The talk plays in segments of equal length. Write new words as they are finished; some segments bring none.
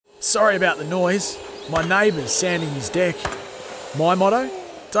Sorry about the noise. My neighbour's sanding his deck. My motto?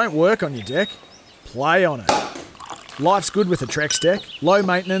 Don't work on your deck. Play on it. Life's good with a Trex deck. Low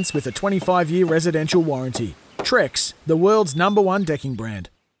maintenance with a 25-year residential warranty. Trex, the world's #1 decking brand.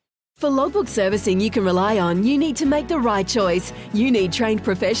 For logbook servicing you can rely on, you need to make the right choice. You need trained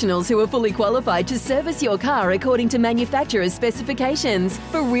professionals who are fully qualified to service your car according to manufacturer's specifications.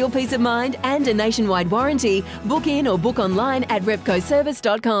 For real peace of mind and a nationwide warranty, book in or book online at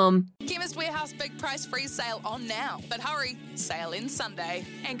repcoservice.com. Chemist Warehouse Big Price Freeze Sale on now. But hurry, sale ends Sunday.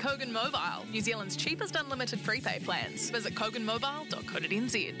 And Kogan Mobile, New Zealand's cheapest unlimited prepaid plans. Visit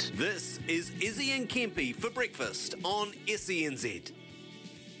koganmobile.co.nz. This is Izzy and Kempy for breakfast on SENZ.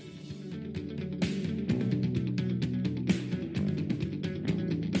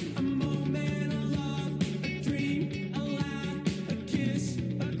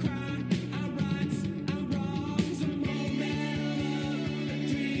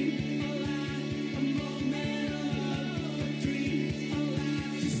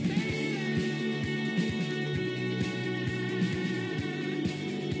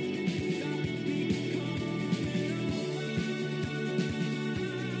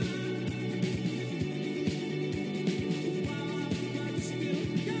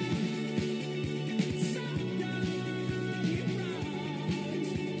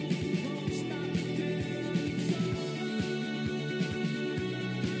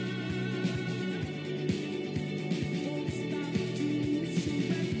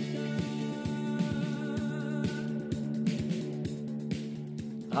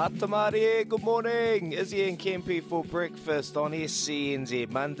 Atamari, good morning. Izzy and Kempy for breakfast on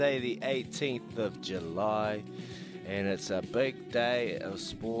SCNZ, Monday the 18th of July. And it's a big day of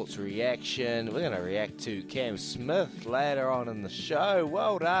sports reaction. We're going to react to Cam Smith later on in the show.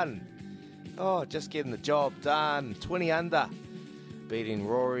 Well done. Oh, just getting the job done. 20 under. Beating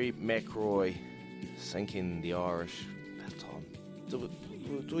Rory McIlroy. Sinking the Irish baton.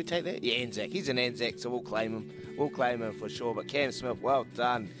 Do we take that? Yeah, Anzac. He's an Anzac, so we'll claim him. We'll claim him for sure. But Cam Smith, well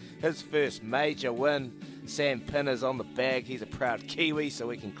done. His first major win. Sam Pinner's on the bag. He's a proud Kiwi, so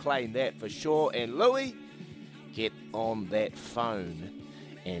we can claim that for sure. And Louis, get on that phone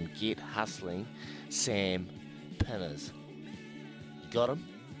and get hustling Sam Pinners. You got him?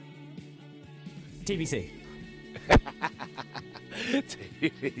 TBC.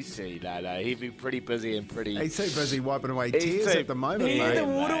 TBC, no, he'd be pretty busy and pretty... He's too busy wiping away tears at the moment, mate. The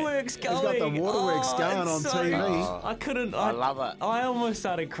waterworks going. He's got the waterworks going on TV. I couldn't... I love it. I almost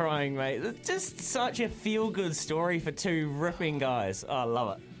started crying, mate. It's just such a feel-good story for two ripping guys. Oh, I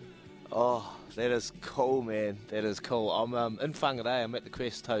love it. Oh, that is cool, man. That is cool. I'm in Whangarei. I'm at the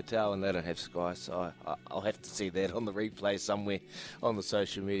Quest Hotel, and they don't have Sky, so I'll have to see that on the replay somewhere on the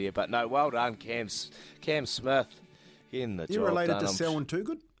social media. But no, well done, Cam Smith. Getting the You job related done. to Selwyn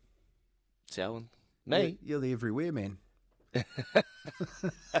Toogood? Selwyn? Me? You're the everywhere man.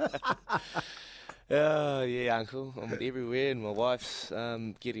 Oh, yeah, Uncle. I'm everywhere, and my wife's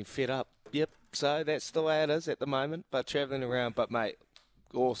getting fed up. Yep, so that's the way it is at the moment. But travelling around, but mate,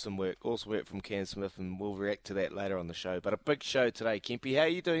 awesome work from Cam Smith, and we'll react to that later on the show. But a big show today, Kempy. How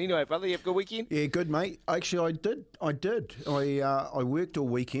you doing anyway, brother? You have a good weekend? Yeah, good, mate. Actually, I did. I worked all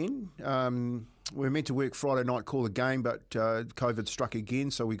weekend. We were meant to work Friday night, call the game, but COVID struck again,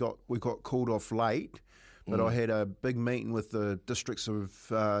 so we got called off late. But I had a big meeting with the districts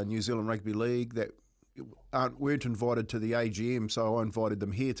of New Zealand Rugby League that weren't invited to the AGM, so I invited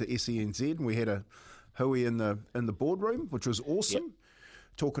them here to SENZ, and we had a hui in the boardroom, which was awesome. Yep.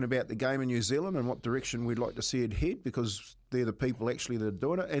 Talking about the game in New Zealand and what direction we'd like to see it head, because they're the people actually that are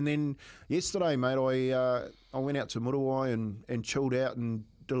doing it. And then yesterday, mate, I went out to Muriwai and chilled out and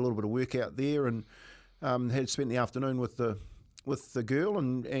did a little bit of work out there, and had spent the afternoon with the girl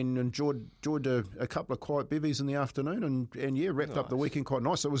and enjoyed a couple of quiet bevies in the afternoon, and yeah, wrapped up the weekend quite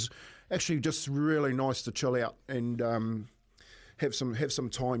nice. It was actually just really nice to chill out and have some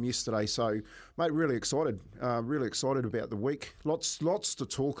time yesterday. So, mate, really excited about the week. Lots to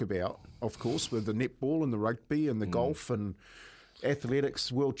talk about, of course, with the netball and the rugby and the golf and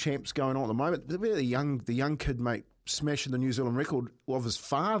athletics world champs going on at the moment. The young kid, mate, smashing the New Zealand record of his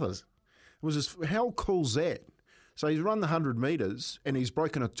father's. It was just, how cool's that? So he's run the 100 metres and he's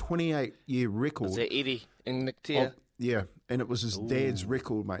broken a 28-year record. Is that Eddie in Nictea? Yeah, and it was his dad's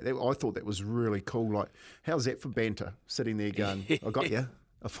record, mate. I thought that was really cool. Like, how's that for banter? Sitting there going, I got you.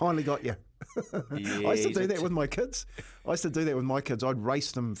 I finally got you. Yeah, I used to do that with my kids. I'd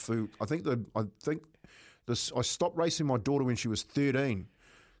race them for, I stopped racing my daughter when she was 13.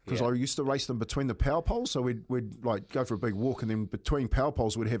 Because I used to race them between the power poles, so we'd like go for a big walk, and then between power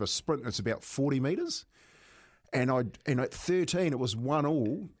poles we'd have a sprint that's about 40 metres. And at 13, it was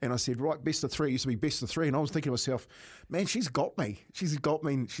 1-1, and I said, right, best of three. It used to be best of three, and I was thinking to myself, man, she's got me. She's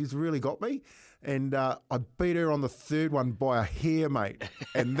really got me. And I beat her on the third one by a hair, mate.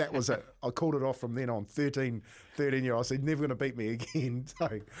 And that was it. I called it off from then on. 13-year-old. I said, never going to beat me again. So,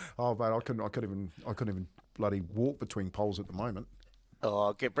 mate, I couldn't even bloody walk between poles at the moment.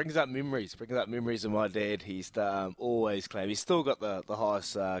 Oh, it brings up memories. Of my dad. He used to always claim he's still got the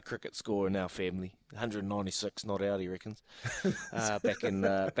highest cricket score in our family, 196 not out, he reckons. Back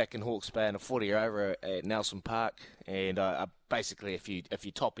in Hawke's Bay, and a 40 over at Nelson Park. And basically, if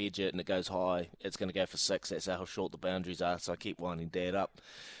you top edge it and it goes high, it's going to go for 6. That's how short the boundaries are. So I keep winding Dad up.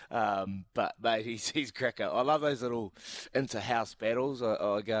 But mate, he's cracker. I love those little inter-house battles.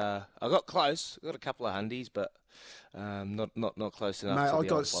 I got close. I got a couple of hundies, but. Not close enough. Mate, to I've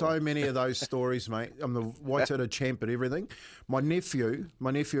got so many of those stories, mate. I'm the Waitara champ at everything. My nephew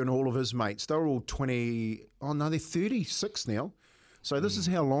and all of his mates, they're all 20. Oh no, they're 36 now. So this is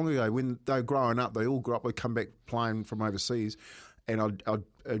how long ago when they were growing up. They all grew up. They come back playing from overseas, and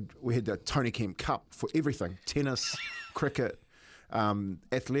we had the Tony Kemp Cup for everything: tennis, cricket,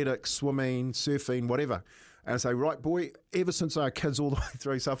 athletics, swimming, surfing, whatever. And I say, right, boy, ever since I were kids all the way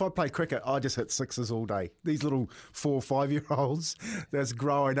through. So if I play cricket, I just hit sixes all day. These little 4 or 5 year olds that's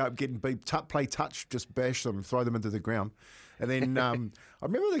growing up, getting beat, play touch, just bash them, throw them into the ground. And then I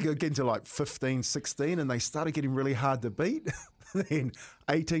remember they get into like 15, 16, and they started getting really hard to beat. Then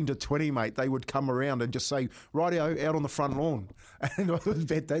 18 to 20, mate, they would come around and just say, rightio, out on the front lawn. And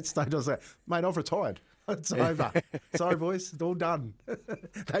at that stage, I was like, mate, I've retired. It's over. Sorry, boys, it's all done.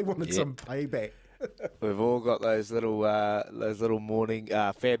 They wanted some payback. We've all got those little morning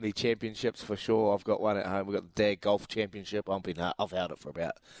family championships for sure. I've got one at home. We've got the Dad Golf Championship. I've held it for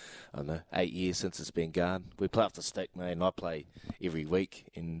about 8 years since it's been gone. We play off the stick, mate, and I play every week.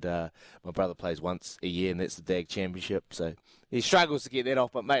 And my brother plays once a year, and that's the Dad Championship. So he struggles to get that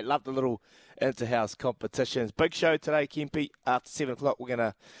off. But mate, love the little inter-house competitions. Big show today, Kempy. After 7 o'clock, we're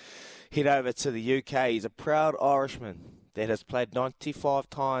gonna head over to the UK. He's a proud Irishman that has played 95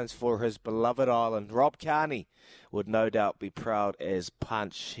 times for his beloved island. Rob Kearney would no doubt be proud as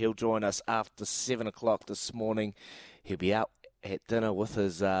punch. He'll join us after 7 o'clock this morning. He'll be out at dinner with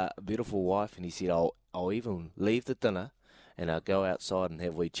his beautiful wife, and he said, I'll even leave the dinner and I'll go outside and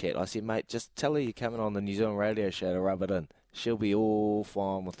have a wee chat. I said, mate, just tell her you're coming on the New Zealand radio show to rub it in. She'll be all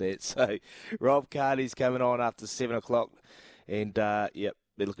fine with that. So Rob Kearney's coming on after 7 o'clock, and yep.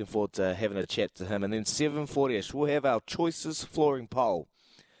 We're looking forward to having a chat to him. And then 7:40ish, we'll have our Choices Flooring Poll,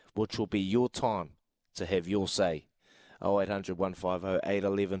 which will be your time to have your say. 0800 150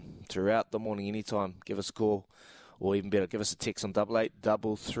 811 throughout the morning, anytime. Give us a call, or even better, give us a text on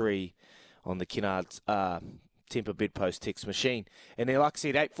 8833 on the Kennards Temper Bedpost text machine. And then, like I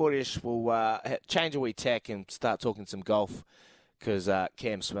said, 8:40ish, we'll change a wee tack and start talking some golf, because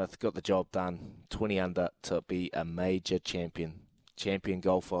Cam Smith got the job done, 20 under, to be a major champion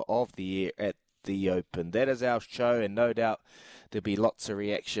golfer of the year at the Open. That is our show, and no doubt there'll be lots of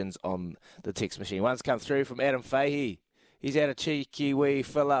reactions on the text machine. One's come through from Adam Fahey. He's had a cheeky wee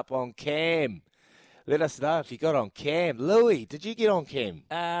fill up on Cam. Let us know if you got on Cam. Louis, did you get on Cam?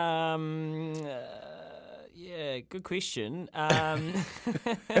 Yeah, good question.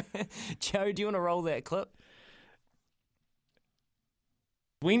 Joe, do you want to roll that clip?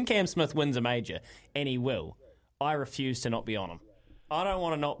 When Cam Smith wins a major, and he will, I refuse to not be on him. I don't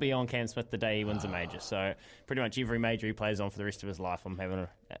want to not be on Cam Smith the day he wins a major. So pretty much every major he plays on for the rest of his life,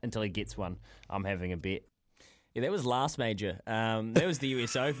 until he gets one, I'm having a bet. Yeah, that was last major. That was the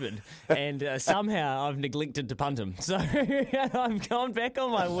US Open. And somehow I've neglected to punt him. So I've gone back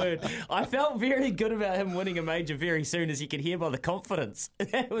on my word. I felt very good about him winning a major very soon, as you could hear by the confidence.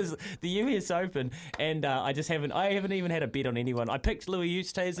 That was the US Open. And I haven't even had a bet on anyone. I picked Louis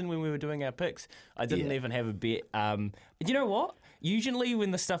Oosthuizen when we were doing our picks. I didn't even have a bet. You know what? Usually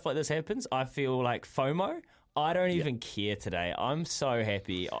when the stuff like this happens, I feel like FOMO. I don't even care today. I'm so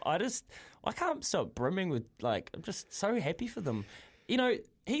happy. I can't stop brimming with, I'm just so happy for them. You know,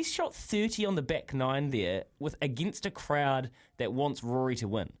 he's shot 30 on the back nine there against a crowd that wants Rory to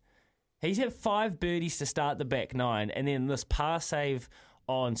win. He's had 5 birdies to start the back nine, and then this par save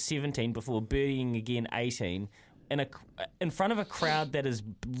on 17 before birdieing again 18 in front of a crowd that is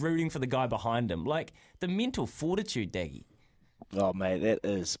rooting for the guy behind him. Like, the mental fortitude, Daggy. Oh, mate, that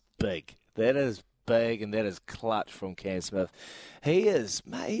is big. That is big, and that is clutch from Cam Smith. He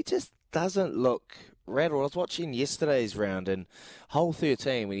just doesn't look rattled. I was watching yesterday's round in hole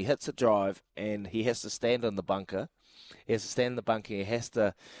 13 when he hits a drive and he has to stand in the bunker. He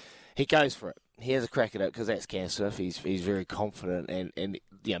goes for it. he has a crack at it because that's Cam Smith. He's very confident, and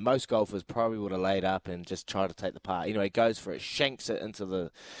yeah, most golfers probably would have laid up and just tried to take the par. He goes for it, shanks it into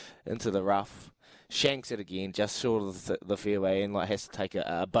the rough, shanks it again, just short of the fairway, and has to take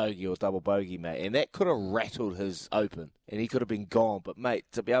a bogey or double bogey, mate. And that could have rattled his Open, and he could have been gone. But mate,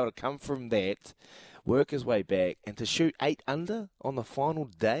 to be able to come from that, work his way back, and to shoot 8 under on the final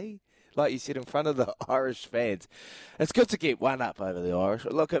day, like you said, in front of the Irish fans. It's good to get one up over the Irish.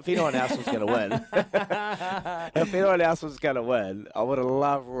 Look, if anyone else was going to win, I would have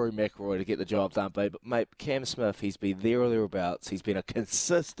loved Rory McIlroy to get the job done. But, mate, Cam Smith, he's been there or thereabouts. He's been a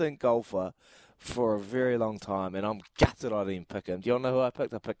consistent golfer for a very long time, and I'm gutted I didn't pick him. Do you want to know who I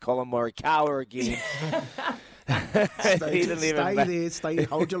picked? I picked Colin Morikawa again. Stay,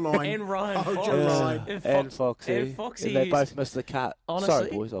 hold your line. And Ryan hold Fox. your line. And Foxy. And Foxy. And they both missed the cut. Honestly, Sorry,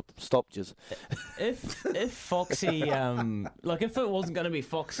 boys, I stopped you. If Foxy, if it wasn't going to be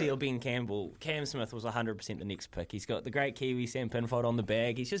Foxy or Ben Campbell, Cam Smith was 100% the next pick. He's got the great Kiwi Sam Pinfold on the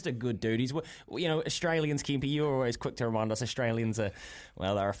bag. He's just a good dude. He's, Australians, Kempy, you're always quick to remind us Australians are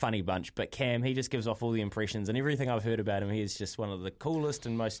they're a funny bunch. But Cam, he just gives off all the impressions, and everything I've heard about him, he is just one of the coolest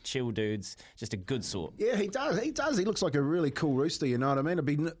and most chill dudes. Just a good sort. Yeah, he does. He looks like a really cool rooster, you know what I mean? It'd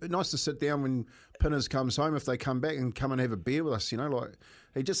be nice to sit down when Pinners comes home, if they come back, and come and have a beer with us,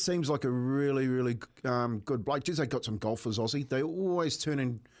 he just seems like a really, really good bloke. Geez, they got some golfers, Aussie. They always turn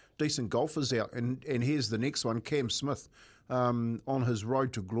in decent golfers out. And here's the next one, Cam Smith, on his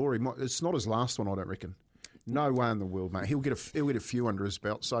road to glory. It's not his last one, I don't reckon. No way in the world, mate. He'll get a few under his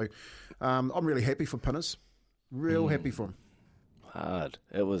belt. So I'm really happy for Pinners. Real happy for him. Hard.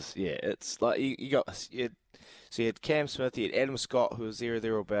 It was, yeah. It's like you had Cam Smith, you had Adam Scott, who was there or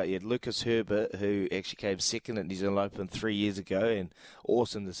thereabout. You had Lucas Herbert, who actually came second at New Zealand Open 3 years ago, and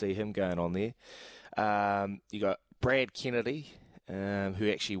awesome to see him going on there. You got Brad Kennedy,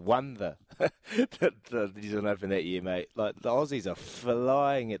 who actually won the New Zealand Open that year, mate. Like, the Aussies are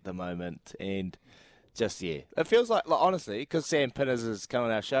flying at the moment, and just, yeah. It feels like honestly, because Sam Pinners is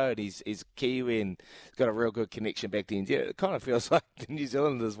coming on our show and he's Kiwi and he's got a real good connection back to India, it kind of feels like the New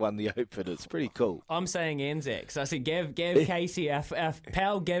Zealanders won the Open. It's pretty cool. I'm saying Anzac. So I said Gav Casey, our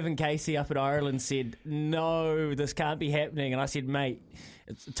pal Gavin Casey up in Ireland said, no, this can't be happening. And I said, mate,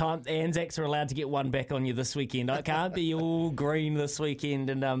 it's time. Anzacs are allowed to get one back on you this weekend. I can't be all green this weekend.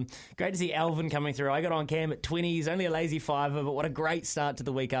 And great to see Alvin coming through. I got on Cam at 20. He's only a lazy fiver, but what a great start to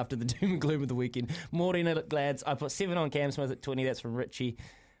the week after the doom and gloom of the weekend. Morena Glads. I put 7 on Cam Smith at 20. That's from Richie.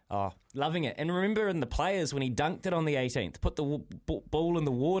 Oh, loving it. And remember in the Players when he dunked it on the 18th, put the ball in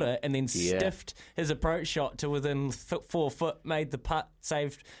the water and then stiffed his approach shot to within 4 foot, made the putt,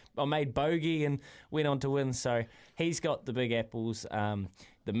 made bogey and went on to win. So he's got the big apples,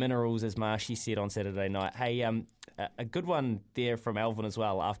 the minerals, as Marshy said on Saturday night. Hey, a good one there from Alvin as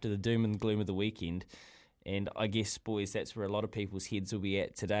well after the doom and gloom of the weekend. And I guess, boys, that's where a lot of people's heads will be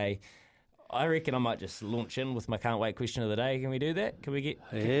at today. I reckon I might just launch in with my can't wait question of the day. Can we do that? Can we get?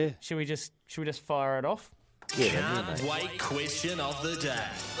 Yeah. Should we just fire it off? Yeah. Can't wait question of the day.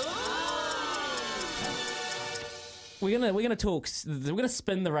 We're gonna talk. We're gonna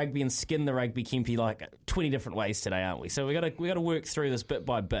spin the rugby and skin the rugby, Kempy, like 20 different ways today, aren't we? So we gotta work through this bit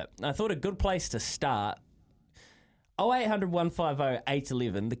by bit. And I thought a good place to start. 0800 150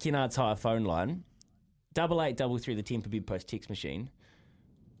 811, the Kennards Hire phone line. 8833, the Temper Bed Post text machine.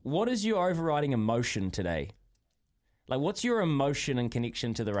 What is your overriding emotion today? Like, what's your emotion and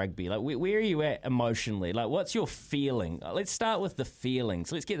connection to the rugby? Like, where are you at emotionally? Like, what's your feeling? Let's start with the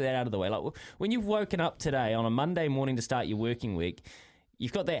feelings. Let's get that out of the way. Like, when you've woken up today on a Monday morning to start your working week,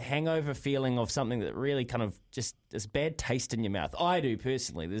 you've got that hangover feeling of something that really kind of just this bad taste in your mouth. I do,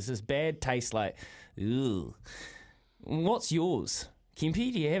 personally. There's this bad taste like, ugh. What's yours?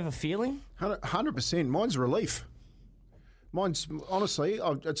 Kempy, do you have a feeling? 100%. Mine's relief. Mine's, honestly,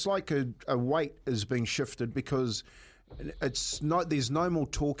 it's like a weight has been shifted because there's no more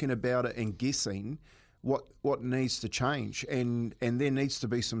talking about it and guessing what needs to change. And there needs to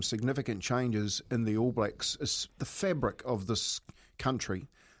be some significant changes in the All Blacks. It's the fabric of this country,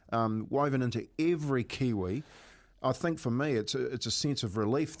 woven into every Kiwi. I think for me, it's a sense of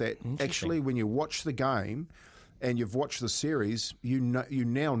relief that actually when you watch the game and you've watched the series, you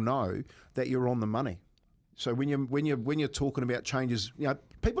now know that you're on the money. So when you're talking about changes,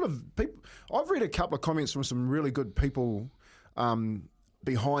 people. I've read a couple of comments from some really good people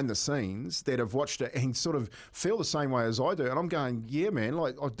behind the scenes that have watched it and sort of feel the same way as I do. And I'm going, yeah, man,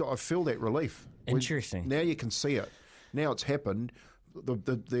 like I feel that relief. Interesting. Now you can see it. Now it's happened.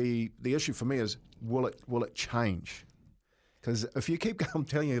 The issue for me is will it change? Because if you I'm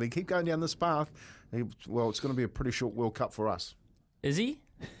telling you, they keep going down this path, well, it's going to be a pretty short World Cup for us. Is he?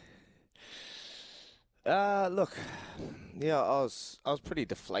 Look, yeah, I was pretty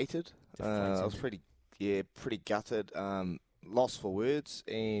deflated. I was pretty gutted. Lost for words,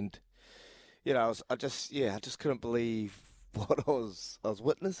 and I just couldn't believe what I was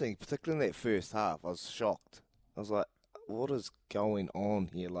witnessing, particularly in that first half. I was shocked. I was like, what is going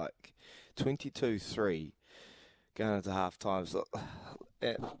on here? Like 22-3 going into half time. So,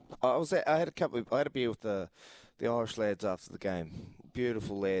 I had a beer with the Irish lads after the game.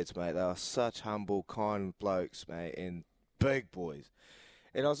 Beautiful lads, mate. They were such humble, kind blokes, mate, and big boys.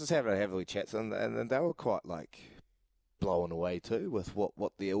 And I was just having a heavily chat to them, and they were quite blown away too with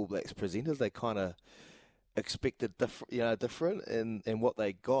what the All Blacks presented. They kind of expected different, and what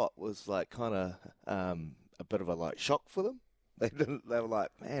they got was a bit of a shock for them. They were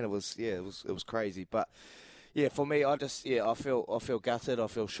like, man, it was crazy. But yeah, for me, I feel gutted. I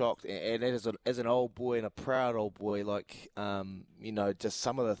feel shocked, and as an old boy and a proud old boy, just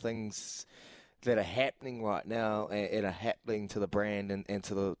some of the things that are happening right now and are happening to the brand and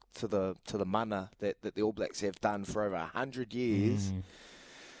to the mana that the All Blacks have done for over 100 years.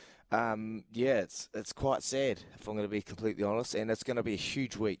 It's quite sad, if I'm going to be completely honest, and it's going to be a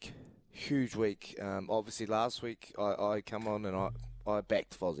huge week. Obviously, last week I come on and I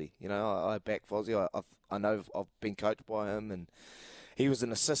backed Fozzie. I backed Fozzie. I know I've been coached by him, and he was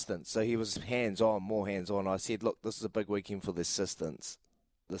an assistant, so he was more hands-on. I said, look, this is a big weekend for the assistants.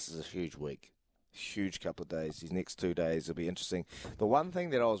 This is a huge week. Huge couple of days. These next 2 days will be interesting. The one thing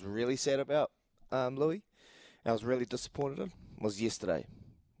that I was really sad about, Louis, I was really disappointed in, was yesterday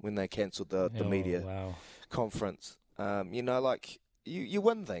when they cancelled the media conference. You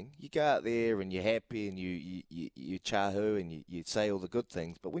one thing, you go out there and you're happy and you chahoo and you say all the good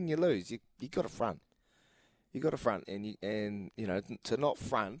things, but when you lose, you got to front. You got to front, and to not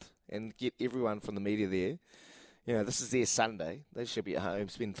front and get everyone from the media there. This is their Sunday. They should be at home,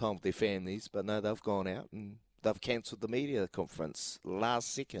 spending time with their families, but no, they've gone out and they've cancelled the media conference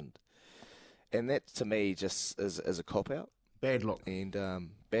last second, and that to me just is a cop out. Bad luck. And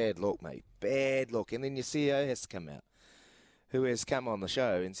bad luck, mate. Bad luck. And then your CEO has to come out, who has come on the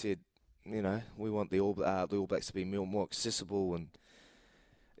show and said, we want the All Blacks to be more accessible, and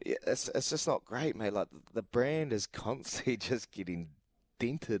it's just not great, mate. Like, the brand is constantly just getting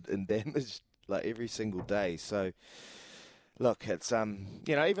dented and damaged every single day. So, look, it's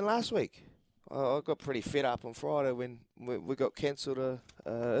even last week, I got pretty fed up on Friday when we got cancelled a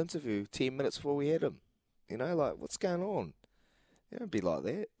interview 10 minutes before we had him. What's going on? It'd be like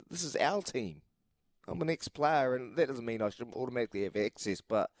that. This is our team. I'm an ex-player, and that doesn't mean I should automatically have access,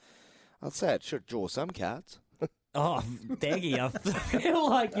 but I'd say it should draw some cards. Oh, Daggy, I feel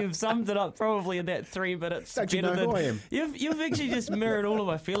like you've summed it up probably in that 3 minutes. Don't you know who I am? You've actually just mirrored all of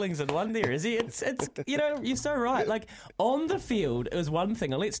my feelings in one there, Izzy. It's you're so right. On the field, it was one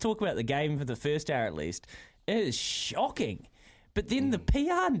thing, and let's talk about the game for the first hour at least. It is shocking. But then the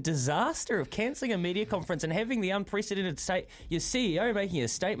PR disaster of cancelling a media conference and having the unprecedented your CEO making a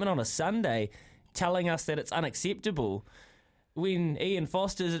statement on a Sunday telling us that it's unacceptable, when Ian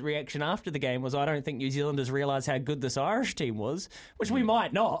Foster's reaction after the game was, I don't think New Zealanders realise how good this Irish team was, which we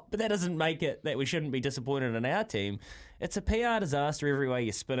might not, but that doesn't make it that we shouldn't be disappointed in our team. It's a PR disaster every way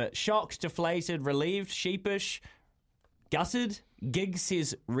you spin it. Shocked, deflated, relieved, sheepish, gutted. Gig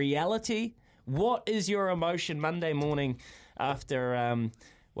says reality. What is your emotion Monday morning after,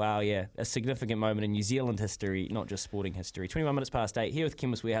 a significant moment in New Zealand history, not just sporting history? 21 minutes past 8, here with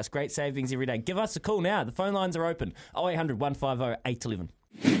Chemist Warehouse. Great savings every day. Give us a call now. The phone lines are open. 0800 150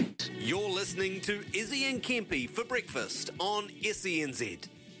 811. You're listening to Izzy and Kempy for breakfast on SENZ.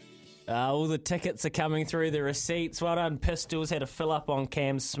 All the tickets are coming through, the receipts. Well done, Pistols. Had a fill up on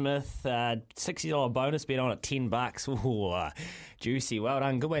Cam Smith. $60 bonus bet on at $10. Ooh, juicy. Well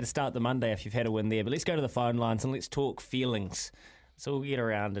done. Good way to start the Monday if you've had a win there. But let's go to the phone lines and let's talk feelings. So we'll get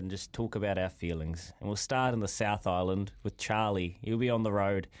around and just talk about our feelings. And we'll start in the South Island with Charlie. He'll be on the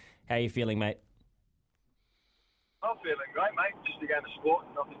road. How are you feeling, mate? I'm feeling great, mate. Just a game of sport,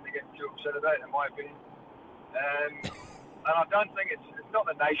 nothing to get too upset about, in my opinion. And I don't think it's not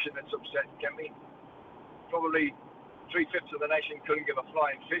the nation that's upset, can we? Probably 3/5 of the nation couldn't give a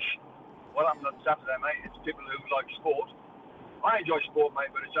flying fish what happened on Saturday, mate. It's people who like sport. I enjoy sport, mate,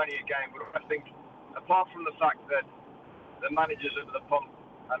 but it's only a game. But I think, apart from the fact that the managers of the pump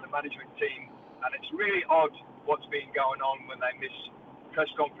and the management team, and it's really odd what's been going on when they miss press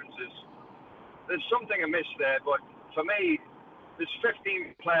conferences. There's something amiss there, but for me, there's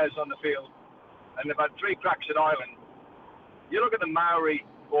 15 players on the field, and they've had 3 cracks at Ireland. You look at the Maori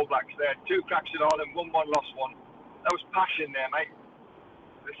All Blacks, they had 2 cracks at Ireland, won 1, lost 1. There was passion there, mate.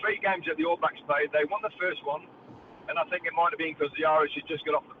 The 3 games that the All Blacks played, they won the first one, and I think it might have been because the Irish had just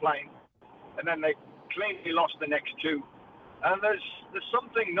got off the plane, and then they cleanly lost the next two. And there's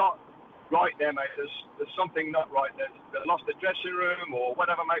something not right there, mate. There's something not right there. They lost the dressing room or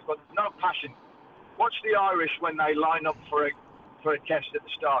whatever, mate, but no passion. Watch the Irish when they line up for a test at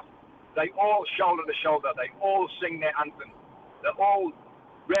the start. They all shoulder to shoulder. They all sing their anthem. They're all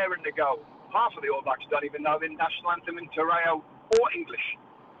raring to go. Half of the All Blacks don't even know the national anthem in Terreo or English.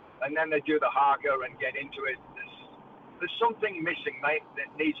 And then they do the haka and get into it. There's something missing, mate, that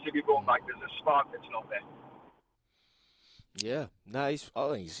needs to be brought back. There's a spark that's not there. Yeah, no, I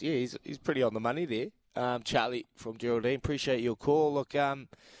think he's pretty on the money there. Charlie from Geraldine, appreciate your call. Look,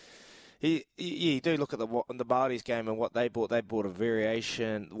 you do look at the Māoris game and what they bought. They bought a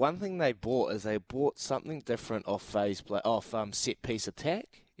variation. One thing they bought is they bought something different off set piece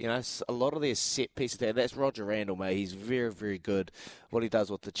attack. You know, a lot of their set piece attack. That's Roger Randall, mate. He's very, very good. What he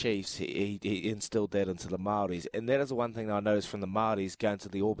does with the Chiefs, he instilled that into the Māoris, and that is the one thing I noticed from the Māoris going to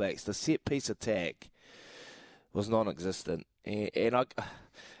the All Blacks. The set piece attack was non-existent, and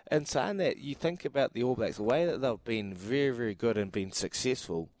in saying that, you think about the All Blacks, the way that they've been very, very good and been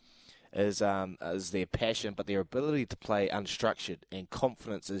successful is their passion, but their ability to play unstructured, and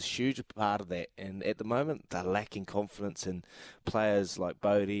confidence is a huge part of that. And at the moment, they're lacking confidence in players like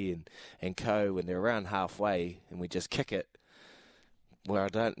Bodie and Co. when they're around halfway and we just kick it, where I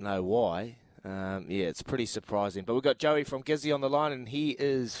don't know why. It's pretty surprising. But we've got Joey from Gizzy on the line, and he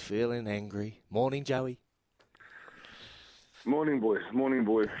is feeling angry. Morning, Joey. Morning, boys.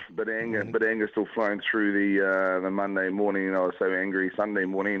 Bit of anger still flowing through the Monday morning. I was so angry Sunday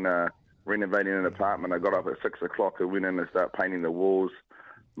morning, renovating an apartment. I got up at 6 o'clock. I went in and started painting the walls.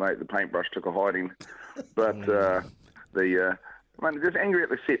 Mate, the paintbrush took a hiding. But just angry at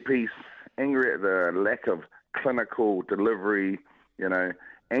the set piece, angry at the lack of clinical delivery, you know,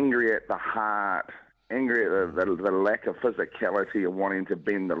 angry at the heart, angry at the lack of physicality of wanting to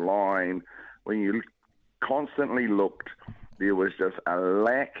bend the line. When you constantly looked, there was just a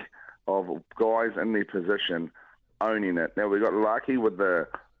lack of guys in their position owning it. Now, we got lucky with the,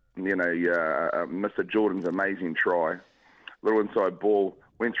 Mr. Jordan's amazing try. Little inside ball,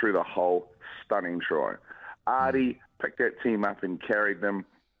 went through the hole, stunning try. Artie picked that team up and carried them.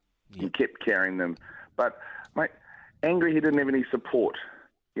 He kept carrying them. But, mate, angry he didn't have any support,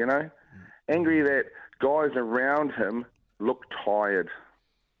 you know? Angry that guys around him looked tired.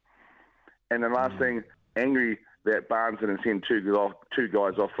 And the last thing, angry that Barnes didn't send two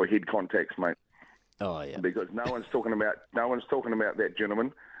guys off for head contacts, mate. Oh yeah. Because no one's talking about that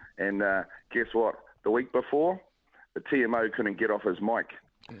gentleman. And guess what? The week before, the TMO couldn't get off his mic,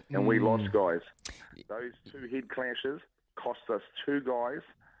 and we lost guys. Those two head clashes cost us two guys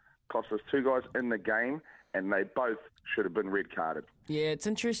in the game, and they both should have been red carded. Yeah, it's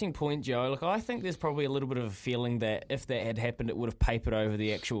an interesting point, Joe. Look, I think there's probably a little bit of a feeling that if that had happened, it would have papered over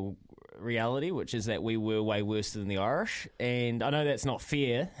the actual reality, which is that we were way worse than the Irish. And I know that's not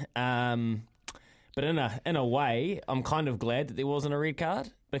fair, but in a way, I'm kind of glad that there wasn't a red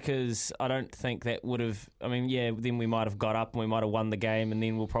card, because I don't think that would have... I mean, yeah, then we might have got up and we might have won the game, and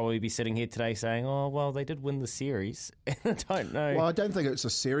then we'll probably be sitting here today saying, oh, well, they did win the series. I don't know. Well, I don't think it's a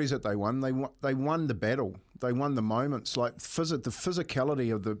series that they won. They won the battle. They won the moments. Like the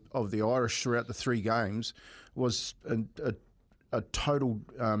physicality of the Irish throughout the three games was a total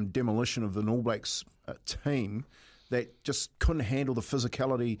demolition of the All Blacks team that just couldn't handle the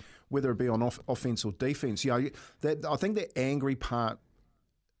physicality, whether it be on offense or defense. You know, I think the angry part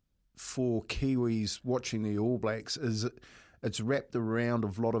for Kiwis watching the All Blacks is it's wrapped around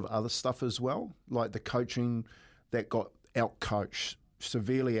a lot of other stuff as well, like the coaching that got out-coached,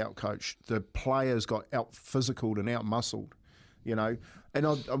 severely out-coached. The players got out-physicaled and out-muscled, you know. And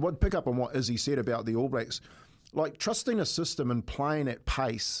I would pick up on what Izzy said about the All Blacks. Like, trusting a system and playing at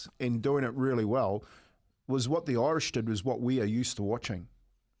pace and doing it really well was what the Irish did, was what we are used to watching.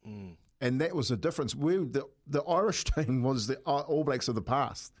 And that was the difference. The Irish team was the All Blacks of the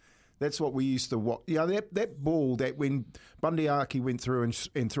past. That's what we used to watch. You know, that ball that when Bundyaki went through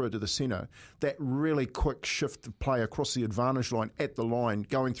and threw it to the centre, that really quick shift to play across the advantage line, at the line,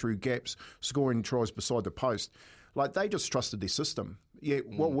 going through gaps, scoring tries beside the post. Like, they just trusted their system. Yeah,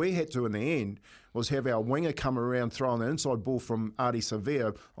 what we had to in the end was have our winger come around throwing the inside ball from Artie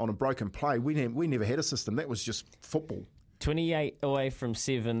Sevilla on a broken play. We never had a system. That was just football. 28 away from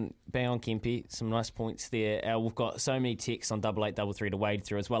 7. Bang on, Kempe. Some nice points there. We've got so many texts on 8833 to wade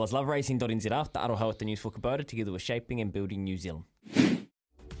through, as well as loveracing.nz after Aroha with the news for Kubota, together with Shaping and Building New Zealand.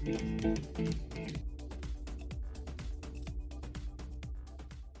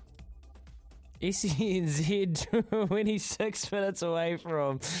 SENZ 26 minutes away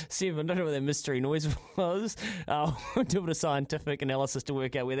from 7. I don't know what that mystery noise was. We'll do a bit of scientific analysis to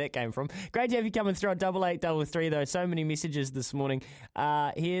work out where that came from. Great to have you coming through at 8833 though. So many messages this morning.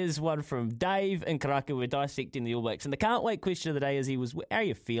 Here's one from Dave in Karaka. We're dissecting the All Blacks. And the can't wait question of the day is how are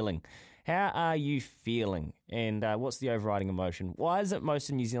you feeling? How are you feeling? And what's the overriding emotion? Why is it most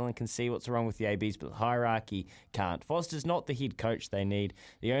of New Zealand can see what's wrong with the ABs, but the hierarchy can't? Foster's not the head coach they need.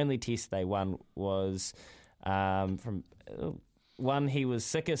 The only test they won was from one, he was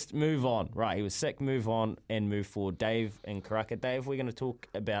sickest, move on. Right, he was sick, move on, and move forward. Dave and Karaka. Dave, we're going to talk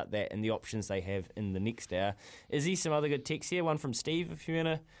about that and the options they have in the next hour. Is there some other good texts here? One from Steve, if you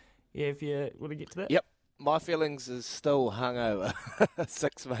want to get to that. Yep. My feelings is still hungover.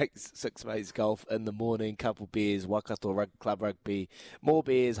 six mates golf in the morning, couple beers, Waikato Club Rugby, more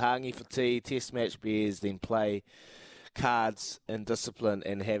beers, hangi for tea, test match beers, then play cards in discipline,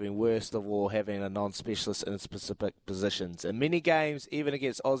 and having worst of all, having a non-specialist in specific positions. In many games, even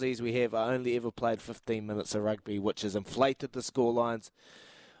against Aussies, we have only ever played 15 minutes of rugby, which has inflated the scorelines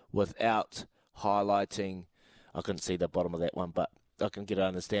without highlighting. I couldn't see the bottom of that one, but I can get to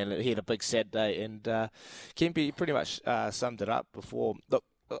understand it. He had a big sad day, and Kempe pretty much summed it up before. Look,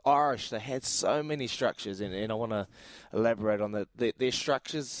 Irish, they had so many structures, and I want to elaborate on their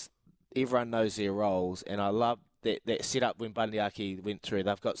structures. Everyone knows their roles, and I love that setup when Bandiaki went through.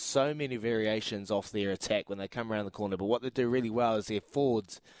 They've got so many variations off their attack when they come around the corner, but what they do really well is their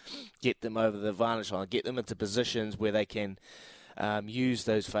forwards get them over the advantage line, get them into positions where they can use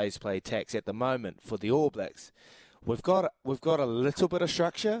those phase play attacks. At the moment, for the All Blacks, We've got a little bit of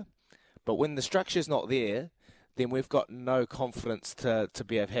structure, but when the structure's not there, then we've got no confidence to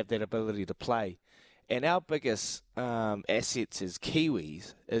be able to have that ability to play. And our biggest assets as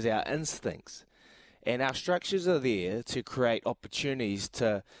Kiwis is our instincts. And our structures are there to create opportunities,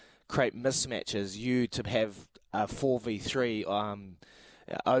 to create mismatches, to have a 4v3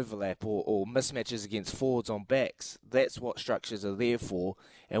 overlap or mismatches against forwards on backs. That's what structures are there for.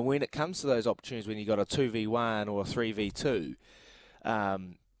 And when it comes to those opportunities, when you've got a 2v1 or a 3v2,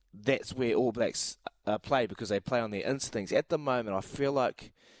 that's where All Blacks play, because they play on their instincts. At the moment, I feel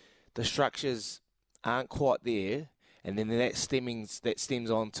like the structures aren't quite there, and then that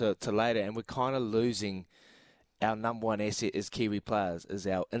stems on to later, and we're kind of losing our number one asset as Kiwi players, is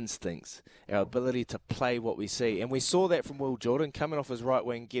our instincts, our ability to play what we see. And we saw that from Will Jordan, coming off his right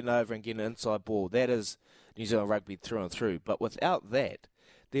wing, getting over and getting an inside ball. That is New Zealand rugby through and through. But without that,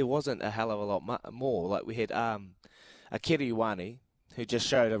 there wasn't a hell of a lot more. Like we had Akira Ioane, who just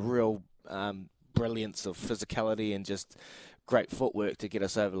showed a real brilliance of physicality and just great footwork to get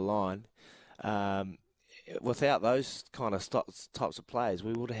us over the line. Without those kind of types of players,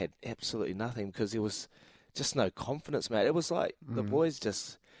 we would have had absolutely nothing, because there was just no confidence, mate. It was like the boys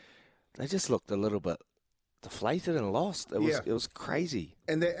they just looked a little bit deflated and lost. It was crazy.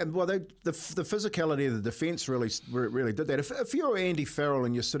 And the physicality of the defence really did that. If you're Andy Farrell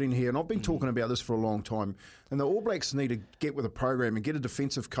and you're sitting here, and I've been talking about this for a long time, and the All Blacks need to get with a program and get a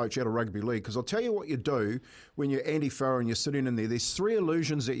defensive coach out of rugby league, because I'll tell you what you do when you're Andy Farrell and you're sitting in there. There's three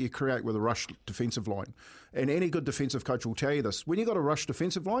illusions that you create with a rush defensive line, and any good defensive coach will tell you this. When you've got a rush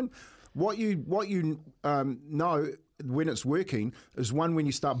defensive line, what you know when it's working is, one, when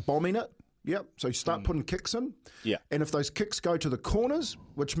you start bombing it. Yep. So you start putting kicks in. Yeah. And if those kicks go to the corners,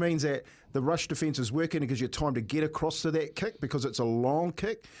 which means that the rush defence is working, it gives you time to get across to that kick because it's a long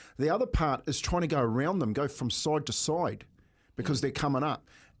kick. The other part is trying to go around them, go from side to side because they're coming up.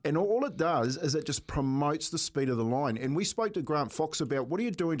 And all it does is it just promotes the speed of the line. And we spoke to Grant Fox about, what are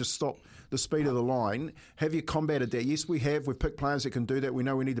you doing to stop the speed of the line? Have you combated that? Yes, we have. We've picked players that can do that. We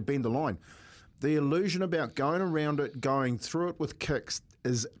know we need to bend the line. The illusion about going around it, going through it with kicks,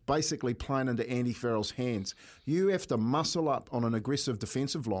 is basically playing into Andy Farrell's hands. You have to muscle up on an aggressive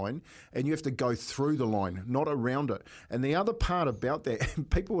defensive line, and you have to go through the line, not around it. And the other part about that,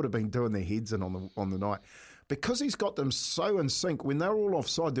 people would have been doing their heads in on the night, because he's got them so in sync. When they're all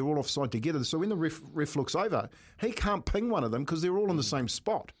offside, they're all offside together. So when the ref looks over, he can't ping one of them because they're all in the same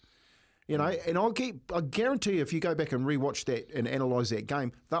spot. You know, and I guarantee you, if you go back and rewatch that and analyse that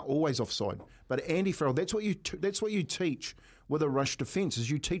game, they're always offside. But Andy Farrell, that's what you teach with a rush defence, is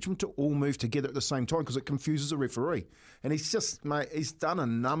you teach them to all move together at the same time, because it confuses the referee. And he's done a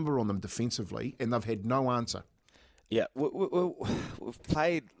number on them defensively, and they've had no answer. Yeah, we've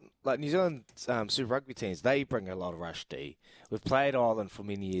played, like New Zealand Super Rugby teams, they bring a lot of rush D. We've played Ireland for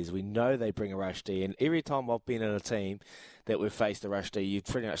many years. We know they bring a rush D. And every time I've been in a team that we've faced a rush D, you've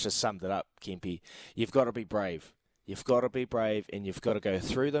pretty much just summed it up, Kempe. You've got to be brave. You've got to be brave, and you've got to go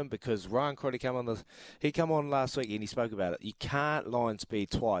through them, because Ryan Crotty come on last week and he spoke about it. You can't line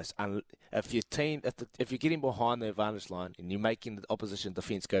speed twice. And if you're getting behind the advantage line and you're making the opposition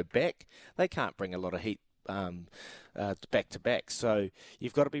defence go back, they can't bring a lot of heat back to back. So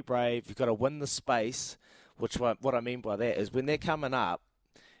you've got to be brave. You've got to win the space. What I mean by that is when they're coming up,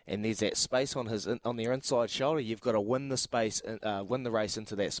 and there's that space on their inside shoulder, you've got to win the space, win the race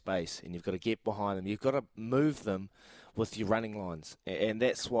into that space, and you've got to get behind them. You've got to move them with your running lines, and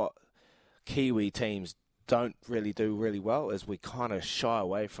that's what Kiwi teams don't really do really well, is we kind of shy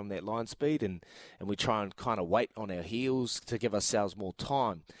away from that line speed, and we try and kind of wait on our heels to give ourselves more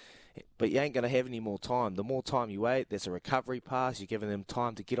time. But you ain't going to have any more time. The more time you wait, there's a recovery pass. You're giving them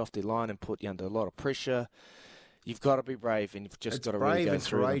time to get off their line and put you under a lot of pressure. You've got to be brave, and you've just got to really go through. It's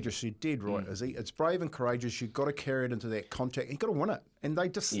brave and courageous. You did right, Izzy. It's brave and courageous. You've got to carry it into that contact. You've got to win it, and they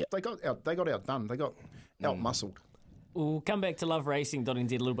got outdone. They got out-muscled. We'll come back to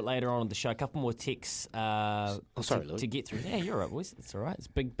loveracing.nz a little bit later on in the show. A couple more texts to get through. Yeah, you're right, boys. It's all right. It's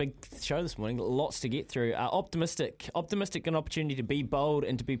a big show this morning. Lots to get through. Optimistic, an opportunity to be bold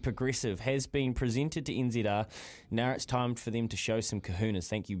and to be progressive has been presented to NZR. Now it's time for them to show some kahunas.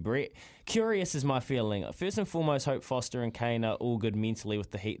 Thank you, Brett. Curious is my feeling. First and foremost, Hope Foster and Kane are all good mentally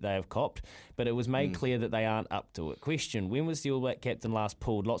with the heat they have copped, but it was made clear that they aren't up to it. Question, when was the All Black captain last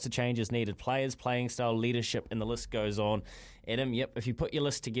pulled? Lots of changes needed. Players, playing style, leadership, and the list goes on. Adam, yep, if you put your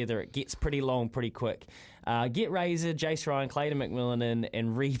list together, it gets pretty long pretty quick. Get Razor, Jace Ryan, Clayton McMillan in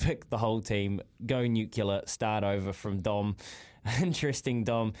and re-pick the whole team. Go nuclear, start over from Dom. Interesting,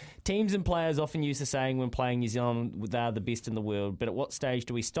 Dom. Teams and players often use the saying when playing New Zealand, they're the best in the world, but at what stage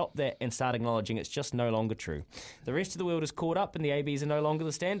do we stop that and start acknowledging it's just no longer true? The rest of the world is caught up and the ABs are no longer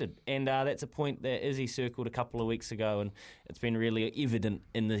the standard, and that's a point that Izzy circled a couple of weeks ago, and it's been really evident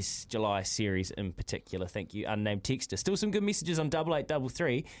in this July series in particular. Thank you, unnamed texter. Still some good messages on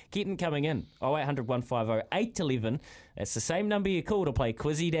 8833. Keep them coming in. 0800 150 811. That's the same number you call to play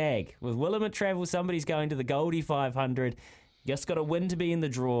Quizzy Dag. With Willamette Travel, somebody's going to the Goldie 500. Just got a win to be in the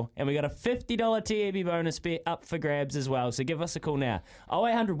draw, and we got a $50 TAB bonus bet up for grabs as well. So give us a call now.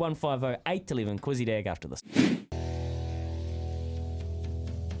 0800 150 811. Quizzy Dag after this.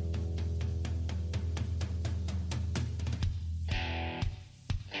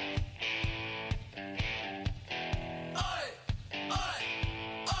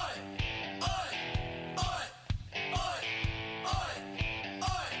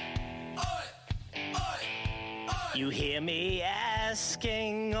 You hear me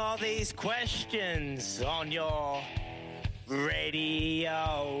asking all these questions on your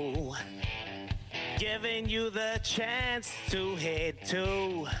radio, giving you the chance to head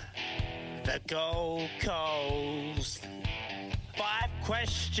to the Gold Coast. 5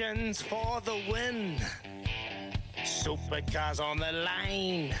 questions for the win, supercars on the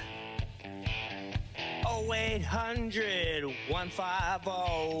line. 0800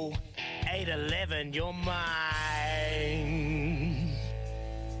 150 811, you're mine.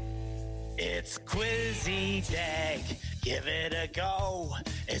 It's Quizzy Dag, give it a go.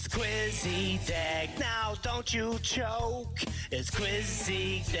 It's Quizzy Dag, now don't you choke. It's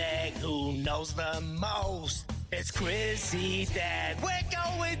Quizzy Dag, who knows the most? It's Quizzy Dag, we're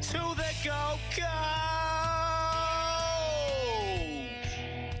going to the Gold Coast.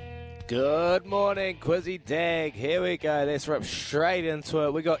 Good morning, Quizzy Dag. Here we go. Let's rip straight into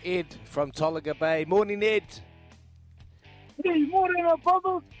it. We got Ed from Tolaga Bay. Morning, Ed. Hey, morning,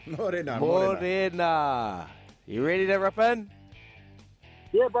 brother. Morning. You ready to rip in?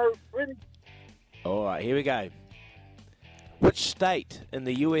 Yeah, bro. Ready. All right, here we go. Which state in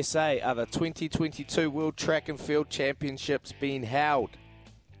the USA are the 2022 World Track and Field Championships being held?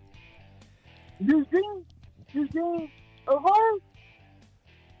 Eugene, Ohio.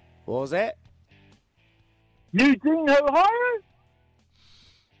 What was that? Eugene, Ohio.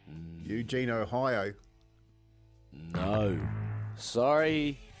 Eugene, Ohio. No.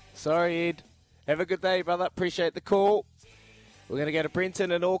 Sorry, Ed. Have a good day, brother. Appreciate the call. We're going to go to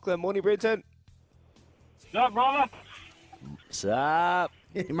Brenton in Auckland. Morning, Brenton. No, brother. What's up?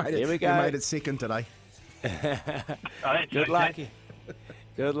 Here we go. He made it second today. Good luck.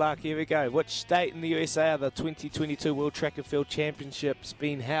 Good luck. Here we go. Which state in the USA are the 2022 World Track and Field Championships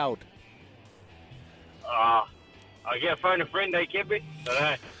being held? I get a phone a friend, eh, Kempy?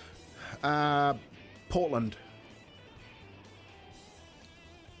 Portland.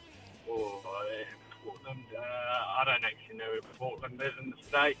 Portland. I don't actually know where Portland is in the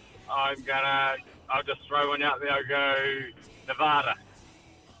state. I'll just throw one out there. I'll go Nevada.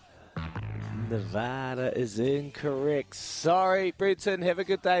 Nevada is incorrect. Sorry, Brenton. Have a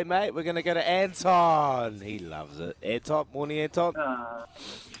good day, mate. We're going to go to Anton. He loves it. Anton, morning, Anton.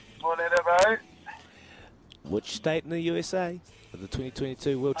 Morning, bro. Which state in the USA have the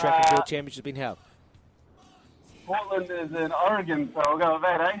 2022 World Track and Field Championship been held? Portland is in Oregon, so I'll go with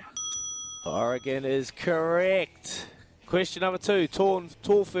that, eh? Oregon is correct. Question number 2. Tall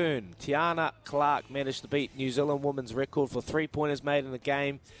Fern. Tiana Clark managed to beat New Zealand women's record for three-pointers made in the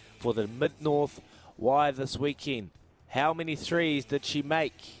game for the Mid-North. Why this weekend? How many threes did she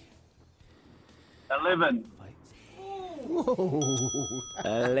make? 11.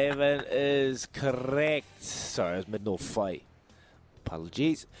 11 is correct. Sorry, it was Mid-North fight.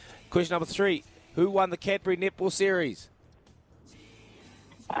 Apologies. Question number 3. Who won the Cadbury Netball Series?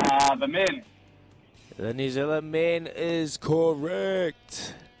 The men. The New Zealand men is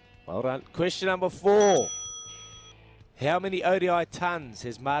correct. Well done. Question number 4. How many ODI tons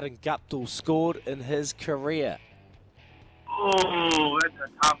has Martin Guptill scored in his career? Oh, that's a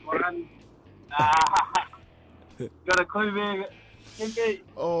tough one. Got a clue there, Kinky?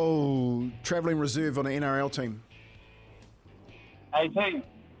 Oh, travelling reserve on an NRL team. 18.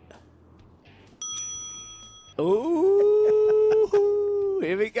 Ooh,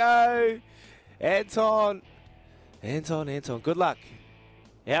 here we go. Anton. Good luck.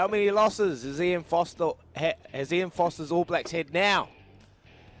 How many losses has Ian Foster's All Blacks had now?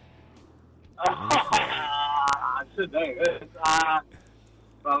 I should know this.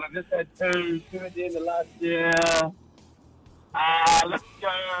 Well, I just had two at the end of last year. Let's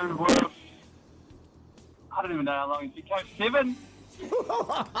go with, I don't even know how long he coached, 7?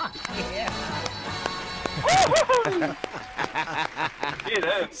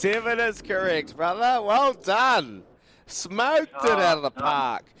 Yeah, 7 is correct, brother. Well done. Smoked it out of the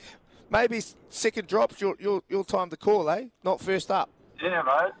park. Maybe second drop's your time to call, eh? Not first up. Yeah,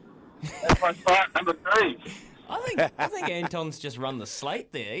 mate. That's my start, number 3. I think Anton's just run the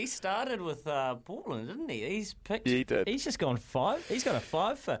slate there. He started with Portland, didn't he? He's picked. He did. He's just gone 5. He's got a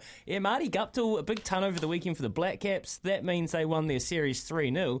 5 for Marty Guptill. A big ton over the weekend for the Black Caps. That means they won their series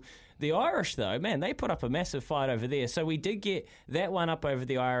 3-0. The Irish, though, man, they put up a massive fight over there. So we did get that one up over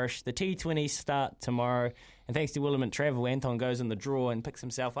the Irish. The T20s start tomorrow. And thanks to Willamette Travel, Anton goes in the draw and picks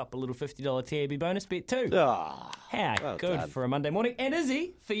himself up a little $50 TAB bonus bet too. Oh, how well good done. for a Monday morning. And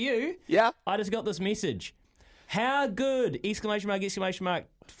Izzy, for you, yeah, I just got this message. How good! Exclamation mark,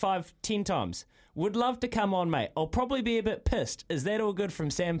 5, 10 times. Would love to come on, mate. I'll probably be a bit pissed. Is that all good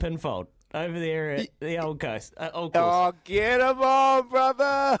from Sam Pinfold over there at the Old Coast? Old Course. Oh, get him on,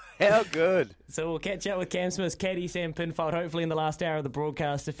 brother. How good. So we'll catch up with Cam Smith's caddy, Sam Pinfold, hopefully in the last hour of the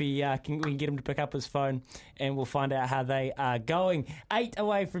broadcast if we can get him to pick up his phone, and we'll find out how they are going. 8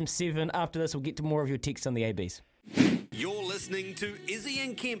 away from 7. After this, we'll get to more of your texts on the ABs. You're listening to Izzy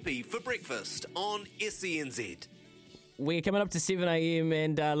and Kempy for breakfast on SENZ. We're coming up to 7 a.m.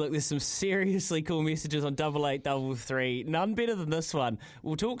 and look, there's some seriously cool messages on 8833. None better than this one.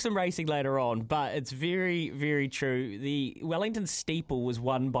 We'll talk some racing later on, but it's very, very true. The Wellington Steeple was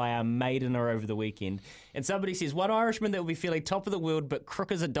won by a maidener over the weekend. And somebody says, one Irishman that will be feeling top of the world but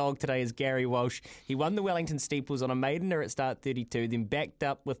crook as a dog today is Gary Walsh. He won the Wellington Steeples on a maidener at start 32, then backed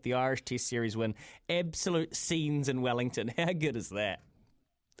up with the Irish Test Series win. Absolute scenes in Wellington. How good is that?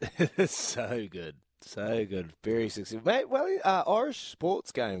 So good. So good. Very successful. Mate, well, Irish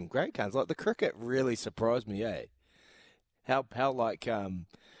sports game, great guns. Like the cricket really surprised me, eh? How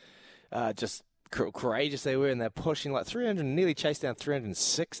just courageous they were, and they're pushing like 300, nearly chased down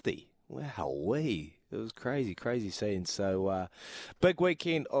 360. Wowee. It was crazy seeing. So, big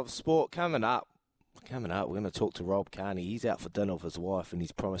weekend of sport coming up. We're going to talk to Rob Carney. He's out for dinner with his wife, and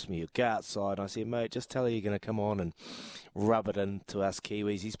he's promised me he'll go outside. And I said, mate, just tell her you're going to come on and rub it into us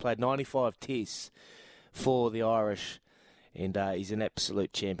Kiwis. He's played 95 tests for the Irish, and he's an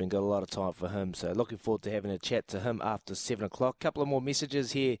absolute champion. Got a lot of time for him. So looking forward to having a chat to him after 7 o'clock. Couple of more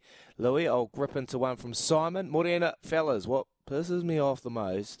messages here, Louis. I'll rip into one from Simon. Morena, fellas, what pisses me off the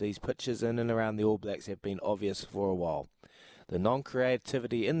most, these pitches in and around the All Blacks have been obvious for a while. The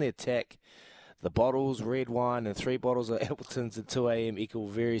non-creativity in the attack. The bottles, red wine, and 3 bottles of Appletons at 2 a.m. equal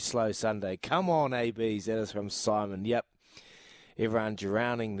very slow Sunday. Come on, ABs. That is from Simon. Yep. Everyone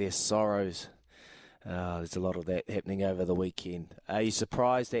drowning their sorrows. There's a lot of that happening over the weekend. Are you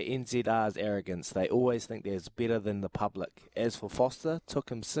surprised at NZR's arrogance? They always think they're better than the public. As for Foster, took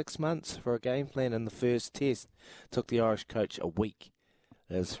him 6 months for a game plan in the first test. Took the Irish coach a week.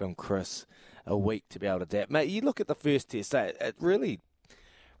 That is from Chris. A week to be able to adapt. Mate, you look at the first test. It really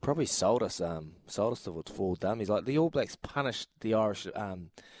probably sold us with 4 dummies. Like the All Blacks punished the Irish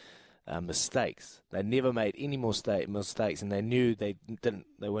mistakes. They never made any more mistakes, and they knew they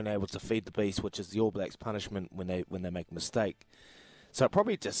weren't able to feed the beast, which is the All Blacks' punishment when they make a mistake. So it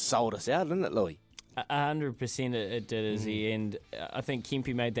probably just sold us out, didn't it, Louis? 100% it did, Izzy, and I think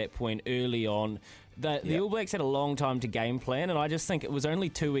Kempy made that point early on. The All Blacks had a long time to game plan, and I just think it was only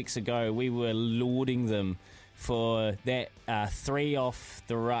 2 weeks ago we were lauding them for that 3 off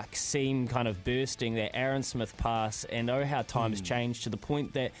the ruck seam kind of bursting, that Aaron Smith pass, and how times changed to the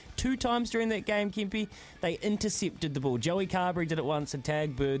point that 2 times during that game, Kempy, they intercepted the ball. Joey Carberry did it once and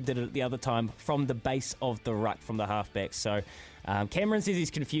Tag Bird did it the other time from the base of the ruck from the halfback. So Cameron says he's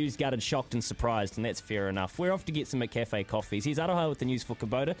confused, gutted, shocked and surprised, and that's fair enough. We're off to get some McCafe coffees. Here's Aroha with the news for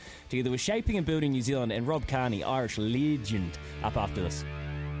Kubota, together with Shaping and Building New Zealand and Rob Kearney, Irish legend, up after this.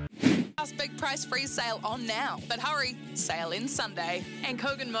 Last big price freeze sale on now. But hurry, sale ends Sunday. And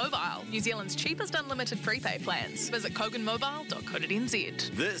Kogan Mobile, New Zealand's cheapest unlimited prepaid plans. Visit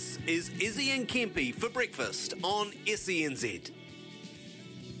koganmobile.co.nz. This is Izzy and Kempy for breakfast on SENZ.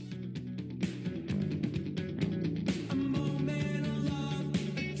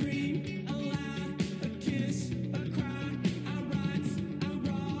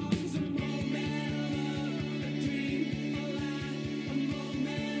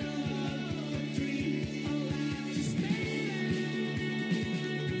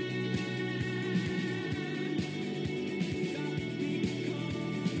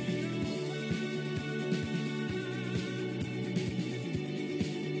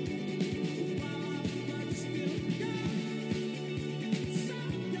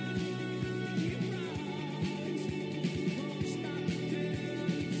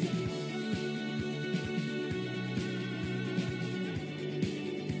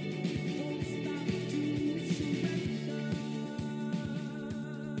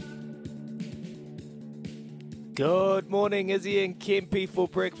 Good morning, Izzy and Kempy for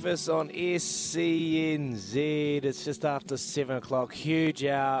breakfast on SCNZ. It's just after 7 o'clock. Huge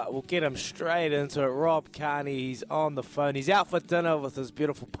hour. We'll get him straight into it. Rob Kearney, he's on the phone. He's out for dinner with his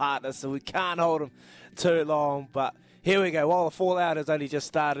beautiful partner, so we can't hold him too long. But here we go. While the fallout has only just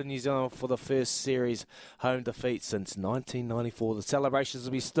started in New Zealand for the first series home defeat since 1994, the celebrations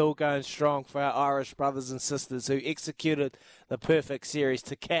will be still going strong for our Irish brothers and sisters who executed the perfect series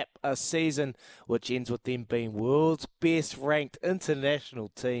to cap a season which ends with them being world's best ranked international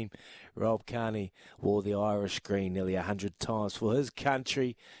team. Rob Kearney wore the Irish green nearly 100 times for his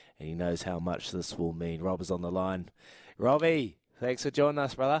country, and he knows how much this will mean. Rob is on the line. Robbie, thanks for joining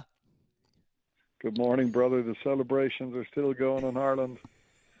us, brother. Good morning, brother. The celebrations are still going in Ireland.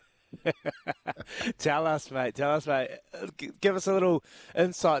 Tell us, mate. Give us a little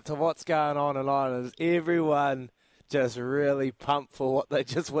insight to what's going on in Ireland. Is everyone just really pumped for what they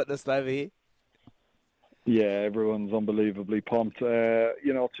just witnessed over here? Yeah, everyone's unbelievably pumped. To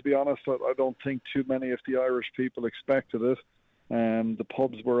be honest, I don't think too many of the Irish people expected it. The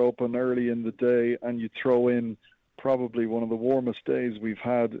pubs were open early in the day, and you throw in probably one of the warmest days we've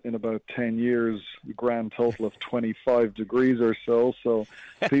had in about 10 years, a grand total of 25 degrees or so. So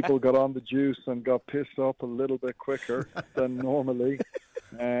people got on the juice and got pissed up a little bit quicker than normally.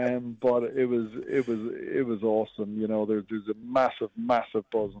 But it was awesome. You know, there's a massive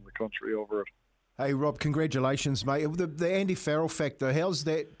buzz in the country over it. Hey Rob, congratulations, mate. The Andy Farrell factor, how's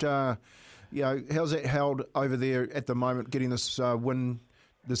that? How's that held over there at the moment? Getting this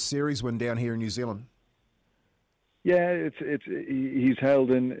series win down here in New Zealand. Yeah, he's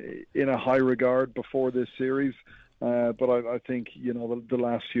held in a high regard before this series, but I think the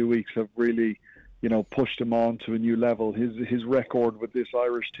last few weeks have really pushed him on to a new level. His record with this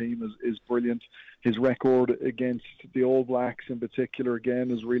Irish team is brilliant. His record against the All Blacks in particular again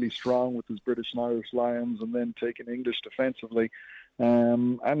is really strong with his British and Irish Lions, and then taking English defensively.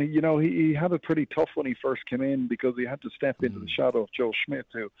 And he had it pretty tough when he first came in because he had to step into the shadow of Joe Schmidt,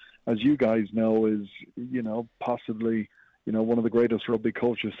 who, as you guys know, is possibly one of the greatest rugby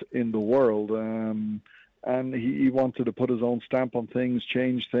coaches in the world. And he wanted to put his own stamp on things,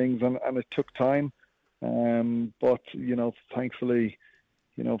 change things, and it took time. But thankfully,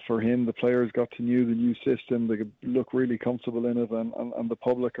 for him, the players got to know the new system. They could look really comfortable in it, and the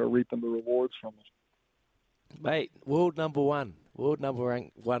public are reaping the rewards from it. Mate, world number one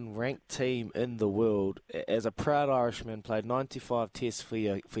ranked team in the world. As a proud Irishman, played 95 tests for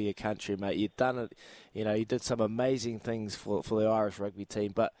your country, mate. You've done it. You did some amazing things for the Irish rugby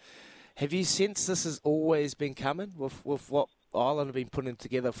team. But have you sensed this has always been coming with what Ireland have been putting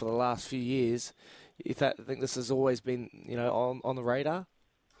together for the last few years? You think this has always been on the radar?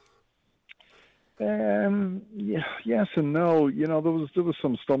 Yes and no. There was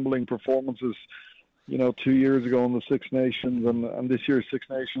some stumbling performances 2 years ago in the Six Nations, and this year's Six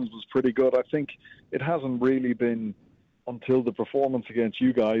Nations was pretty good. I think it hasn't really been until the performance against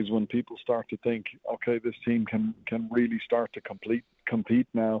you guys when people start to think, okay, this team can really start to compete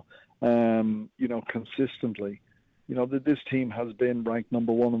now, consistently. That this team has been ranked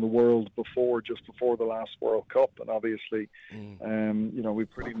number one in the world just before the last World Cup, and obviously, we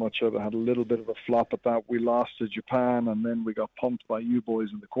pretty much had a little bit of a flop at that. We lost to Japan, and then we got pumped by you boys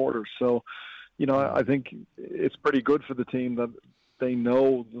in the quarters. So, I think it's pretty good for the team that they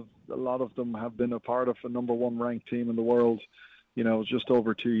know that a lot of them have been a part of a number one ranked team in the world, just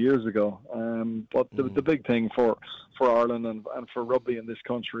over 2 years ago. But the big thing for Ireland and for rugby in this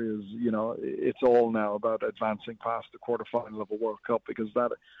country is, it's all now about advancing past the quarterfinal of a World Cup, because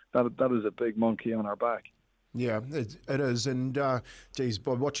that is a big monkey on our back. Yeah, it is. And, by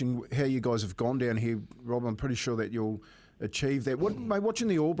watching how you guys have gone down here, Rob, I'm pretty sure that you'll achieve that. Mate, watching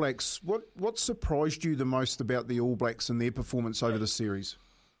the All Blacks, what surprised you the most about the All Blacks and their performance over the series?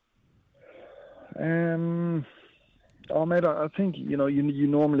 Mate, I think, you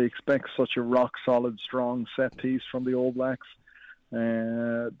normally expect such a rock-solid, strong set piece from the All Blacks.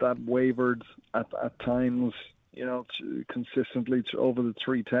 That wavered at times, consistently over the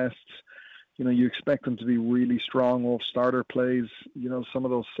three tests. You expect them to be really strong off starter plays. Some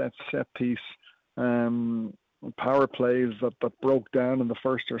of those set piece power plays that broke down in the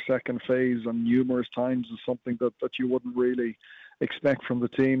first or second phase on numerous times is something that you wouldn't really expect from the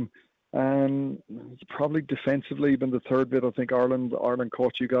team. And probably defensively been the third bit. I think Ireland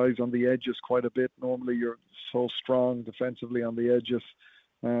caught you guys on the edges quite a bit. Normally you're so strong defensively on the edges.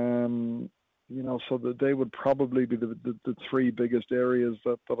 So that they would probably be the three biggest areas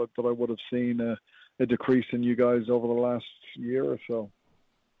that I would have seen a decrease in you guys over the last year or so.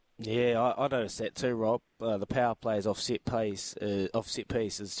 Yeah, I noticed that too, Rob. The power plays off set piece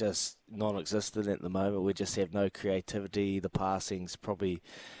is just non-existent at the moment. We just have no creativity. The passing's probably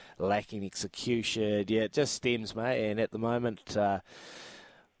lacking execution. Yeah, it just stems, mate. And at the moment,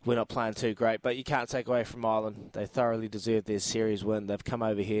 we're not playing too great. But you can't take away from Ireland. They thoroughly deserve their series win. They've come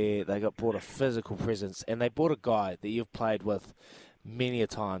over here. They brought a physical presence, and they brought a guy that you've played with many a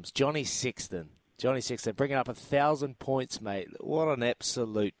times, Johnny Sexton, bringing up 1,000 points, mate. What an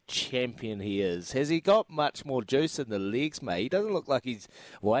absolute champion he is. Has he got much more juice in the legs, mate? He doesn't look like he's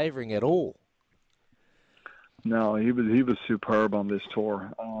wavering at all. No, he was superb on this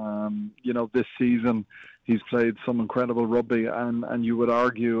tour. This season he's played some incredible rugby, and you would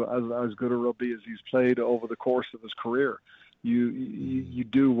argue as good a rugby as he's played over the course of his career. You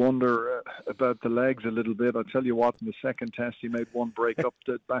do wonder about the legs a little bit. I tell you what, in the second test, he made one break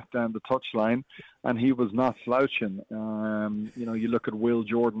back down the touchline, and he was not slouching. You look at Will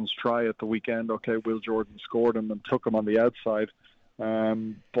Jordan's try at the weekend. Okay, Will Jordan scored him and took him on the outside,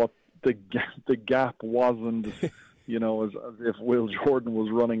 but the gap wasn't, as if Will Jordan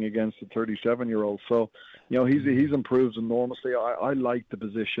was running against a 37-year-old. So, he's improved enormously. I like the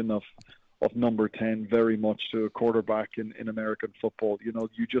position of number 10 very much to a quarterback in American football.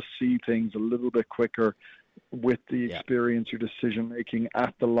 You just see things a little bit quicker with the experience, your decision making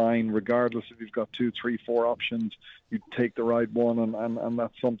at the line, regardless if you've got 2, 3, 4 options, you take the right one, and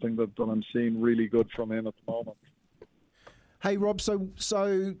that's something that I'm seeing really good from him at the moment. Hey Rob, so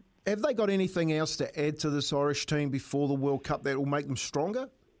have they got anything else to add to this Irish team before the World Cup that will make them stronger?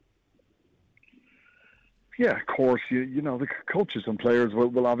 Yeah, of course. The coaches and players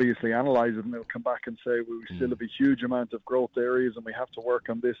will obviously analyse it, and they'll come back and say, we still have a huge amount of growth areas and we have to work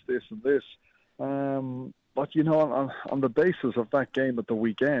on this, and this. But, on the basis of that game at the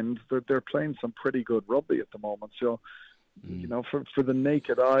weekend, they're playing some pretty good rugby at the moment. So, for the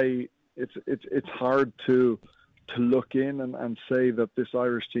naked eye, it's hard to look in and say that this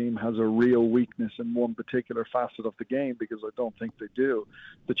Irish team has a real weakness in one particular facet of the game, because I don't think they do.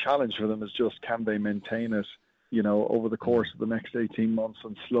 The challenge for them is just, can they maintain it, over the course of the next 18 months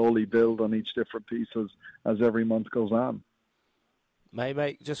and slowly build on each different piece as every month goes on.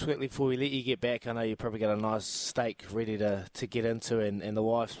 Mate, just quickly before we let you get back, I know you probably got a nice steak ready to get into, and the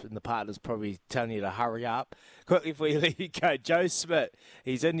wife and the partner's probably telling you to hurry up. Quickly before you let you go, Joe Schmidt,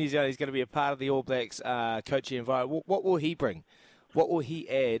 he's in New Zealand, he's going to be a part of the All Blacks coaching environment. What will he bring? What will he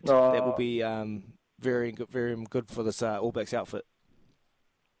add that will be very good for this All Blacks outfit?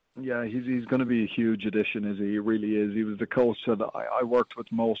 Yeah, he's going to be a huge addition, he really is. He was the coach that I worked with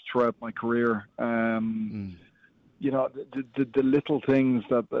most throughout my career. The little things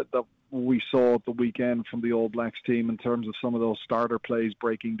that we saw at the weekend from the All Blacks team in terms of some of those starter plays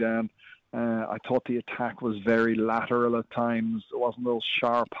breaking down. I thought the attack was very lateral at times. It wasn't those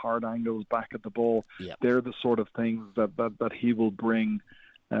sharp, hard angles back at the ball. Yep. They're the sort of things that he will bring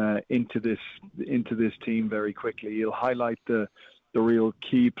into this team very quickly. He'll highlight the real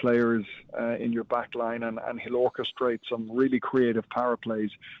key players in your back line, and he'll orchestrate some really creative power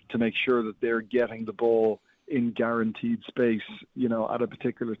plays to make sure that they're getting the ball in guaranteed space, at a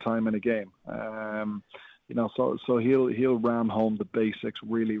particular time in a game. So he'll ram home the basics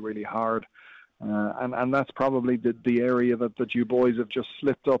really, really hard. And that's probably the area that you boys have just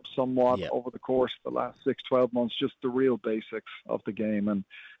slipped up somewhat over the course of the last 6-12 months, just the real basics of the game. And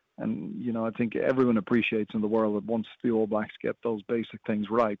I think everyone appreciates in the world that once the All Blacks get those basic things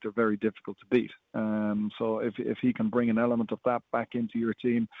right, they're very difficult to beat. So if he can bring an element of that back into your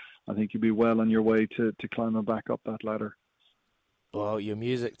team, I think you'll be well on your way to climbing back up that ladder. Well, your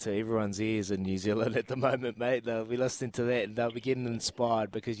music to everyone's ears in New Zealand at the moment, mate. They'll be listening to that and they'll be getting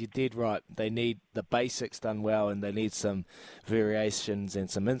inspired, because you did right. They need the basics done well, and they need some variations and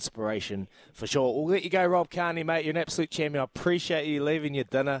some inspiration for sure. We'll let you go, Rob Kearney, mate. You're an absolute champion. I appreciate you leaving your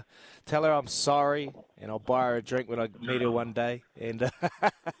dinner. Tell her I'm sorry, and I'll buy her a drink when I meet her one day. And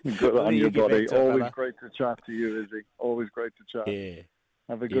good on you, buddy. Always great to chat to you, Izzy. Always great to chat. Yeah.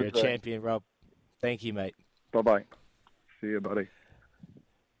 Have a good You're a day. champion, Rob. Thank you, mate. Bye-bye. See you, buddy.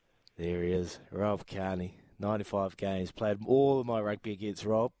 There he is, Rob Kearney. 95 games. Played all of my rugby against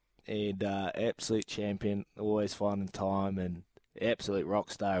Rob. And absolute champion. Always finding time, and absolute rock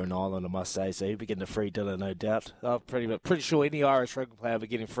star in Ireland, I must say. So he'll be getting a free dinner, no doubt. I'm pretty sure any Irish rugby player will be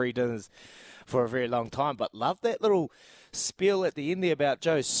getting free dinners for a very long time. But love that little spiel at the end there about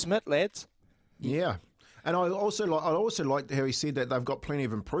Joe Schmidt, lads. Yeah. And I also liked how he said that they've got plenty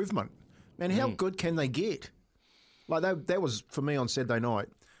of improvement. Man, how good can they get? Like that was, for me on Saturday night,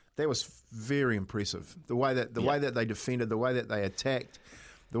 that was very impressive. The way that they defended, the way that they attacked,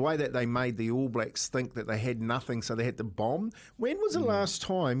 the way that they made the All Blacks think that they had nothing, so they had to bomb. When was the last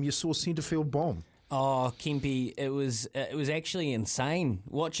time you saw Centrefield bomb? Oh, Kempy, it was actually insane.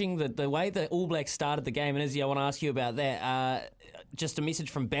 Watching the way the All Blacks started the game, and Izzy, I want to ask you about that. Just a message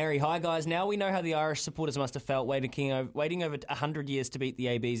from Barry. Hi, guys. Now we know how the Irish supporters must have felt waiting over 100 years to beat the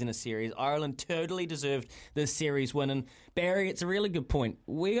ABs in a series. Ireland totally deserved this series win. And Barry, it's a really good point.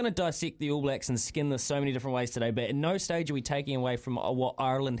 We're going to dissect the All Blacks and skin this so many different ways today, but at no stage are we taking away from what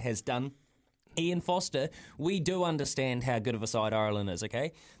Ireland has done. Ian Foster, we do understand how good of a side Ireland is,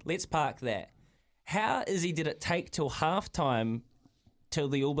 okay? Let's park that. How, Izzy, did it take till half-time till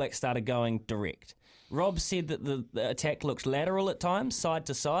the All Blacks started going direct? Rob said that the attack looked lateral at times, side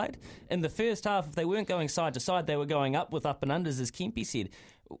to side. In the first half, if they weren't going side to side, they were going up with up and unders, as Kempy said.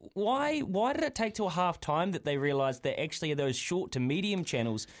 Why did it take till half-time that they realised that actually those short to medium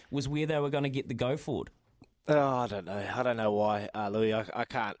channels was where they were going to get the go forward? Oh, I don't know. I don't know why, Louis. I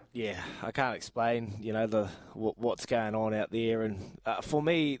can't. Yeah, I can't explain. What's going on out there. And for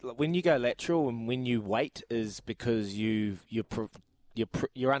me, when you go lateral and when you wait, is because you're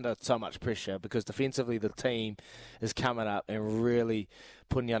under so much pressure, because defensively the team is coming up and really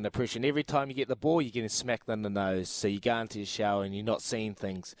putting you under pressure. And every time you get the ball, you're getting smacked in the nose. So you go into your shower and you're not seeing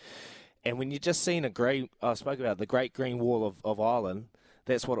things. And when you're just seeing I spoke about the Great Green Wall of Ireland.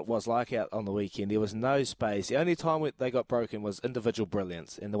 That's what it was like out on the weekend. There was no space. The only time they got broken was individual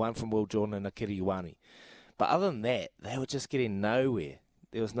brilliance, and the one from Will Jordan and Akira Ioane. But other than that, they were just getting nowhere.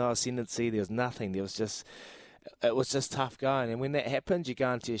 There was no ascendancy. There was nothing. It was just tough going. And when that happens, you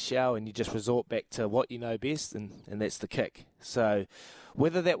go into your shower and you just resort back to what you know best, and that's the kick. So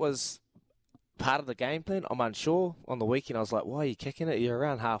whether that was part of the game plan, I'm unsure. On the weekend, I was like, why are you kicking it? You're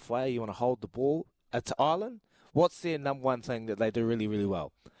around halfway. You want to hold the ball to Ireland? What's their number one thing that they do really, really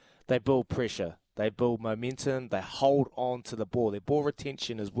well? They build pressure. They build momentum. They hold on to the ball. Their ball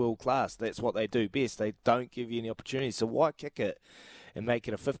retention is world class. That's what they do best. They don't give you any opportunities. So why kick it and make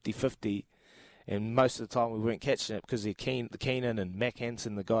it a 50-50? And most of the time we weren't catching it because Keenan and Mac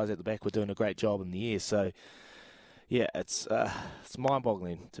Hansen, the guys at the back, were doing a great job in the air. So, yeah, it's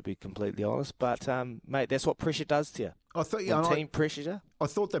mind-boggling, to be completely honest. But, mate, that's what pressure does to you. I thought team pressure you. I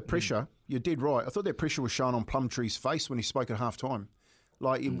thought that pressure, you did right. I thought that pressure was shown on Plumtree's face when he spoke at half-time.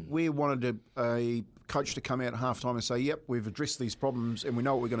 Like, we wanted a coach to come out at half-time and say, yep, we've addressed these problems and we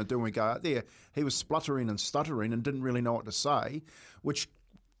know what we're going to do when we go out there. He was spluttering and stuttering and didn't really know what to say, which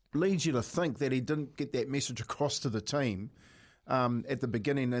leads you to think that he didn't get that message across to the team at the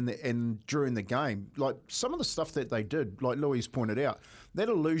beginning and during the game. Like, some of the stuff that they did, like Louis pointed out, that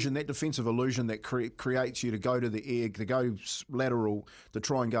illusion, that defensive illusion that creates you to go to the egg, to go lateral, to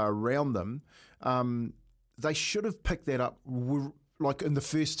try and go around them, they should have picked that up like in the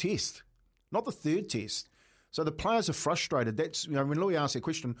first test, not the third test. So the players are frustrated. That's, when Louis asked that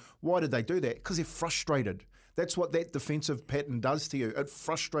question, why did they do that? Because they're frustrated. That's what that defensive pattern does to you. It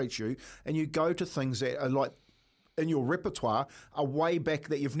frustrates you, and you go to things that are like in your repertoire a way back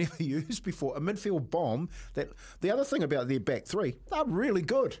that you've never used before. A midfield bomb. That the other thing about their back three, they're really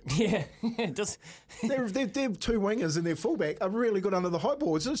good. Yeah, just their two wingers and their fullback are really good under the high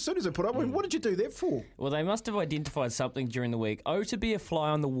ball. As soon as they put up, what did you do that for? Well, they must have identified something during the week. To be a fly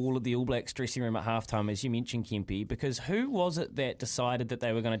on the wall of the All Blacks dressing room at halftime, as you mentioned, Kempy, because who was it that decided that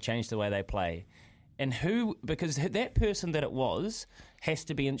they were going to change the way they play? And because that person that it was has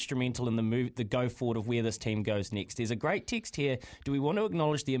to be instrumental in the go forward of where this team goes next. There's a great text here. Do we want to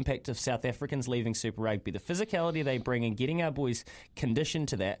acknowledge the impact of South Africans leaving Super Rugby? The physicality they bring and getting our boys conditioned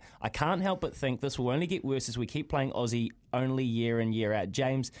to that. I can't help but think this will only get worse as we keep playing Aussie only year in, year out.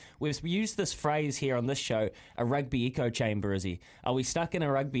 James, we've used this phrase here on this show, a rugby echo chamber, is he? Are we stuck in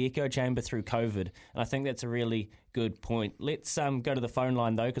a rugby echo chamber through COVID? And I think that's a really good point. Let's go to the phone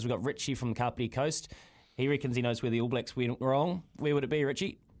line, though, because we've got Richie from the Kapiti Coast. He reckons he knows where the All Blacks went wrong. Where would it be,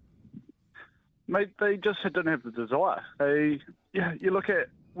 Richie? Mate, they just didn't have the desire. You look at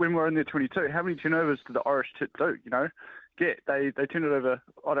when we were in their 22, how many turnovers did the Irish do, They turned it over,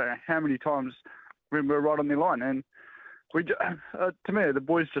 I don't know how many times when we were right on their line. And to me, the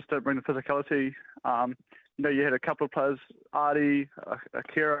boys just don't bring the physicality. You had a couple of players, Artie,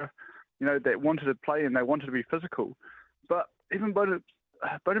 Akira, that wanted to play and they wanted to be physical. But even Beauden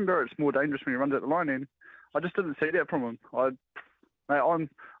Barrett's more dangerous when he runs at the line, and I just didn't see that from him. I'm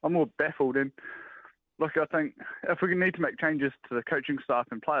more baffled. And look, I think if we need to make changes to the coaching staff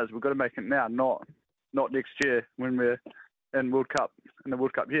and players, we've got to make it now, not next year when we're in the World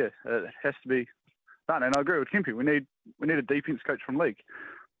Cup year. It has to be done. And I agree with Kempy. We need a defence coach from league.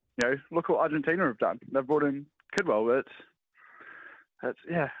 Look what Argentina have done. They've brought in Kidwell. It's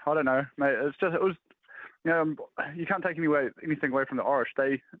I don't know, mate. It was. You can't take anything away from the Irish.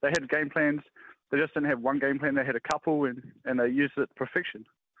 They had game plans. They just didn't have one game plan. They had a couple, and they used it to perfection.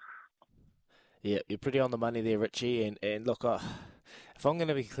 Yeah, you're pretty on the money there, Richie. And look, if I'm going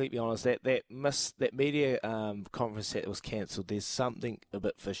to be completely honest, that media conference that was cancelled, there's something a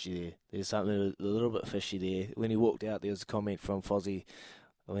bit fishy there. There's something a little bit fishy there. When he walked out, there was a comment from Fozzie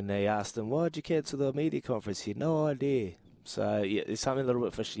when they asked him, "Why did you cancel the media conference?" He had no idea. So yeah, there's something a little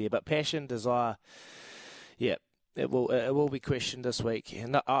bit fishy there. But passion, desire. Yeah, it will be questioned this week.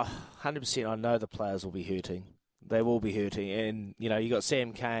 And 100%, I know the players will be hurting. They will be hurting. And, you got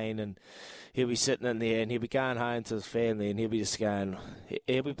Sam Cane, and he'll be sitting in there, and he'll be going home to his family, and he'll be just going,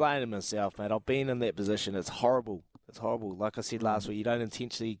 he'll be blaming himself, mate. I've been in that position. It's horrible. It's horrible. Like I said last week, you don't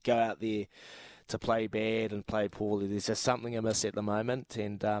intentionally go out there to play bad and play poorly. There's just something amiss at the moment,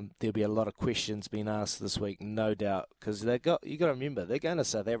 and there'll be a lot of questions being asked this week, no doubt, because you got to remember they're going to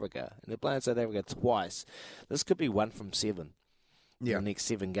South Africa and they're playing South Africa twice. This could be 1 from 7 in the next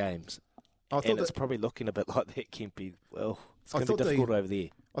 7 games, and it's probably looking a bit like that, Kempy. Well, it's going to be difficult over there.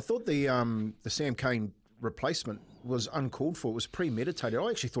 I thought the Sam Cane replacement was uncalled for. It was premeditated. I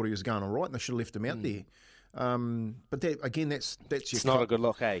actually thought he was going all right, and they should have left him out there. But that's your. It's not a good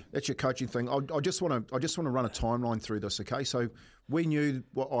look, eh? That's your coaching thing. I just want to run a timeline through this. Okay, so we knew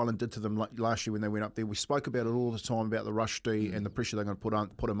what Ireland did to them last year when they went up there. We spoke about it all the time about the Rushdie and the pressure they're going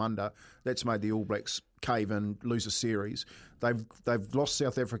to put them under. That's made the All Blacks cave in, lose a series. They've lost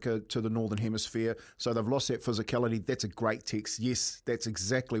South Africa to the Northern Hemisphere, so they've lost that physicality. That's a great text. Yes, that's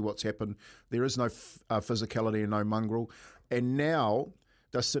exactly what's happened. There is no physicality and no mongrel, and now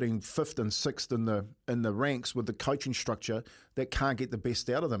they're sitting 5th and 6th in the ranks with the coaching structure that can't get the best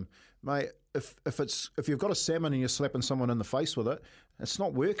out of them, mate. If you've got a salmon and you're slapping someone in the face with it, it's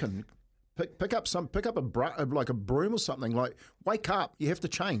not working. Pick up a broom or something. Like, wake up! You have to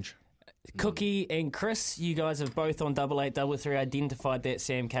change. Cookie and Chris, you guys have both on 8833 identified that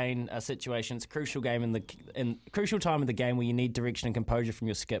Sam Cane situation. It's a crucial game crucial time of the game where you need direction and composure from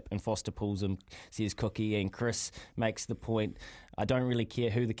your skip, and Foster pulls him, says Cookie. And Chris makes the point, I don't really care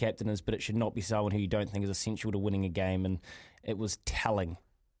who the captain is, but it should not be someone who you don't think is essential to winning a game, and it was telling.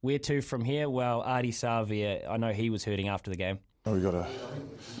 Where to from here? Well, Artie Savia, I know he was hurting after the game. We've got to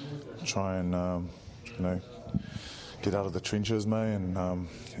try and, get out of the trenches, mate,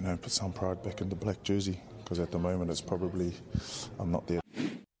 and put some pride back in the black jersey, because at the moment it's probably I'm not there.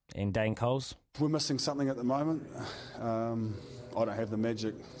 And Dane Coles? We're missing something at the moment. I don't have the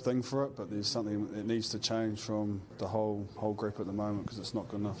magic thing for it, but there's something that needs to change from the whole group at the moment, because it's not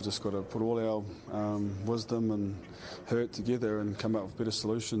good enough. We've just got to put all our wisdom and hurt together and come up with better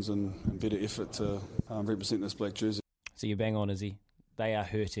solutions and better effort to represent this black jersey. So you bang on, Izzy. They are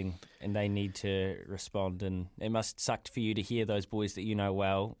hurting and they need to respond, and it must suck for you to hear those boys that you know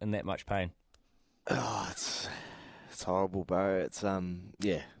well in that much pain. Oh, it's horrible, bro. It's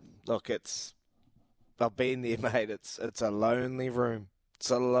Look, I've been there, mate. It's a lonely room. It's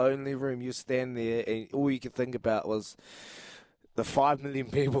a lonely room. You stand there, and all you could think about was the 5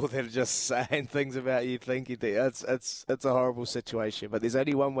 million people that are just saying things about you, thinking that it's a horrible situation. But there's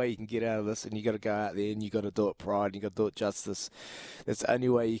only one way you can get out of this, and you got to go out there and you got to do it pride, and you got to do it justice. That's the only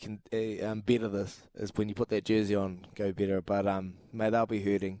way you can better this is when you put that jersey on, go better. But mate, they'll be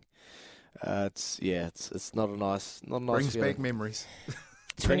hurting. It's not a nice Brings feeling. back memories.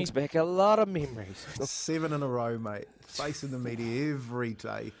 Brings back a lot of memories. 7 in a row, mate. Facing the media every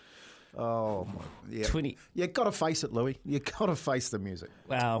day. Oh, my. Yeah. 20. You got to face it, Louis. You got to face the music.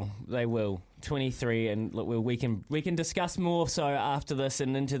 Well, they will. 23, and look, we can discuss more so after this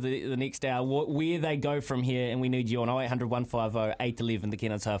and into the next hour where they go from here, and we need you on 0800 150 811, the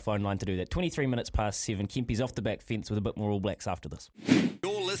Kennards Hire phone line to do that. 23 minutes past 7. Kempy's off the back fence with a bit more All Blacks after this.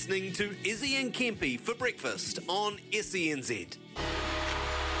 You're listening to Izzy and Kempy for breakfast on SENZ.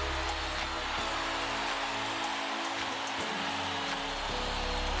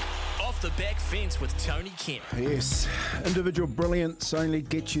 The back fence with Tony Kemp. Yes, individual brilliance only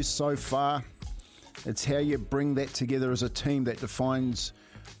gets you so far. It's how you bring that together as a team that defines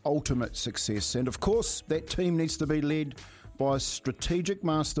ultimate success. And of course, that team needs to be led by a strategic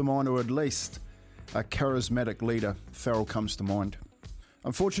mastermind, or at least a charismatic leader. Farrell comes to mind.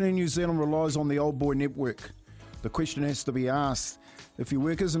 Unfortunately, New Zealand relies on the old boy network. The question has to be asked, if you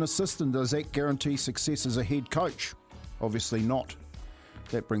work as an assistant, does that guarantee success as a head coach? Obviously not.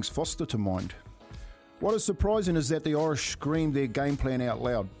 That brings Foster to mind. What is surprising is that the Irish screamed their game plan out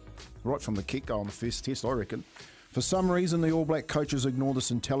loud, right from the get-go on the first test, I reckon. For some reason, the All Black coaches ignored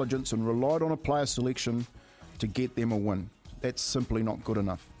this intelligence and relied on a player selection to get them a win. That's simply not good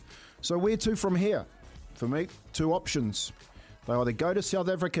enough. So where to from here? For me, 2 options. They either go to South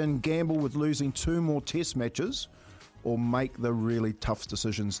Africa and gamble with losing 2 more test matches, or make the really tough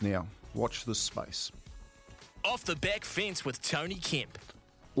decisions now. Watch this space. Off the back fence with Tony Kemp.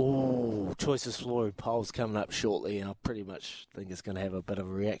 Oh, Choices Flooring poll's coming up shortly, and I pretty much think it's going to have a bit of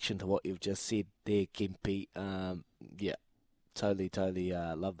a reaction to what you've just said there, Kempy. Totally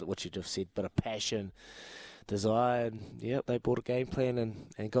loved what you just said. Bit of passion, desire, and they bought a game plan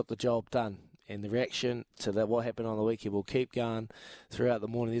and got the job done. And the reaction to that, what happened on the weekend, will keep going throughout the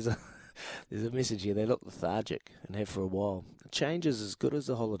morning. There's a message here. They look lethargic and have for a while. Change is as good as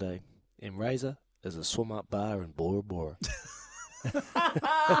a holiday, and Razor is a swim-up bar in Bora Bora. Guido!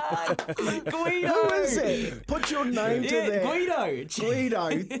 Who is it? Put your name to that. Guido.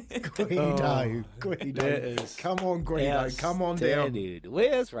 Come on, Guido. Come on down. Dude.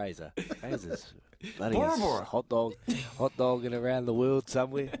 Where's Razor? Razor's bloody Bora Bora. hot dogging around the world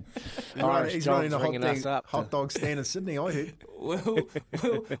somewhere. He's running a hot dog stand in Sydney, I heard.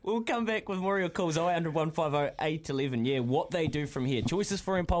 We'll come back with more of your calls. 0800 150 811. Yeah, what they do from here. Choices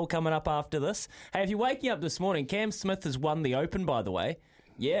for poll coming up after this. Hey, if you're waking up this morning, Cam Smith has won the Open, by the way.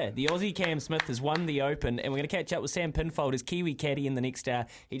 Yeah, the Aussie Cam Smith has won the Open, and we're going to catch up with Sam Pinfold, his Kiwi caddy, in the next hour.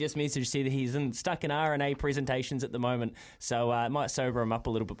 He just messaged, said that he's stuck in R&A presentations at the moment, so it might sober him up a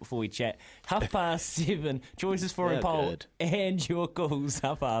little bit before we chat. 7:30, Choices for poll, good. and your calls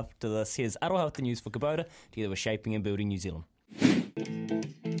up after this. Here's Aroha the news for Kubota, together with Shaping and Building New Zealand.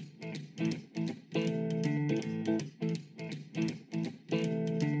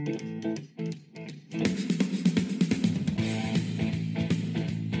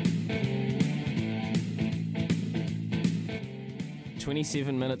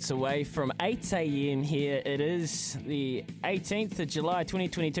 27 minutes away from 8 a.m. here. It is the 18th of July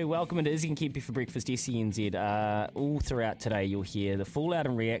 2022. Welcome into Izzy and Kempy for breakfast, SENZ. All throughout today you'll hear the fallout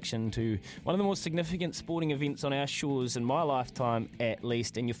and reaction to one of the more significant sporting events on our shores in my lifetime at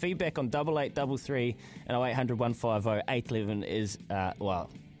least. And your feedback on 8833 and 0800 150 811 is,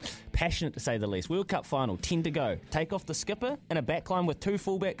 passionate to say the least. World Cup final, 10 to go. Take off the skipper in a backline with 2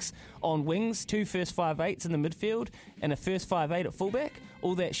 fullbacks on wings, 2 first 5'8s in the midfield, and a first 5'8 at fullback.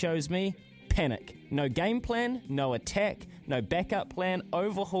 All that shows me panic. No game plan, no attack, no backup plan,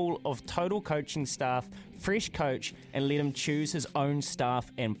 overhaul of total coaching staff, fresh coach, and let him choose his own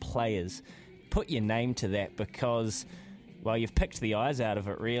staff and players. Put your name to that because, well, you've picked the eyes out of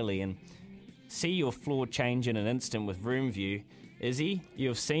it really, and see your floor change in an instant with Room View. Izzy,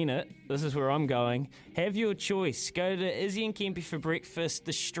 you've seen it. This is where I'm going. Have your choice. Go to Izzy and Kempy for breakfast,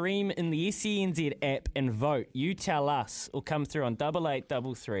 the stream in the SENZ app, and vote. You tell us, or come through on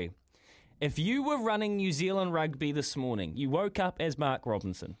 8833. If you were running New Zealand rugby this morning, you woke up as Mark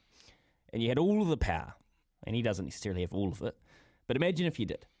Robinson, and you had all of the power, and he doesn't necessarily have all of it, but imagine if you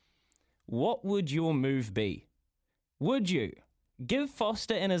did. What would your move be? Would you give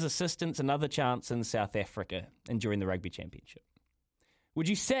Foster and his assistants another chance in South Africa and during the Rugby Championship? Would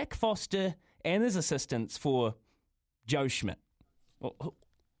you sack Foster and his assistants for Joe Schmidt? Well,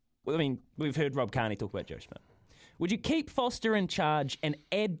 I mean, we've heard Rob Kearney talk about Joe Schmidt. Would you keep Foster in charge and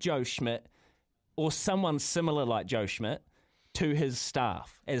add Joe Schmidt or someone similar like Joe Schmidt to his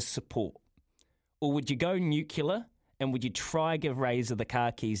staff as support? Or would you go nuclear and would you try give Razor the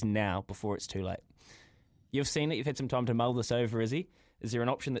car keys now before it's too late? You've seen it. You've had some time to mull this over, Izzy. Is there an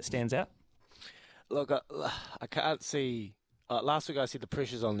option that stands out? Look, I can't see... last week I said the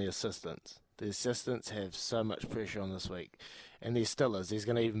pressure's on the assistants. The assistants have so much pressure on this week, and there still is. There's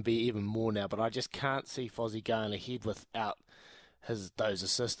going to be even more now, but I just can't see Fozzie going ahead without those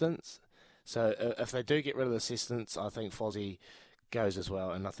assistants. So if they do get rid of the assistants, I think Fozzie goes as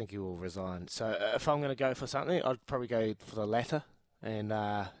well, and I think he will resign. So if I'm going to go for something, I'd probably go for the latter and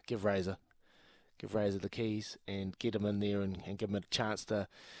give Razor the keys and get him in there and give him a chance to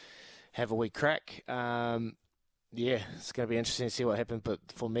have a wee crack. Yeah, it's going to be interesting to see what happens. But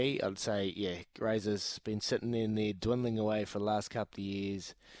for me, I'd say, yeah, Razor's been sitting in there dwindling away for the last couple of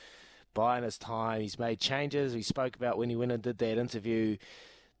years, buying his time. He's made changes. He spoke about when he went and did that interview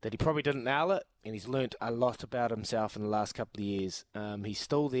that he probably didn't nail it, and he's learnt a lot about himself in the last couple of years. He's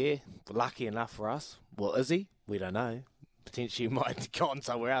still there, lucky enough for us. Well, is he? We don't know. Potentially he might have gone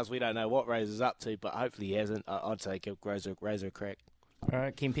somewhere else. We don't know what Razor's up to, but hopefully he hasn't. I'd say give Razor a crack. All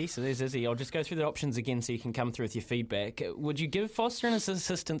right, Kempy, so there's Izzy. I'll just go through the options again so you can come through with your feedback. Would you give Foster and his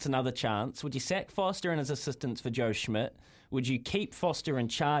assistants another chance? Would you sack Foster and his assistants for Joe Schmidt? Would you keep Foster in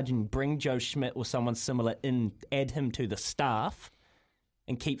charge and bring Joe Schmidt or someone similar in, add him to the staff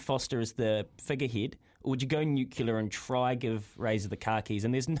and keep Foster as the figurehead? Or would you go nuclear and try give Razor the car keys?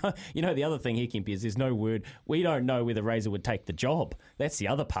 And there's no, the other thing here, Kempy, is there's no word. We don't know whether Razor would take the job. That's the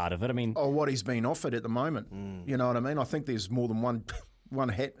other part of it. I mean, what he's been offered at the moment. You know what I mean? I think there's more than one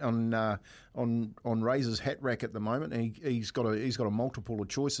hat on Razor's hat rack at the moment, and he's got a multiple of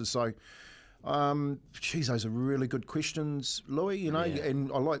choices. So, those are really good questions, Louis. And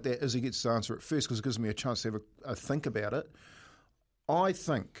I like that Izzy gets to answer it first because it gives me a chance to have a think about it. I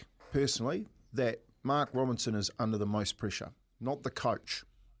think personally that Mark Robinson is under the most pressure, not the coach.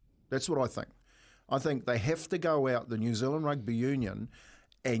 That's what I think. I think they have to go out, the New Zealand Rugby Union,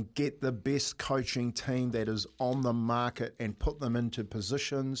 and get the best coaching team that is on the market and put them into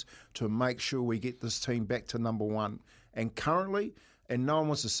positions to make sure we get this team back to number one. And currently, and no one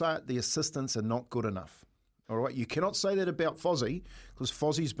wants to say it, the assistants are not good enough. All right, you cannot say that about Fozzie because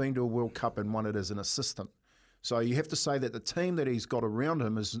Fozzie's been to a World Cup and won it as an assistant. So you have to say that the team that he's got around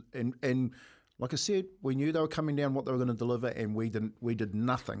him is, and like I said, we knew they were coming down what they were going to deliver, and we did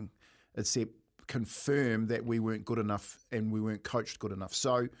nothing except confirm that we weren't good enough and we weren't coached good enough.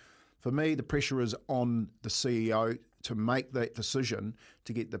 So for me, the pressure is on the CEO to make that decision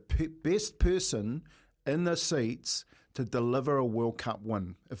to get the best person in the seats to deliver a World Cup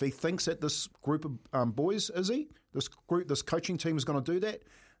win. If he thinks that this group of boys, this coaching team is going to do that,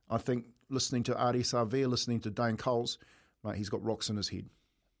 I think listening to Ardie Savea, listening to Dane Coles, mate, he's got rocks in his head.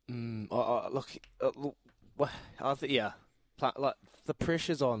 I think, yeah, like the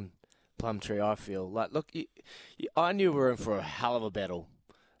pressure's on Plumtree, I feel. I knew we were in for a hell of a battle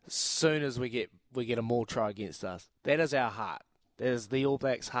as soon as we get a more try against us. That is our heart. That is the All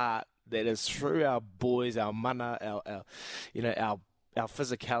Blacks' heart. That is through our boys, our mana, our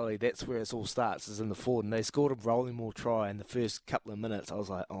physicality. That's where it all starts, is in the forward. And they scored a rolling more try in the first couple of minutes. I was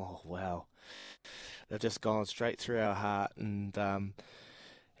like, oh wow, they've just gone straight through our heart and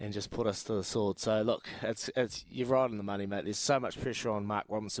just put us to the sword. So look, it's you're right on the money, mate. There's so much pressure on Mark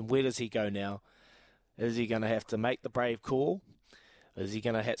Robinson. Where does he go now? Is he going to have to make the brave call? Is he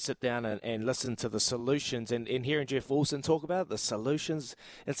going to sit down and listen to the solutions? And hearing Jeff Wilson talk about the solutions,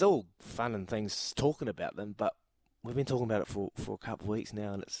 it's all fun and things talking about them, but we've been talking about it for a couple of weeks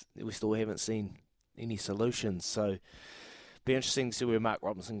now, and we still haven't seen any solutions. So be interesting to see where Mark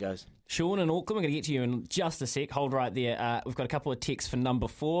Robinson goes. Sean in Auckland, we're going to get to you in just a sec. Hold right there. We've got a couple of texts for number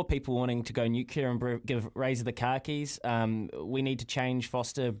 4, people wanting to go nuclear and give Razor the car keys. We need to change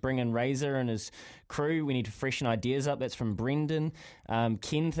Foster, bring in Razor and his crew. We need to freshen ideas up. That's from Brendan.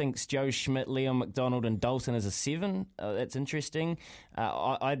 Ken thinks Joe Schmidt, Leon McDonald and Dalton is a 7. That's interesting.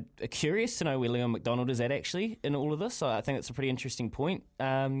 I'm curious to know where Leon McDonald is at actually in all of this. I think that's a pretty interesting point,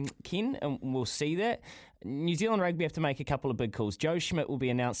 Ken, and we'll see that. New Zealand Rugby have to make a couple of big calls. Joe Schmidt will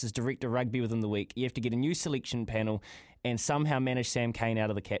be announced as Director of Rugby within the week. You have to get a new selection panel and somehow manage Sam Cane out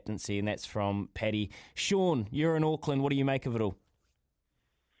of the captaincy, and that's from Paddy. Sean, you're in Auckland. What do you make of it all?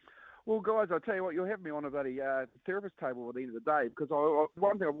 Well, guys, I tell you what, you'll have me on a bloody therapist table at the end of the day, because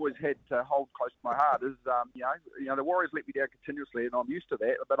one thing I've always had to hold close to my heart is, you know, the Warriors let me down continuously, and I'm used to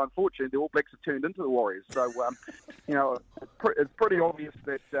that. But unfortunately, the All Blacks have turned into the Warriors. So, you know, it's pretty obvious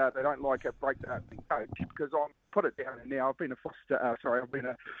that they don't like a breakdown coach, because I'm put it down now. I've been a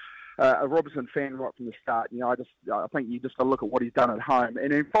Robertson fan right from the start. You know, I think you just got to look at what he's done at home.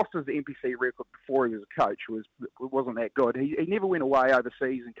 And then Foster's NPC record before he was a coach wasn't that good. He never went away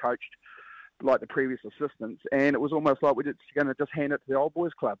overseas and coached like the previous assistants, and it was almost like we're just going to just hand it to the old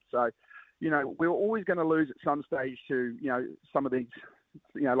boys club. So, you know, we're always going to lose at some stage to, you know, some of these,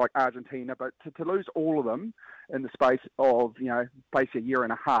 you know, like Argentina, but to lose all of them in the space of, you know, basically a year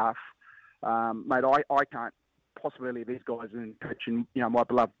and a half, mate, I can't possibly leave these guys in coaching, you know, my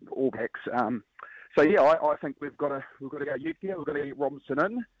beloved All Blacks. So yeah, I think we've got to go youth here. We've got to get Robinson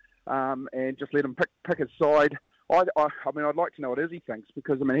in, and just let him pick his side. I mean, I'd like to know what Izzy thinks,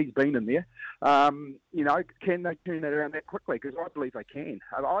 because I mean he's been in there. You know, can they turn that around that quickly? Because I believe they can.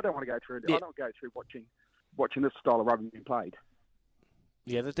 I don't want to go through. Yeah. I don't go through watching this style of rugby being played.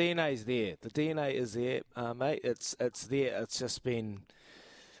 Yeah, the DNA is there. The DNA is there, mate. It's there. It's just been,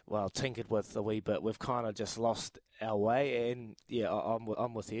 well, tinkered with a wee bit. We've kind of just lost our way, and yeah,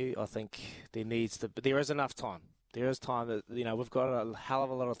 I'm with you. I think there is enough time. There is time that, you know, we've got a hell of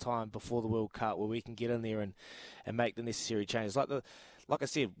a lot of time before the World Cup where we can get in there and make the necessary changes. Like I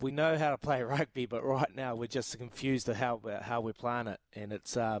said, we know how to play rugby, but right now we're just confused at how we're playing it, and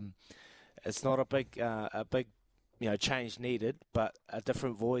it's not a big you know, change needed, but a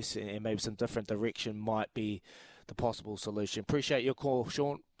different voice and maybe some different direction might be the possible solution. Appreciate your call,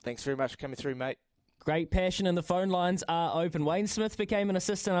 Sean. Thanks very much for coming through, mate. Great passion, and the phone lines are open. Wayne Smith became an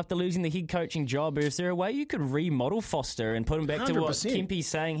assistant after losing the head coaching job. Is there a way you could remodel Foster and put him back 100%. To what Kempy's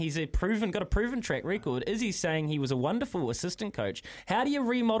saying? He's got a proven track record. Izzy's saying he was a wonderful assistant coach. How do you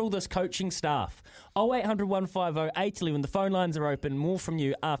remodel this coaching staff? 0800 150 811. The phone lines are open. More from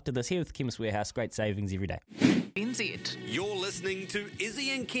you after this. Here with Chemist Warehouse. Great savings every day. NZ. You're listening to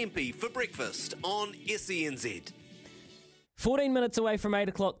Izzy and Kempy for breakfast on SENZ. 14 minutes away from 8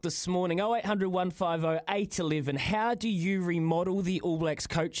 o'clock this morning, 0800 150 811. How do you remodel the All Blacks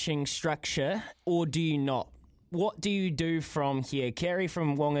coaching structure, or do you not? What do you do from here? Kerry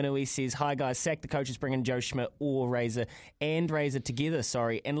from Wanganui says, hi guys, sack the coaches, bring in Joe Schmidt or Razor together,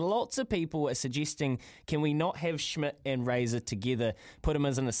 And lots of people are suggesting, can we not have Schmidt and Razor together? Put him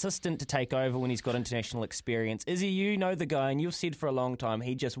as an assistant to take over when he's got international experience. Izzy, you know the guy, and you've said for a long time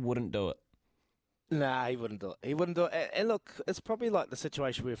he just wouldn't do it. Nah, he wouldn't do it. And look, it's probably like the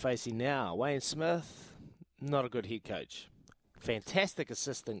situation we're facing now. Wayne Smith, not a good head coach. Fantastic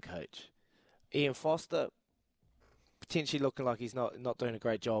assistant coach. Ian Foster, potentially looking like he's not doing a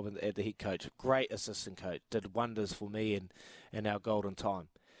great job at the head coach. Great assistant coach. Did wonders for me in our golden time.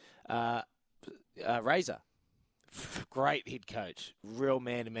 Razor, great head coach. Real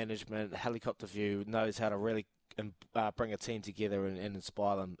man management, helicopter view, knows how to really bring a team together and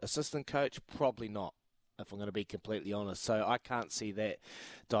inspire them. Assistant coach, probably not, if I'm going to be completely honest. So I can't see that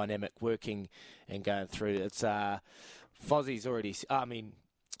dynamic working and going through. It's Razor's already said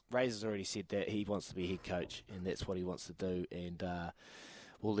that he wants to be head coach, and that's what he wants to do, and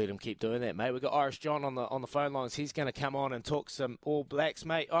we'll let him keep doing that, mate. We've got Irish John on the phone lines. He's going to come on and talk some All Blacks,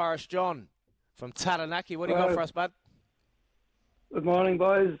 mate. Irish John from Taranaki. What do you got for us, bud? Good morning,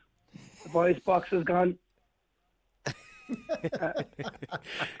 boys. The boys' box is gone.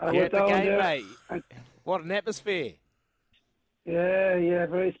 You're at the game, mate. What an atmosphere. Yeah,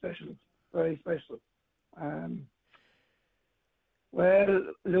 very special. Very special. Well,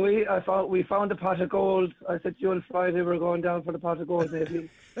 Louis, we found a pot of gold. I said to you on Friday we're going down for the pot of gold, maybe.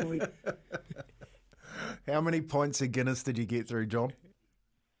 How many pints of Guinness did you get through, John?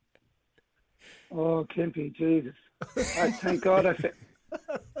 Oh, Kempy, Jesus. Thank God I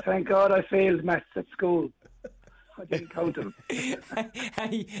failed maths at school. I didn't count them.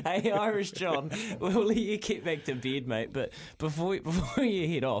 Hey, Irish John, we'll let you get back to bed, mate. But before you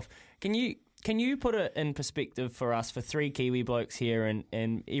head off, can you put it in perspective for us, for three Kiwi blokes here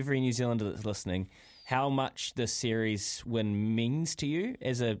and every New Zealander that's listening, how much this series win means to you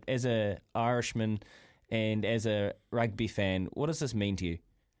as a Irishman and as a rugby fan? What does this mean to you?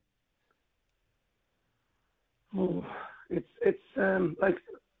 Oh, it's it's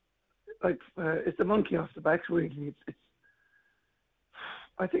the monkey off the back, really. It's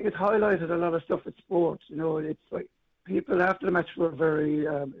I think it highlighted a lot of stuff at sport. You know, it's like people after the match were very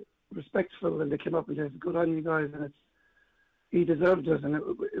respectful, and they came up and said, "Good on you guys," and he deserved it. And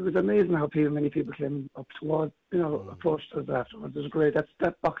it was amazing how many people came up towards, approached us afterwards. It was great.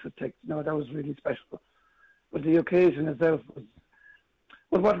 That box of ticked. That was really special. But the occasion itself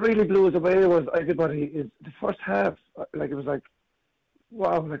But what really blew us away was everybody is the first half. Like it was like,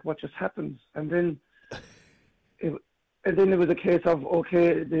 wow, like what just happened? And then it was a case of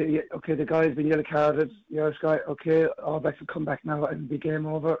the guy's been yellow carded, the Irish guy. Okay, All Blacks will come back now and be game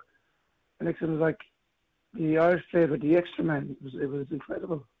over. And next thing it was like the Irish played with the extra man. It was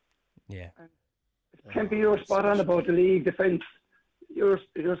incredible. Yeah. Kempy, you're spot on about the league defence. You're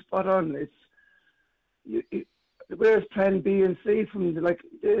spot on. Where's Plan B and C from?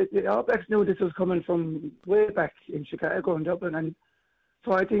 The All Blacks knew this was coming from way back in Chicago and Dublin, and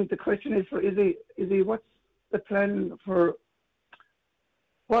so I think the question is for Izzy, what's the plan for?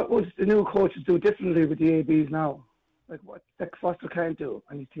 What would the new coaches do differently with the ABs now? Like what Foster can't do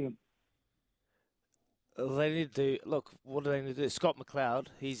on his team? They need to what do they need to do? Scott McLeod,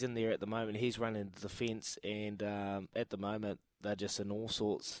 he's in there at the moment. He's running the defence, and at the moment they're just in all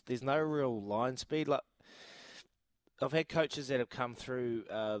sorts. There's no real line speed. Like I've had coaches that have come through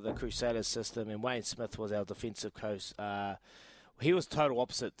the Crusaders system, and Wayne Smith was our defensive coach. He was total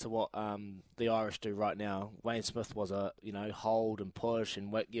opposite to what the Irish do right now. Wayne Smith was hold and push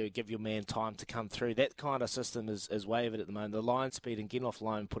and give your man time to come through. That kind of system is wavered at the moment. The line speed and getting off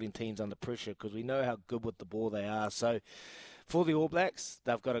line, putting teams under pressure, because we know how good with the ball they are. So for the All Blacks,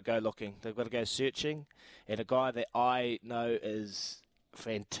 they've got to go looking. They've got to go searching. And a guy that I know is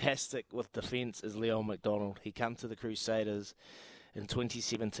fantastic with defence is Leon McDonald. He came to the Crusaders in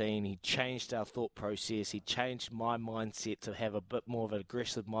 2017. He changed our thought process. He changed my mindset to have a bit more of an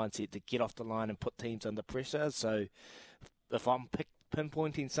aggressive mindset to get off the line and put teams under pressure. So if I'm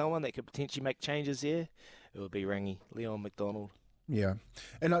pinpointing someone that could potentially make changes there, it would be Rangi, Leon McDonald. Yeah.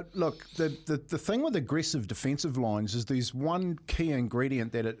 And look, the thing with aggressive defensive lines is there's one key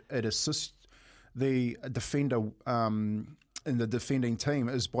ingredient that it assists the defender in the defending team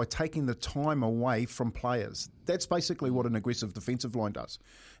is by taking the time away from players. That's basically what an aggressive defensive line does.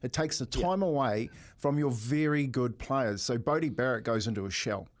 It takes the time away from your very good players. So Bodie Barrett goes into a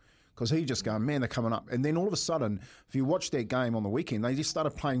shell because he just going, man, they're coming up. And then all of a sudden, if you watch that game on the weekend, they just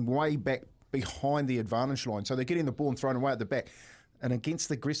started playing way back behind the advantage line. So they're getting the ball and throwing away at the back. And against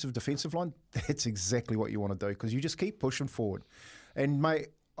the aggressive defensive line, that's exactly what you want to do because you just keep pushing forward. And, mate,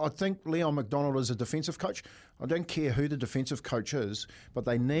 I think Leon McDonald is a defensive coach. I don't care who the defensive coach is, but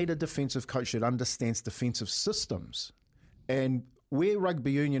they need a defensive coach that understands defensive systems. And where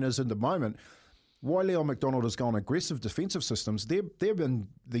rugby union is in the moment, why Leon McDonald has gone aggressive defensive systems, they're in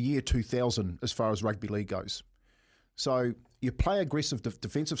the year 2000 as far as rugby league goes. So you play aggressive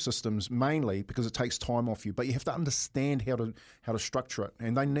defensive systems mainly because it takes time off you, but you have to understand how to structure it,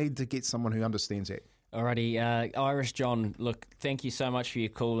 and they need to get someone who understands that. Alrighty, Irish John, look, thank you so much for your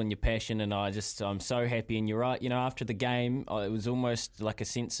call and your passion, and I'm so happy. And you're right, after the game, it was almost like a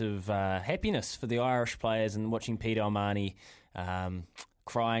sense of happiness for the Irish players and watching Peter O'Mahony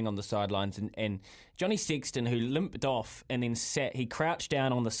crying on the sidelines. And Johnny Sexton, who limped off and then he crouched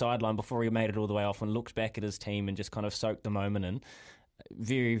down on the sideline before he made it all the way off and looked back at his team and just kind of soaked the moment in.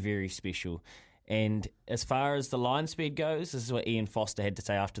 Very, very special. And as far as the line speed goes, this is what Ian Foster had to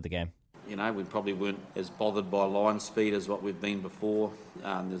say after the game. We probably weren't as bothered by line speed as what we've been before.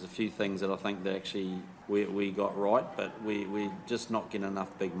 There's a few things that I think that actually we got right, but we're just not getting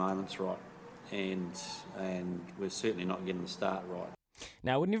enough big moments right. And we're certainly not getting the start right.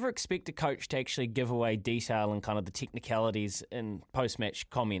 Now, I would never expect a coach to actually give away detail and kind of the technicalities in post-match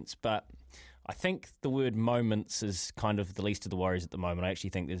comments, but I think the word moments is kind of the least of the worries at the moment. I actually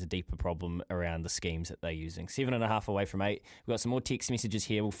think there's a deeper problem around the schemes that they're using. 7.5 away from 8. We've got some more text messages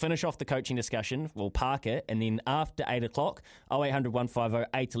here. We'll finish off the coaching discussion. We'll park it. And then after 8 o'clock, 0800 150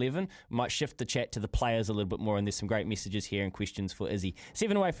 811, we might shift the chat to the players a little bit more. And there's some great messages here and questions for Izzy.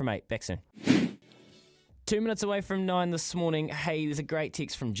 7 away from 8. Back soon. 2 minutes away from 9 this morning. Hey, there's a great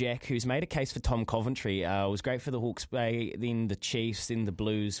text from Jack who's made a case for Tom Coventry. It was great for the Hawke's Bay, then the Chiefs, then the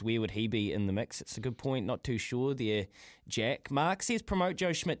Blues. Where would he be in the mix? It's a good point. Not too sure there, Jack. Mark says promote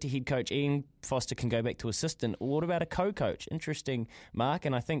Joe Schmidt to head coach. Ian Foster can go back to assistant. Or what about a co-coach? Interesting, Mark.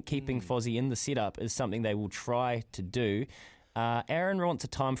 And I think keeping Fozzie in the setup is something they will try to do. Aaron wants a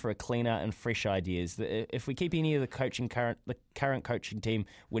time for a cleaner and fresh ideas. If we keep any of the current coaching team,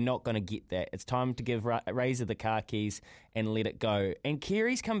 we're not going to get that. It's time to give Razor the car keys and let it go. And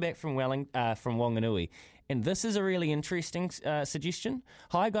Kerry's come back from Wanganui. And this is a really interesting suggestion.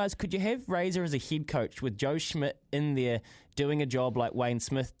 Hi, guys. Could you have Razor as a head coach with Joe Schmidt in there doing a job like Wayne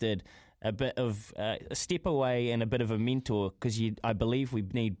Smith did? A bit of a step away and a bit of a mentor, because I believe we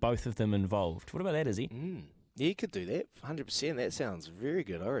need both of them involved. What about that, Izzy? Yeah, you could do that, 100%. That sounds very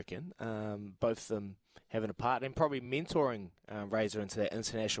good, I reckon. Both of them having a part and probably mentoring Razor into that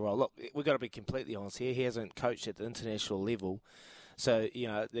international role. Look, we've got to be completely honest here. He hasn't coached at the international level. So,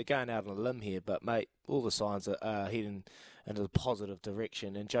 they're going out on a limb here, but, mate, all the signs are heading into the positive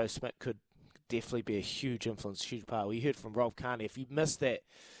direction, and Joe Schmidt could definitely be a huge influence, huge part. We heard from Rob Kearney. If you missed that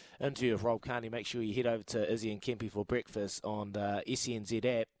interview with Rob Kearney, make sure you head over to Izzy and Kempy for breakfast on the SENZ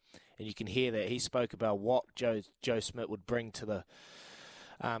app, and you can hear that. He spoke about what Joe Schmidt would bring to the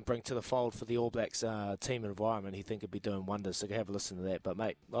fold for the All Blacks team environment. He think it'd be doing wonders, so go have a listen to that. But,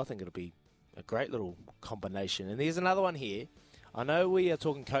 mate, I think it'll be a great little combination. And there's another one here. I know we are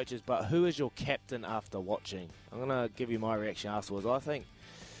talking coaches, but who is your captain after watching? I'm going to give you my reaction afterwards. I think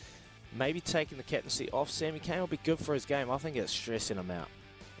maybe taking the captaincy off Sammy Cane will be good for his game. I think it's stressing him out.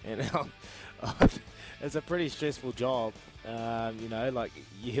 And it's a pretty stressful job.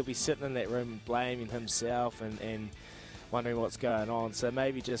 He'll be sitting in that room blaming himself and wondering what's going on. So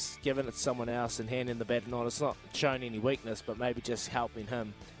maybe just giving it to someone else and handing the baton on. It's not showing any weakness, but maybe just helping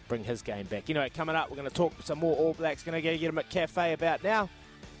him bring his game back. Coming up, we're going to talk some more All Blacks. Going to go get him at Cafe about now.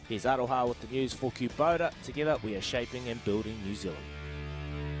 Here's Aroha with the news for Kubota. Together, we are shaping and building New Zealand.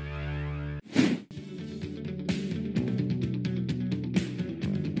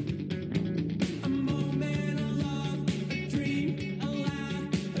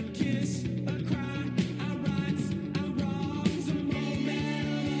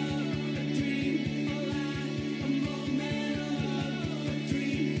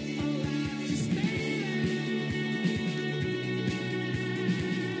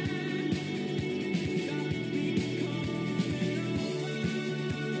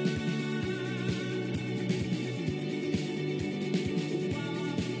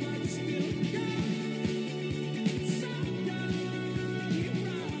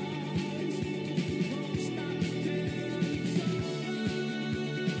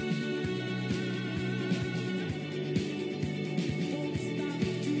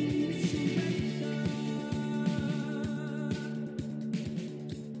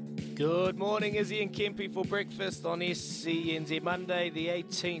 Good morning, Izzy and Kempy for breakfast on SCNZ Monday, the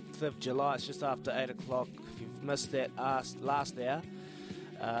 18th of July. It's just after 8 o'clock. If you've missed that last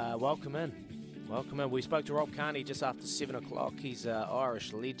hour, welcome in. Welcome in. We spoke to Rob Kearney just after 7 o'clock. He's an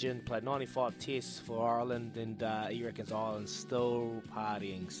Irish legend, played 95 tests for Ireland, and he reckons Ireland's still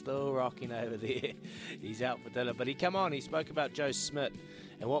partying, still rocking over there. He's out for dinner. But he come on, he spoke about Joe Schmidt,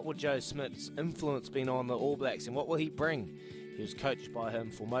 and what would Joe Schmidt's influence been on the All Blacks, and what will he bring? He was coached by him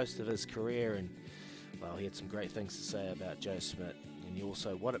for most of his career, and, well, he had some great things to say about Joe Schmidt, and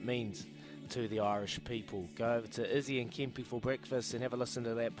also what it means to the Irish people. Go over to Izzy and Kempy for breakfast and have a listen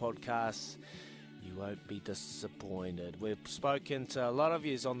to that podcast. You won't be disappointed. We've spoken to a lot of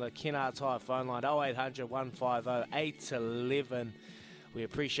yous on the Kennard Tyre phone line, 0800 150 811. We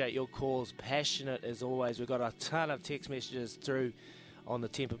appreciate your calls, passionate as always. We've got a ton of text messages through on the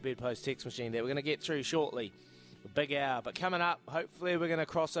Temper Bedpost text machine that we're going to get through shortly. A big hour. But coming up, hopefully we're going to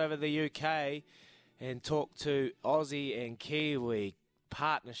cross over the UK and talk to Aussie and Kiwi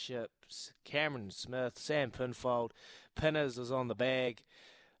partnerships. Cameron Smith, Sam Pinfold, Pinners was on the bag.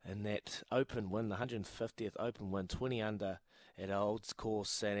 And that open win, the 150th open win, 20 under at Old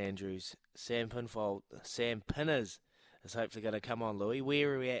Course St Andrews. Sam Pinfold, Sam Pinners is hopefully going to come on, Louis.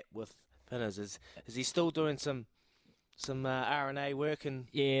 Where are we at with Pinners? Is he still doing some R&A work, and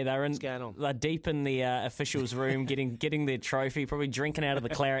what's going on? They're deep in the officials' room, getting their trophy, probably drinking out of the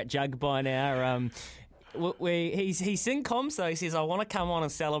claret jug by now. He's in comms though. He says, "I want to come on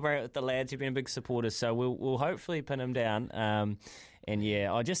and celebrate with the lads who've been big supporters." So we'll hopefully pin him down.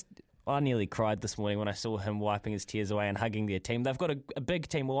 I nearly cried this morning when I saw him wiping his tears away and hugging their team. They've got a big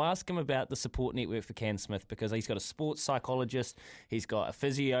team. We'll ask him about the support network for Cam Smith, because he's got a sports psychologist, he's got a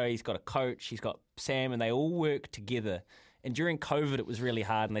physio, he's got a coach, he's got Sam, and they all work together. And during COVID, it was really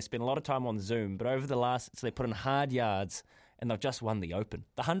hard, and they spent a lot of time on Zoom. But over so they put in hard yards, and they've just won the Open,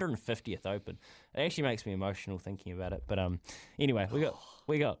 the 150th Open. It actually makes me emotional thinking about it. But anyway,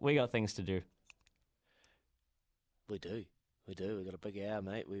 we got things to do. We do. We've got a big hour,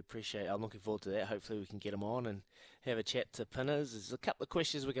 mate. We appreciate it. I'm looking forward to that. Hopefully we can get him on and have a chat to Pinners. There's a couple of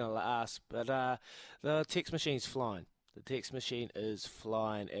questions we're going to ask, but the text machine's flying. The text machine is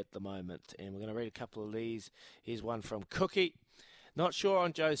flying at the moment, and we're going to read a couple of these. Here's one from Cookie. Not sure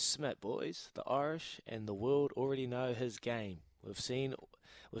on Joe Schmidt, boys. The Irish and the world already know his game. We've seen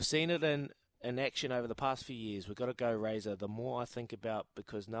it in action over the past few years. We've got to go Razor. The more I think about,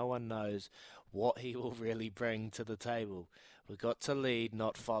 because no one knows what he will really bring to the table. We've got to lead,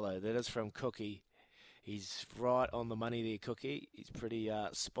 not follow. That is from Cookie. He's right on the money there, Cookie. He's pretty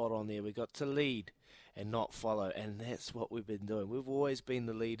spot on there. We've got to lead and not follow, and that's what we've been doing. We've always been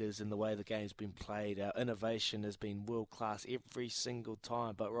the leaders in the way the game's been played. Our innovation has been world-class every single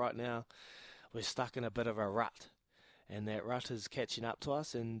time, but right now we're stuck in a bit of a rut. and that rut is catching up to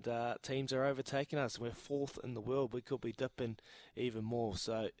us, and teams are overtaking us. We're 4th in the world. We could be dipping even more.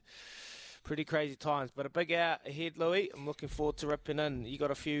 So pretty crazy times, but a big hour ahead, Louis. I'm looking forward to ripping in. You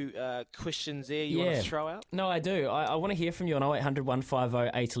got a few questions there you want to throw out? No, I do. I want to hear from you on 0800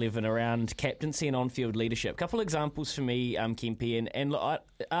 150 811 around captaincy and on-field leadership. A couple of examples for me, Kempi, and look,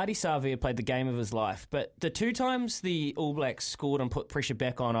 Ardie Savea played the game of his life, but the 2 times the All Blacks scored and put pressure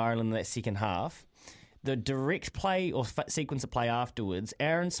back on Ireland in that second half, the direct play or sequence of play afterwards,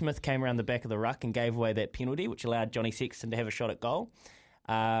 Aaron Smith came around the back of the ruck and gave away that penalty, which allowed Johnny Sexton to have a shot at goal.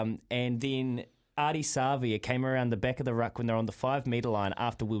 And then Ardie Savea came around the back of the ruck when they were on the 5 metre line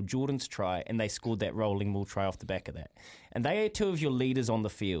after Will Jordan's try, and they scored that rolling ball try off the back of that. And they are 2 of your leaders on the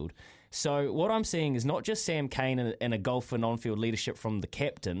field. So what I'm seeing is not just Sam Cane and a goal for on-field leadership from the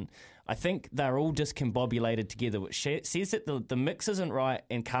captain. I think they're all discombobulated together, which says that the mix isn't right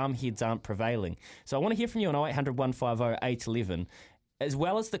and calm heads aren't prevailing. So I want to hear from you on 0800 150 811, as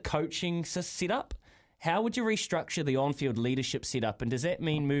well as the coaching setup. How would you restructure the on-field leadership setup, and does that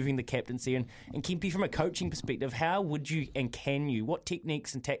mean moving the captaincy? And Kempi, from a coaching perspective, how would you and can you, what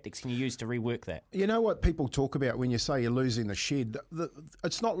techniques and tactics can you use to rework that? You know what people talk about when you say you're losing the shed?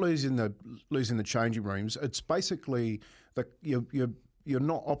 It's not losing the changing rooms. It's basically you're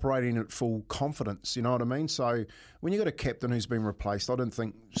not operating at full confidence, you know what I mean? So when you've got a captain who's been replaced, I didn't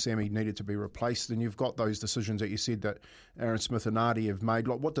think Sammy needed to be replaced, and you've got those decisions that you said that Aaron Smith and Ardie have made.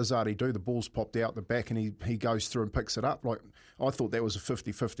 Like, what does Ardie do? The ball's popped out the back and he goes through and picks it up. Like, I thought that was a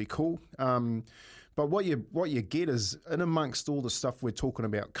 50-50 call. But what you get is, in amongst all the stuff we're talking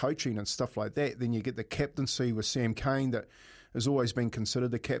about, coaching and stuff like that, then you get the captaincy with Sam Cane that has always been considered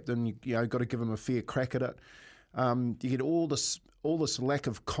the captain. You know, got to give him a fair crack at it. You get all this lack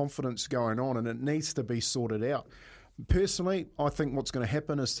of confidence going on, and it needs to be sorted out. Personally, I think what's going to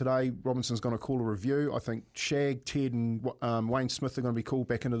happen is today Robinson's going to call a review. I think Shag, Ted and Wayne Smith are going to be called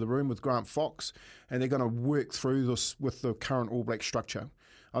back into the room with Grant Fox, and they're going to work through this with the current All Black structure.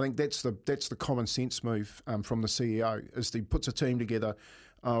 I think that's the common sense move from the CEO, is he puts a team together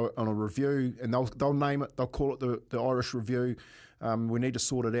on a review, and they'll name it, they'll call it the Irish Review. We need to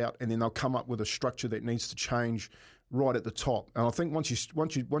sort it out, and then they'll come up with a structure that needs to change right at the top. And I think once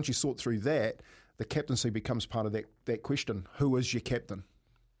you sort through that, the captaincy becomes part of that question. Who is your captain?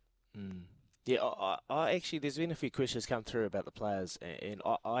 Yeah, I actually, there's been a few questions come through about the players, and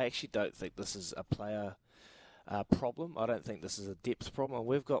I actually don't think this is a player problem. I don't think this is a depth problem.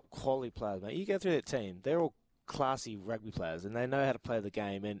 We've got quality players, mate. You go through that team, they're all classy rugby players, and they know how to play the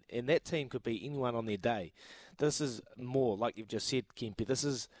game, and that team could be anyone on their day. This is more, like you've just said, Kempi, this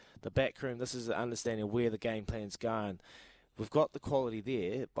is the back room, this is the understanding of where the game plan's going. We've got the quality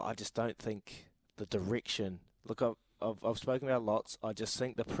there, but I just don't think the direction. Look, I've spoken about lots. I just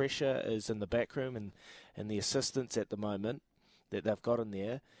think the pressure is in the back room, and the assistants at the moment that they've got in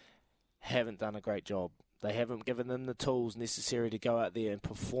there haven't done a great job. They haven't given them the tools necessary to go out there and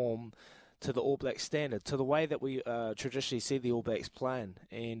perform to the All Blacks standard, to the way that we traditionally see the All Blacks playing.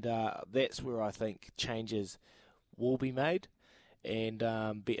 And that's where I think changes will be made, and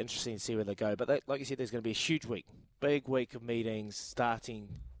be interesting to see where they go. But like you said, there's going to be a huge week, big week of meetings starting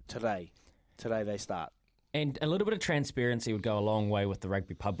today. Today they start. And a little bit of transparency would go a long way with the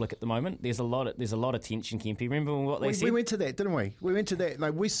rugby public at the moment. There's a lot of tension, Kempi. Remember what they said? We went to that, didn't we? We went to that.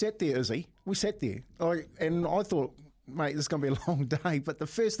 No, we sat there, Izzy. We sat there. And I thought, mate, this is going to be a long day. But the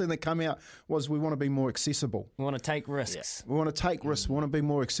first thing that came out was we want to be more accessible. We want to take risks. We want to take risks. We want to be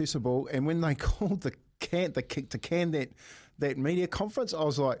more accessible. And when they called to can that media conference, I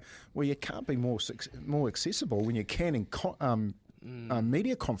was like, well, you can't be more accessible when you can in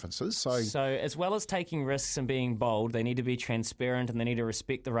media conferences. So as well as taking risks and being bold, they need to be transparent and they need to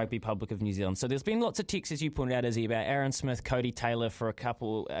respect the rugby public of New Zealand. So there's been lots of texts, as you pointed out, Izzy, about Aaron Smith, Cody Taylor for a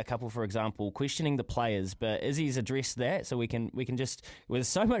couple, for example, questioning the players. But Izzy's addressed that, so we can just, there's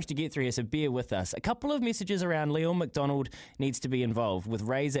so much to get through here, so bear with us. A couple of messages around Leon McDonald needs to be involved with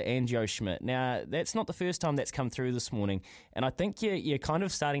Razor and Joe Schmidt. Now, that's not the first time that's come through this morning, and I think you're kind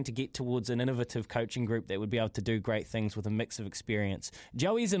of starting to get towards an innovative coaching group that would be able to do great things with a mix of experience.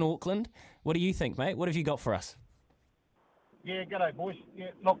 Joey's in Auckland. What do you think, mate? What have you got for us? Yeah, g'day, boys. Yeah,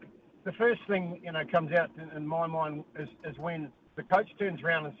 look, the first thing comes out in my mind is when the coach turns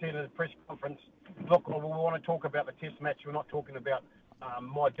around and said at a press conference, "Look, we want to talk about the Test match. We're not talking about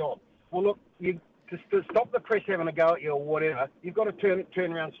my job." Well, look, to stop the press having a go at you or whatever, you've got to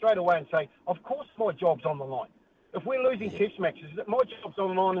turn around straight away and say, "Of course, my job's on the line. If we're losing Test matches, my job's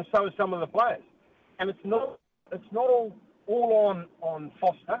on the line, and so is some of the players." And it's not all on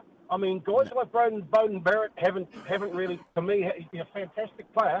Foster. I mean, guys like Bowden Barrett haven't really, for me, he's been a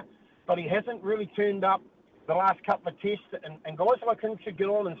fantastic player, but he hasn't really turned up the last couple of tests, and guys like him should get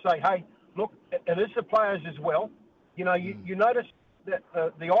on and say, hey, look, it is the players as well. You know, you notice that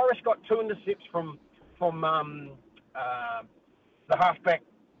the Irish got 2 intercepts from the halfback,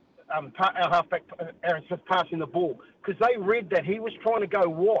 our halfback Aaron Smith passing the ball, because they read that he was trying to go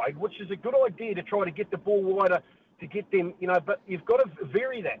wide, which is a good idea to try to get the ball wider to get them, you know, but you've got to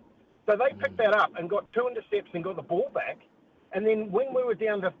vary that. So they picked that up and got 2 intercepts and got the ball back. And then when they were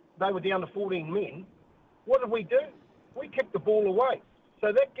down to 14 men, what did we do? We kicked the ball away.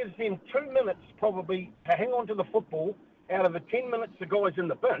 So that gives them 2 minutes probably to hang on to the football out of the 10 minutes the guys in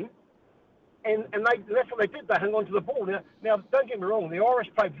the bin. And that's what they did. They hung on to the ball. Now, don't get me wrong. The Irish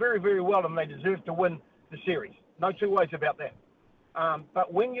played very, very well, and they deserve to win the series. No two ways about that.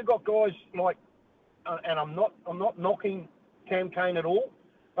 But when you got guys like, and I'm not knocking Cam Kane at all,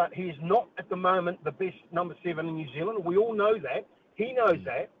 but he's not at the moment the best number 7 in New Zealand. We all know that. He knows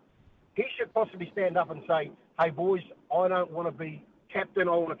that. He should possibly stand up and say, hey, boys, I don't want to be captain.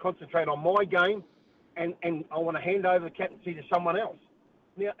 I want to concentrate on my game, and I want to hand over the captaincy to someone else.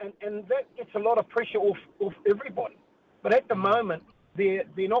 Now, and that gets a lot of pressure off everybody. But at the moment, they're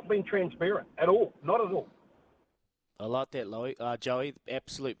not being transparent at all. Not at all. I like that, Joey.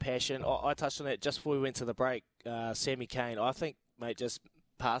 Absolute passion. I touched on that just before we went to the break. Sammy Kane, I think, mate, just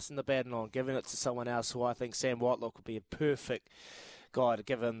passing the baton on, giving it to someone else who I think Sam Whitelock would be a perfect guy to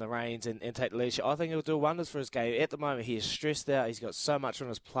give him the reins and take the leadership. I think he'll do wonders for his game. At the moment, he is stressed out. He's got so much on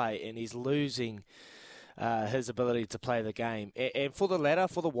his plate, and he's losing his ability to play the game. And for the latter,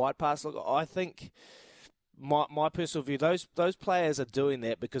 for the wide pass, look, I think my personal view, those players are doing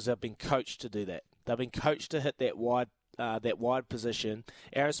that because they've been coached to do that. They've been coached to hit that wide position.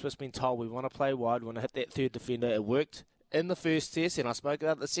 Aaron Smith's been told, we want to play wide, we want to hit that third defender. It worked in the first test, and I spoke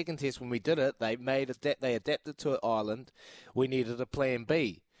about the second test when we did it. They adapted to Ireland. We needed a plan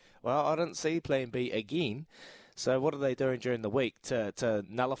B. Well, I didn't see plan B again. So what are they doing during the week to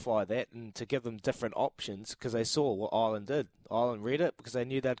nullify that and to give them different options, because they saw what Ireland did. Ireland read it because they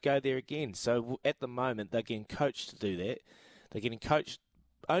knew they'd go there again. So at the moment, they're getting coached to do that. They're getting coached.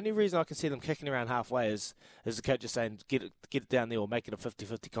 Only reason I can see them kicking around halfway is the coach is saying, get it down there or make it a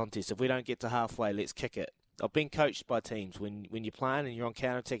 50-50 contest. If we don't get to halfway, let's kick it. I've been coached by teams when you're playing and you're on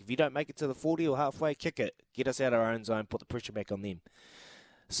counter-attack. If you don't make it to the 40 or halfway, kick it. Get us out of our own zone, put the pressure back on them.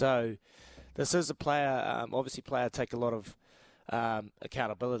 So this is a player, obviously player take a lot of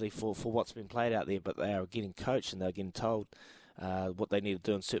accountability for what's been played out there, but they are getting coached and they're getting told what they need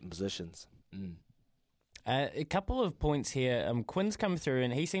to do in certain positions. A couple of points here. Quinn's come through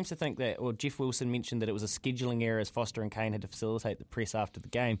and he seems to think that, or Jeff Wilson mentioned that it was a scheduling error as Foster and Kane had to facilitate the press after the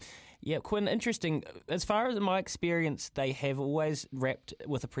game. Yeah, Quinn, interesting. As far as my experience, they have always wrapped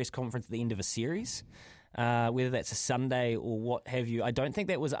with a press conference at the end of a series, whether that's a Sunday or what have you. I don't think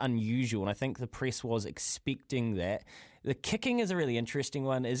that was unusual, and I think the press was expecting that. The kicking is a really interesting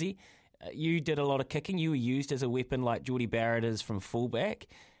one, Izzy. You did a lot of kicking. You were used as a weapon like Geordie Barrett is from fullback.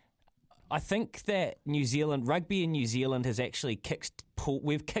 I think that rugby in New Zealand has actually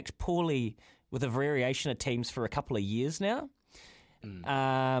we've kicked poorly with a variation of teams for a couple of years now.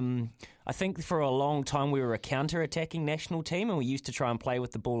 I think for a long time we were a counter-attacking national team and we used to try and play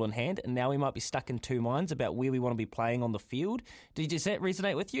with the ball in hand, and now we might be stuck in two minds about where we want to be playing on the field. Does that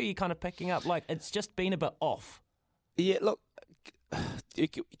resonate with you? Are you kind of picking up, like, it's just been a bit off? Yeah, look,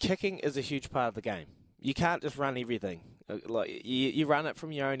 kicking is a huge part of the game. You can't just run everything. Like you run it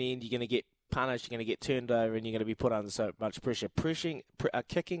from your own end, you're going to get punished, you're going to get turned over, and you're going to be put under so much pressure.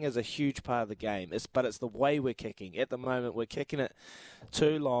 Kicking is a huge part of the game, but it's the way we're kicking. At the moment, we're kicking it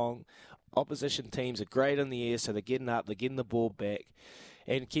too long. Opposition teams are great in the air, so they're getting up, they're getting the ball back.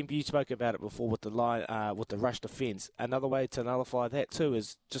 And Kemp, you spoke about it before with the line, with the rush defence. Another way to nullify that too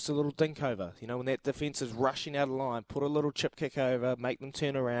is just a little dink over. You know, when that defence is rushing out of line, put a little chip kick over, make them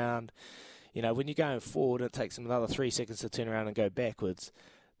turn around. You know, when you're going forward, it takes them another 3 seconds to turn around and go backwards.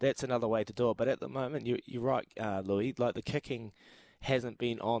 That's another way to do it. But at the moment, you're right, Louis. Like, the kicking hasn't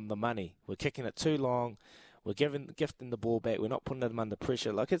been on the money. We're kicking it too long. We're gifting the ball back. We're not putting them under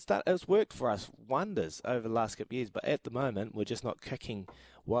pressure. Like, it's worked for us wonders over the last couple of years. But at the moment, we're just not kicking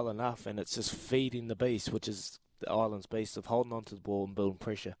well enough, and it's just feeding the beast, which is the Island's beast of holding onto the ball and building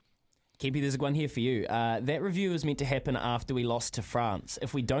pressure. Kempy, there's one here for you. That review is meant to happen after we lost to France.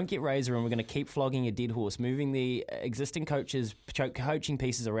 If we don't get Razor and we're going to keep flogging a dead horse, moving the existing coaching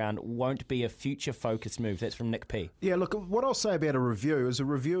pieces around won't be a future-focused move. That's from Nick P. Yeah, look, what I'll say about a review is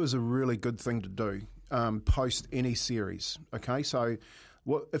a really good thing to do post any series, okay? So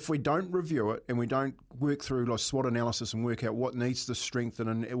if we don't review it and we don't work through like SWOT analysis and work out what needs to strengthen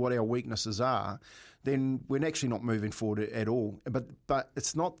and what our weaknesses are, then we're actually not moving forward at all. But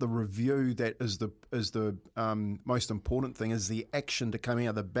it's not the review that is the most important thing. Is the action to come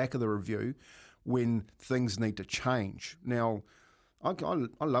out the back of the review when things need to change. Now, I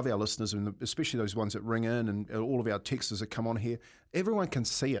love our listeners, and especially those ones that ring in, and all of our texters that come on here. Everyone can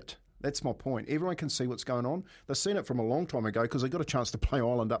see it. That's my point. Everyone can see what's going on. They've seen it from a long time ago because they got a chance to play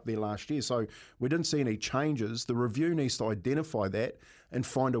Ireland up there last year. So we didn't see any changes. The review needs to identify that and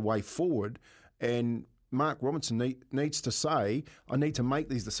find a way forward. And Mark Robinson needs to say, I need to make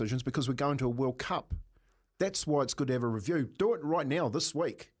these decisions because we're going to a World Cup. That's why it's good to have a review. Do it right now, this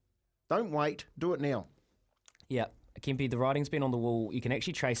week. Don't wait. Do it now. Yeah. Kempy, the writing's been on the wall. You can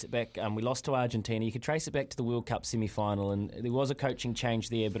actually trace it back. We lost to Argentina. You could trace it back to the World Cup semi-final, and there was a coaching change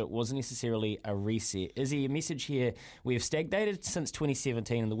there, but it wasn't necessarily a reset. Izzy, a message here. We have stagnated since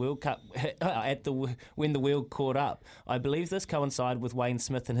 2017 in the World Cup when the world caught up. I believe this coincided with Wayne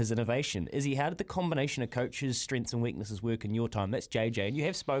Smith and his innovation. Izzy, how did the combination of coaches' strengths and weaknesses work in your time? That's JJ, and you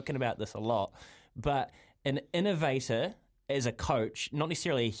have spoken about this a lot, but an innovator as a coach, not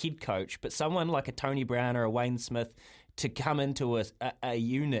necessarily a head coach, but someone like a Tony Brown or a Wayne Smith to come into a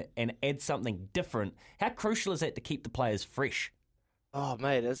unit and add something different. How crucial is that to keep the players fresh? Oh,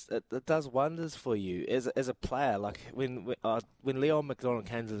 mate, it does wonders for you as a player. Like when Leon McDonald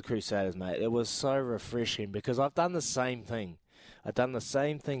came to the Crusaders, mate, it was so refreshing because I've done the same thing. I've done the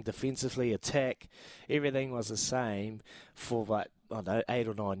same thing defensively, attack. Everything was the same for 8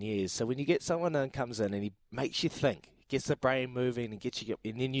 or 9 years. So when you get someone that comes in and he makes you think, gets the brain moving and gets you,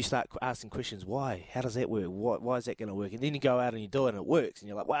 and then you start asking questions. Why? How does that work? Why is that going to work? And then you go out and you do it and it works, and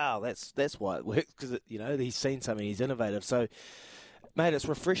you're like, wow, that's why it works because he's seen something, he's innovative. So, mate, it's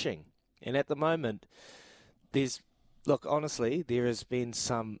refreshing. And at the moment, honestly, there has been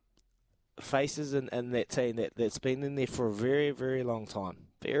some faces in that team that's been in there for a very, very long time.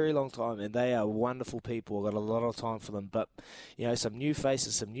 Very long time, and they are wonderful people. I've got a lot of time for them. But, some new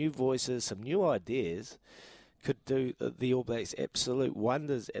faces, some new voices, some new ideas could do the All Blacks absolute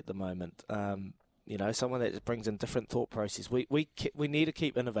wonders at the moment. Someone that brings in different thought process. We need to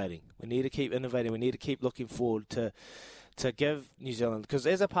keep innovating. We need to keep innovating. We need to keep looking forward to give New Zealand, because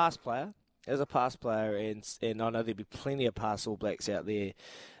as a past player, and I know there'll be plenty of past All Blacks out there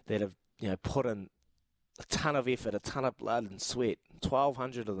that have put in a ton of effort, a ton of blood and sweat.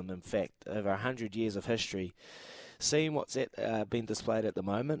 1,200 of them, in fact, over 100 years of history. Seeing what's been displayed at the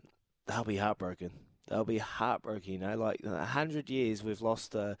moment, they'll be heartbroken. They'll be heartbroken, like 100 years we've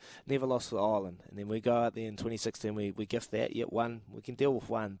never lost to Ireland, and then we go out there in 2016, we gift that, yet one, we can deal with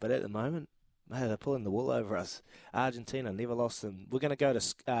one, but at the moment, they're pulling the wool over us. Argentina, never lost them. We're going to go to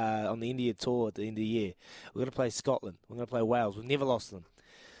on the India tour at the end of the year. We're going to play Scotland. We're going to play Wales. We've never lost them.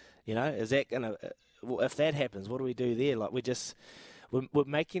 Is that going to, if that happens, what do we do there? Like we're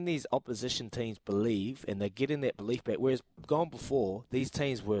making these opposition teams believe, and they're getting that belief back. Whereas gone before, these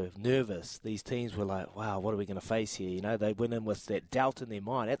teams were nervous. These teams were like, wow, what are we going to face here? They went in with that doubt in their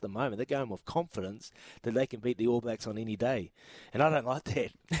mind. At the moment, they're going with confidence that they can beat the All Blacks on any day. And I don't like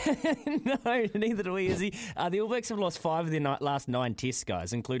that. No, neither do we, Izzy. The All Blacks have lost 5 of their last 9 tests,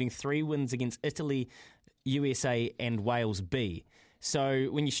 guys, including 3 wins against Italy, USA, and Wales B. So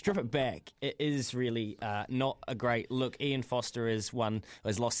when you strip it back, it is really not a great look. Ian Foster has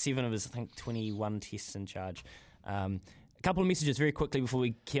lost 7 of his, 21 tests in charge. A couple of messages very quickly before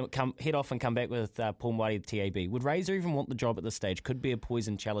we head off and come back with Paul Whitey of TAB. Would Razor even want the job at this stage? Could be a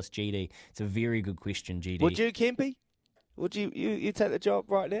poison chalice, GD. It's a very good question, GD. Would you, Kempy? Would you take the job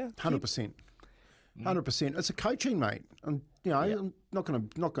right now? 100%. 100%. It's a coaching, mate. I'm not going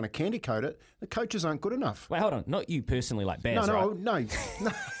to candy coat it. The coaches aren't good enough. Wait, hold on. Not you personally, like Baz, right? No.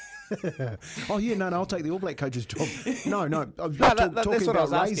 Oh, yeah, no, I'll take the All Black coach's job. No, I'm talking that's what about I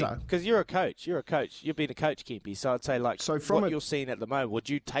was Razor. asking. Because you're a coach. You've been a coach, Kempy. So I'd say, what you're seeing at the moment, would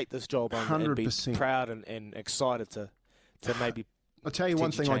you take this job on 100%. And be proud and excited to maybe... I'll tell you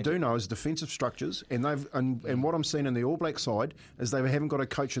one thing I do know is defensive structures, and what I'm seeing in the All Black side is they haven't got a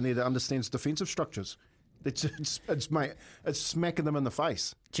coach in there that understands defensive structures. It's smacking them in the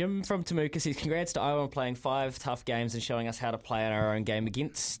face. Jim from Temuka says, congrats to Iowa on playing 5 tough games and showing us how to play in our own game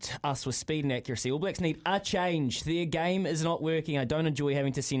against us with speed and accuracy. All Blacks need a change. Their game is not working. I don't enjoy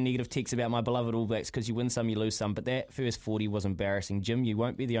having to send negative texts about my beloved All Blacks because you win some, you lose some, but that first 40 was embarrassing. Jim, you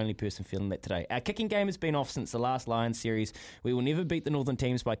won't be the only person feeling that today. Our kicking game has been off since the last Lions series. We will never beat the Northern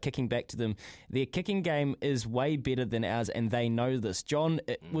teams by kicking back to them. Their kicking game is way better than ours, and they know this. John,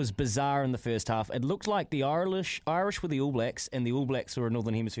 it was bizarre in the first half. It looked like the Irish were the All Blacks, and the All Blacks were a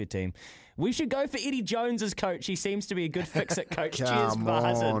Northern Hemisphere team. We should go for Eddie Jones as coach. He seems to be a good fix-it coach. Cheers, Come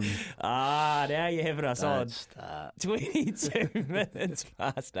Martin. on. Now you're having us Don't on. start. 22 minutes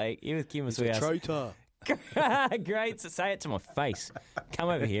past 8. You with Kim He's a traitor. Great. Say it to my face. Come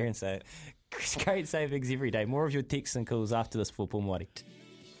over here and say it. Great savings every day. More of your texts and calls after this football, Mighty.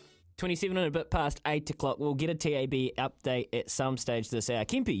 27 and a bit past 8 o'clock. We'll get a TAB update at some stage this hour.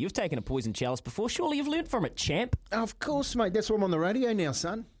 Kempy, you've taken a poison chalice before. Surely you've learnt from it, champ. Of course, mate. That's why I'm on the radio now,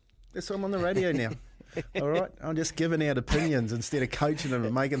 son. That's why I'm on the radio now. All right? I'm just giving out opinions instead of coaching them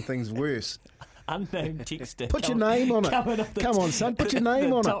and making things worse. Unknown texter. Put your name on it. Come on, son. Put your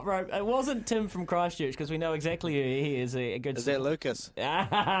name on top it. rope. It wasn't Tim from Christchurch because we know exactly who he is. A good. Is that Lucas?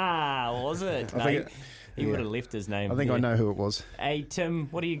 Was it? I think he would have left his name. I think I know who it was. Hey, Tim,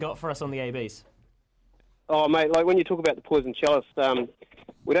 what do you got for us on the ABs? Oh, mate, like when you talk about the poison chalice,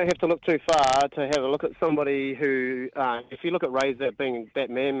 we don't have to look too far to have a look at somebody who, if you look at Razor being that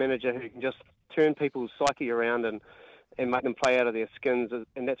man manager who can just turn people's psyche around and make them play out of their skins,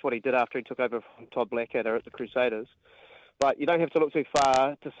 and that's what he did after he took over from Todd Blackadder at the Crusaders. But you don't have to look too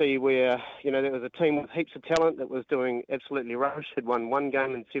far to see where, there was a team with heaps of talent that was doing absolutely rubbish, had won one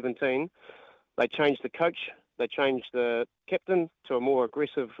game in 17. They changed the coach, they changed the captain to a more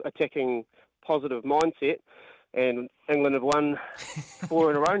aggressive, attacking, positive mindset, and England have won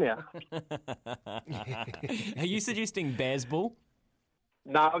 4 in a row now. Are you suggesting Bazball?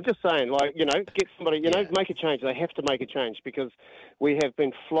 No, I'm just saying, get somebody, make a change. They have to make a change because we have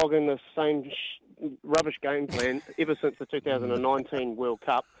been flogging the same rubbish game plan ever since the 2019 World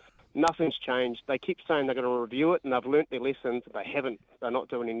Cup. Nothing's changed. They keep saying they're going to review it and they've learnt their lessons. They haven't. They're not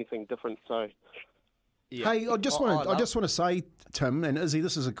doing anything different. So, Hey, I just want to say, Tim and Izzy,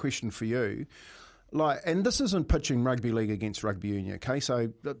 this is a question for you. And this isn't pitching rugby league against rugby union, okay? So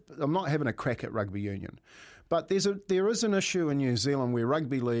I'm not having a crack at rugby union. But there is an issue in New Zealand where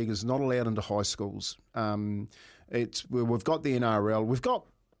rugby league is not allowed into high schools. We've got the NRL. We've got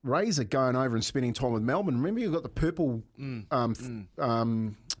Razor going over and spending time with Melbourne. Remember, you've got the purple theme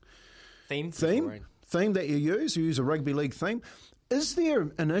that you use. You use a rugby league theme. Is there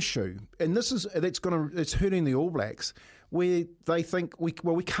an issue, and it's hurting the All Blacks, where they think we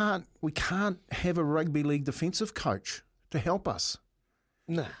can't have a rugby league defensive coach to help us?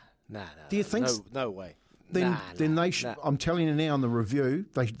 No. Do you think no way? Then they should. I'm telling you now, on the review,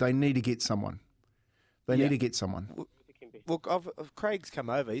 they need to get someone. They need to get someone. Well, Craig's come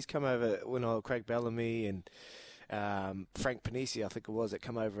over. He's come over when Craig Bellamy and Frank Panisi, I think it was, that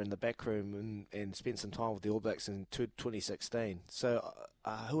come over in the back room and spent some time with the All Blacks in 2016. So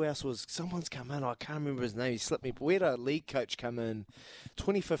who else was? Someone's come in. I can't remember his name. He slipped me. But we had a league coach come in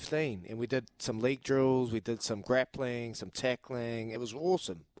 2015, and we did some league drills. We did some grappling, some tackling. It was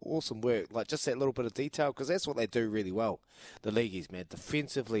awesome work. Just that little bit of detail, because that's what they do really well. The leagueies, man.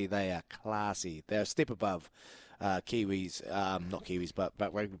 Defensively, they are classy. They're a step above Kiwis, not Kiwis, but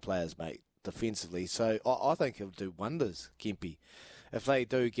rugby players, mate. Defensively, so I think he'll do wonders, Kempy. If they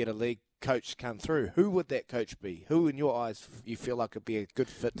do get a league coach come through, who would that coach be? Who, in your eyes, you feel like would be a good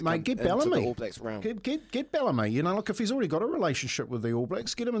fit to Mate, get into Bellamy. the All Blacks realm? Get Bellamy. If he's already got a relationship with the All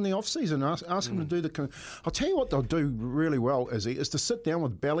Blacks, get him in the off season. Ask him to do the. I'll tell you what they'll do really well, Izzy, is to sit down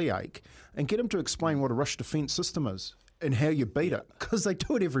with Bellyache and get him to explain what a rush defence system is and how you beat it, because they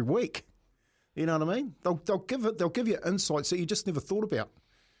do it every week. You know what I mean? They'll give you insights that you just never thought about.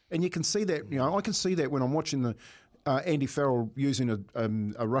 And you can see that, I can see that when I'm watching the Andy Farrell using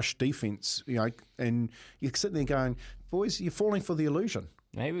a rush defence, and you're sitting there going, boys, you're falling for the illusion.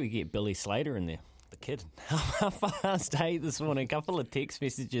 Maybe we get Billy Slater in there, the kid. Past 8 this morning, a couple of text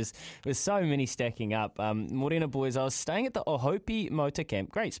messages with so many stacking up. Morena boys, I was staying at the Ohope Motor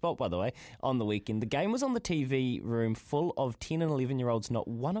Camp, great spot by the way, on the weekend. The game was on the TV room full of 10 and 11-year-olds. Not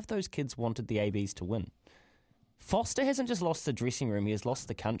one of those kids wanted the ABs to win. Foster hasn't just lost the dressing room, he has lost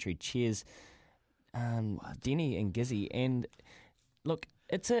the country. Cheers, Denny and Gizzy. And look,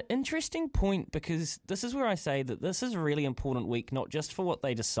 it's an interesting point, because this is where I say that this is a really important week, not just for what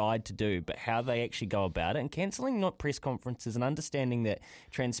they decide to do, but how they actually go about it. And cancelling not press conferences and understanding that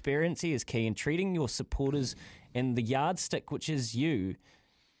transparency is key, and treating your supporters and the yardstick, which is you,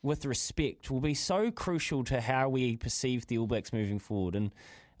 with respect, will be so crucial to how we perceive the All Blacks moving forward. And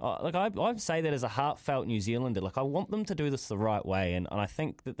I say that as a heartfelt New Zealander. I want them to do this the right way, and I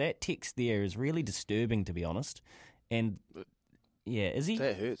think that text there is really disturbing, to be honest. And yeah, is he?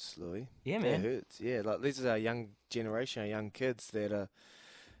 That hurts, Louis. Yeah, man. That hurts. Yeah, this is our young generation, our young kids that are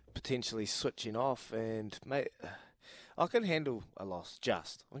potentially switching off. And mate, I can handle a loss,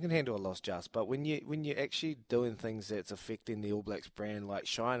 but when you're actually doing things that's affecting the All Blacks brand, like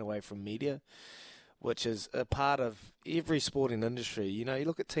shying away from media, which is a part of every sporting industry. You know, you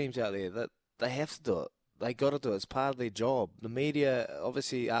look at teams out there that they have to do it. They got to do it. It's part of their job. The media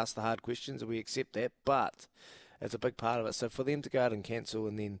obviously ask the hard questions, and we accept that, but it's a big part of it. So for them to go out and cancel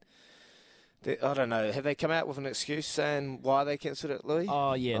and then, I don't know, have they come out with an excuse saying why they cancelled it, Louis?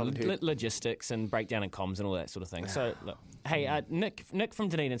 Oh, yeah, logistics and breakdown in comms and all that sort of thing. So, look, hey, Nick from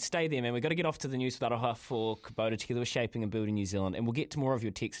Dunedin, stay there, man. We've got to get off to the news with Aroha for Kubota together with Shaping and Building New Zealand, and we'll get to more of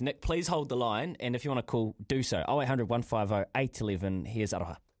your texts. Nick, please hold the line, and if you want to call, do so. 0800 150 811. Here's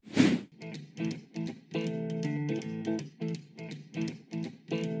Aroha.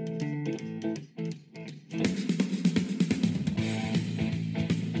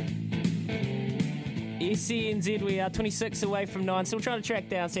 SENZ, we are 26 away from 9. Still trying to track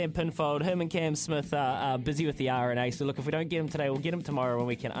down Sam Pinfold. Him and Cam Smith are busy with the RNA. So look, if we don't get him today, we'll get him tomorrow when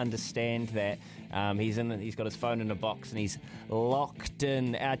we can understand that. He's got his phone in a box and he's locked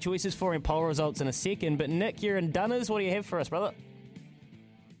in. Our choices for him, poll results in a second. But Nick, you're in Dunners. What do you have for us, brother?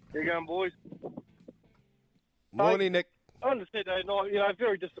 How you going, boys? Morning, Nick. On the Saturday night,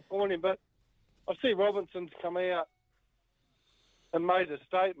 very disappointing, but I see Robinson's come out and made a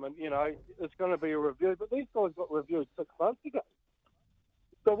statement, it's going to be a review, but these guys got reviewed 6 months ago.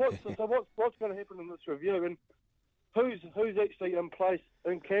 So what's going to happen in this review, and who's actually in place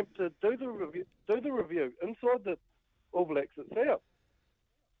in camp to do the review inside the All Blacks itself?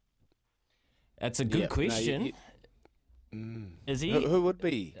 That's a good question. Is he? Who would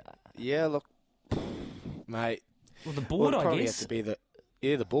be? Yeah, look, mate. Well, the board, I probably guess. Have to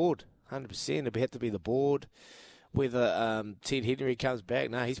be the board, 100%. It'd have to be the board. Whether Ted Henry comes back,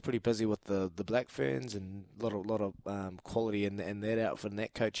 he's pretty busy with the Black Ferns and a lot of quality in that outfit and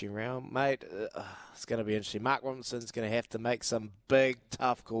that coaching round. Mate, it's going to be interesting. Mark Robinson's going to have to make some big,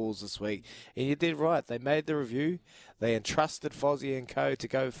 tough calls this week. And you did right. They made the review. They entrusted Fozzie and co to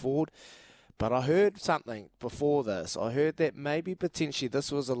go forward. But I heard something before this. I heard that maybe potentially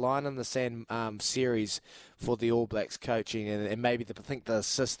this was a line in the sand series for the All Blacks coaching and maybe I think the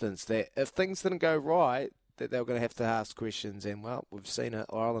assistants that if things didn't go right, that they were going to have to ask questions. And, well, we've seen it.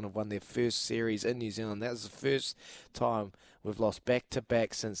 Ireland have won their first series in New Zealand. That was the first time we've lost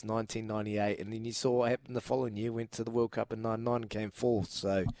back-to-back since 1998. And then you saw what happened the following year, went to the World Cup in 99 and came fourth.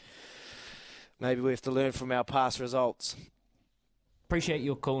 So maybe we have to learn from our past results. Appreciate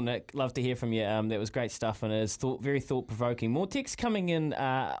your call, Nick. Love to hear from you. That was great stuff and it's very thought-provoking. More texts coming in.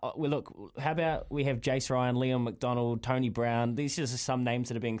 Look, how about we have Jace Ryan, Liam McDonald, Tony Brown. These are just some names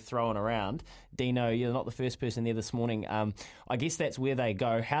that are being thrown around. Dino, you're not the first person there this morning. I guess that's where they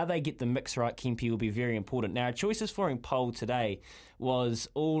go. How they get the mix right, Kempe, will be very important. Now, our choices for him poll today was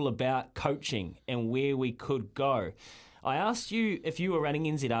all about coaching and where we could go. I asked you if you were running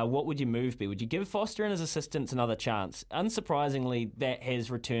NZR, what would your move be? Would you give Foster and his assistants another chance? Unsurprisingly, that has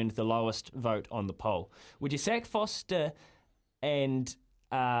returned the lowest vote on the poll. Would you sack Foster and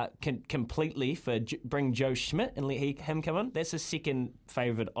completely bring Joe Schmidt and let him come in? That's a second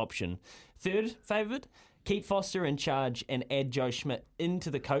favoured option. Third favoured, keep Foster in charge and add Joe Schmidt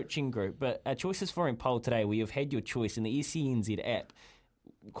into the coaching group. But our choices for him poll today, where you've had your choice in the SENZ app,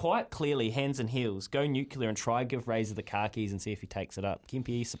 quite clearly, hands and heels, go nuclear and try give Razor the car keys and see if he takes it up. Kempe,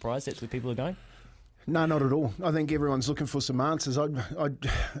 are you surprised that's where people are going? No, not at all. I think everyone's looking for some answers. I'd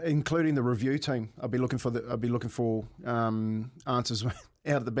including the review team. I'd be looking for answers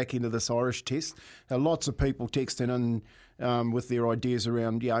out of the back end of this Irish test. Lots of people texting in with their ideas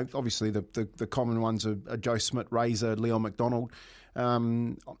around. Obviously the common ones are Joe Schmidt, Razor, Leon McDonald.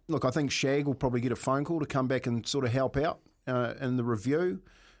 Look, I think Shag will probably get a phone call to come back and sort of help out in the review.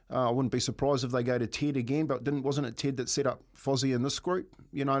 I wouldn't be surprised if they go to Ted again, but wasn't it Ted that set up Fozzie in this group?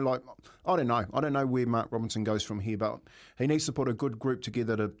 I don't know. I don't know where Mark Robinson goes from here, but he needs to put a good group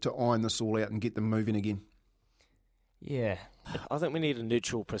together to iron this all out and get them moving again. Yeah. I think we need a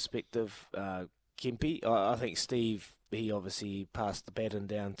neutral perspective, Kempe. I think Steve, he obviously passed the baton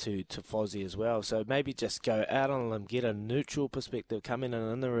down to Fozzie as well, so maybe just go out on a limb, get a neutral perspective, come in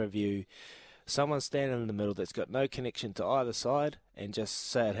and in the review, someone standing in the middle that's got no connection to either side and just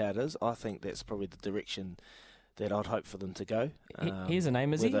say it how it is. I think that's probably the direction that I'd hope for them to go. Here's a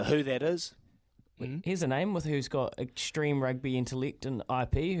name, is he? Who that is. Here's a name who's got extreme rugby intellect and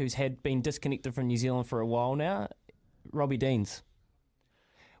IP, who's been disconnected from New Zealand for a while now, Robbie Deans.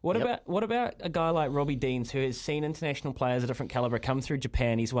 What about a guy like Robbie Deans, who has seen international players of different calibre come through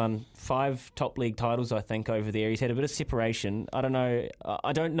Japan? He's won 5 top league titles, I think, over there. He's had a bit of separation. I don't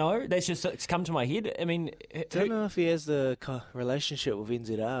know. That's just it's come to my head. I mean, don't know if he has the relationship with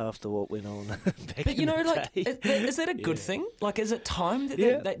NZR after what went on back in the day. Is that a good thing? Like, is it time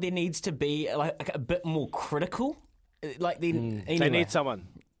that there needs to be like a bit more critical? Like, they need someone.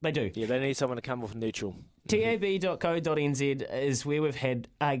 They do. Yeah, they need someone to come off neutral. tab.co.nz is where we've had,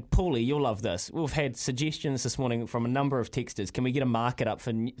 Paulie, you'll love this. We've had suggestions this morning from a number of texters. Can we get a market up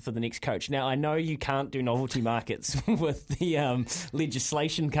for the next coach? Now, I know you can't do novelty markets with the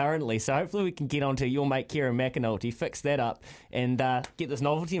legislation currently, so hopefully we can get onto your mate Kieran McAnulty, fix that up, and get this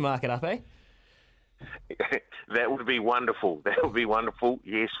novelty market up, eh? That would be wonderful. That would be wonderful.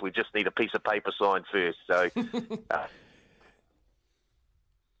 Yes, we just need a piece of paper signed first. So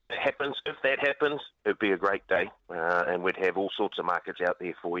if that happens, it'd be a great day, and we'd have all sorts of markets out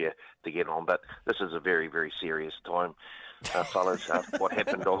there for you to get on. But this is a very, very serious time, fellas, after what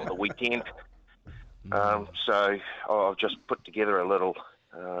happened on the weekend. So I've just put together a little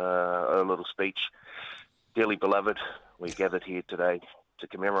speech. Dearly beloved, we gathered here today to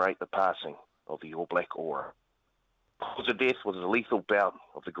commemorate the passing of the All Black Aura. The cause of death was a lethal bout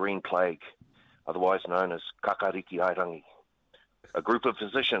of the Green Plague, otherwise known as Kakariki Airangi. A group of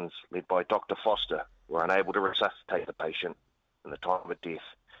physicians, led by Dr. Foster, were unable to resuscitate the patient, and the time of death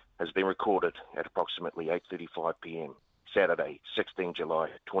has been recorded at approximately 8:35 p.m, Saturday, 16 July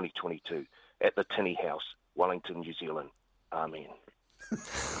 2022, at the Tinney House, Wellington, New Zealand. Amen.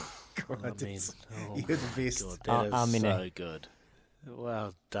 Amen. You're the best. God, that is Amen. so good.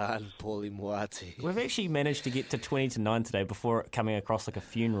 Well done, Paulie Moati. We've actually managed to get to 20 to 9 today before it coming across like a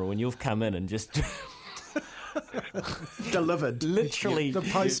funeral, and you've come in and just delivered. Literally. The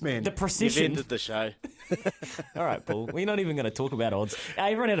postman. The precision. You've ended the show. All right, Paul. We're not even going to talk about odds.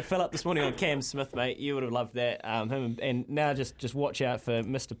 Everyone had a fill up this morning on Cam Smith, mate. You would have loved that. Him and now just watch out for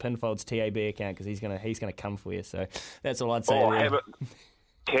Mr. Pinfold's TAB account because he's gonna come for you. So that's all I'd say.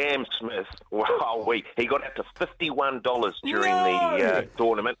 Cam Smith, wow, he got out to $51 during the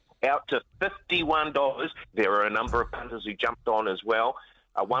tournament. Out to $51. There were a number of punters who jumped on as well.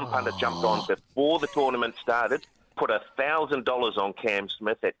 One punter jumped on before the tournament started, put $1,000 on Cam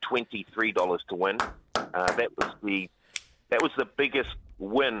Smith at $23 to win. That was the biggest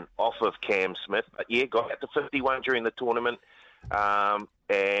win off of Cam Smith. But yeah, got out to 51 during the tournament,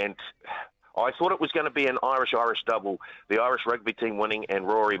 and I thought it was going to be an Irish double, the Irish rugby team winning and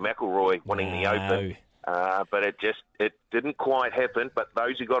Rory McIlroy winning the Open. But it didn't quite happen. But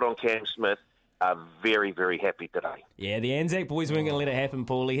those who got on Cam Smith are very, very happy today. Yeah, the Anzac boys weren't going to let it happen,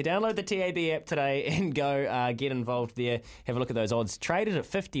 Paulie. Download the TAB app today and go get involved there. Have a look at those odds. Traded at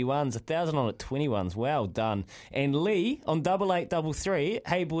 51s, 1,000 on at 21s. Well done. And Lee on 8833.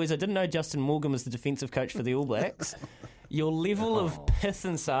 Hey, boys, I didn't know Justin Morgan was the defensive coach for the All Blacks. Your level of pith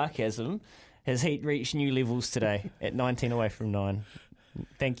and sarcasm has reached new levels today at 19 away from 9.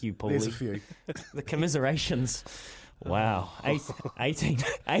 Thank you, Paulie. There's a few. The commiserations. Wow. 18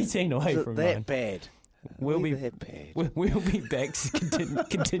 away from 9. That bad. We'll be back to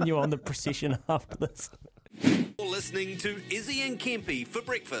continue on the procession after this. You're listening to Izzy and Kempy for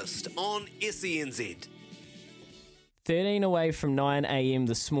breakfast on SENZ. 13 away from 9 a.m.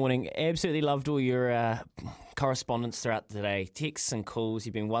 this morning. Absolutely loved all your correspondence throughout the day. Texts and calls.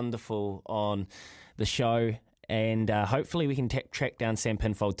 You've been wonderful on the show. And hopefully we can track down Sam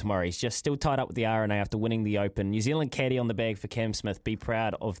Pinfold tomorrow. He's just still tied up with the RNA after winning the Open. New Zealand caddy on the bag for Cam Smith. Be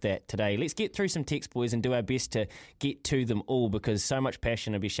proud of that today. Let's get through some text, boys, and do our best to get to them all because so much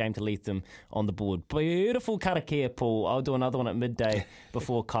passion. I'd be ashamed to leave them on the board. Beautiful karakia, Paul. I'll do another one at midday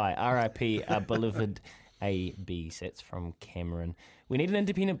before Kai. RIP, our beloved ABs. That's from Cameron. We need an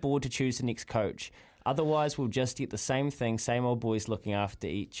independent board to choose the next coach. Otherwise, we'll just get the same thing, same old boys looking after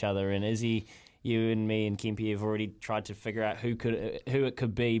each other. And Izzy, you and me and Kempy have already tried to figure out who it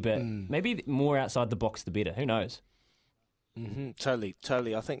could be, but maybe more outside the box the better. Who knows? Mm-hmm.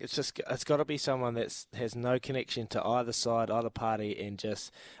 Totally. I think it's got to be someone that has no connection to either side, either party, and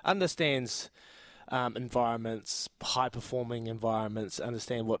just understands environments, high-performing environments,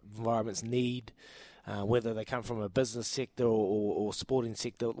 understand what environments need, whether they come from a business sector or sporting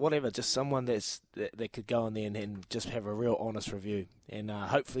sector, whatever. Just someone that could go in there and just have a real honest review. And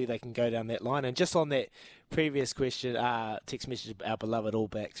hopefully they can go down that line. And just on that previous question, text message, our beloved All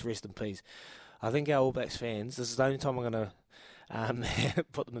Blacks, rest in peace. I think our All Blacks fans, this is the only time I'm going to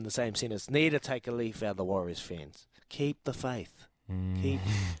put them in the same sentence, need to take a leaf out of the Warriors fans. Keep the faith. Keep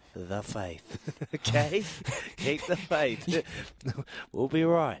the faith. Okay? Keep the faith. We'll be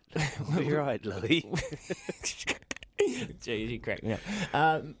right. We'll be right, Louis. Jeez, you cracked me up.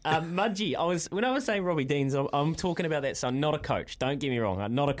 Mudgy, when I was saying Robbie Deans, I'm talking about that son, not a coach. Don't get me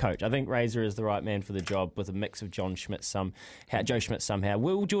wrong, not a coach. I think Razor is the right man for the job with a mix of Joe Schmidt somehow.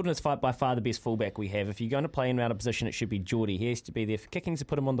 Will Jordan is by far the best fullback we have. If you're going to play him out of position, it should be Geordie. He has to be there for kickings to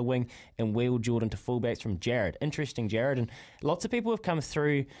put him on the wing and Will Jordan to fullbacks from Jared. Interesting, Jared. And lots of people have come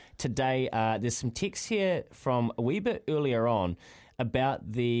through today. There's some texts here from a wee bit earlier on.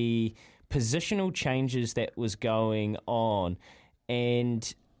 about the positional changes that was going on.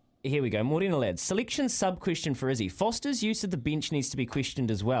 And here we go. Morena lads. Selection sub-question for Izzy. Foster's use of the bench needs to be questioned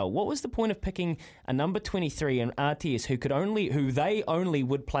as well. What was the point of picking a number 23 and RTS who they only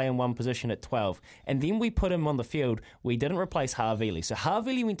would play in one position at 12, and then we put him on the field? We didn't replace Havili. So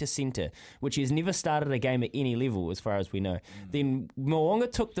Havili went to centre, which has never started a game at any level as far as we know. Then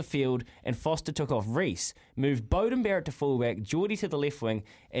Mo'unga took the field and Foster took off Reece, moved Beauden Barrett to fullback, Geordie to the left wing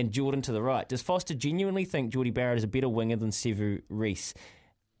and Jordan to the right. Does Foster genuinely think Geordie Barrett is a better winger than Sevu Reece?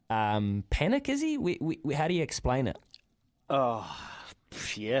 Panic, is he? How do you explain it? Oh,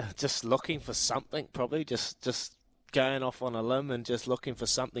 yeah, just looking for something, probably. Just going off on a limb and just looking for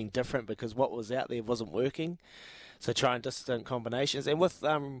something different because what was out there wasn't working. So trying distant combinations. And with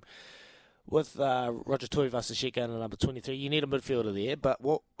Roger Tuivasa-Sheck going to number 23, you need a midfielder there. But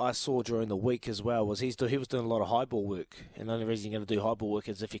what I saw during the week as well was he was doing a lot of high ball work. And the only reason you're going to do high ball work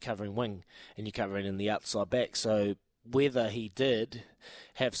is if you're covering wing and you're covering in the outside back. So whether he did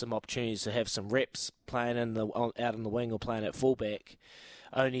have some opportunities to have some reps playing out in the wing or playing at fullback,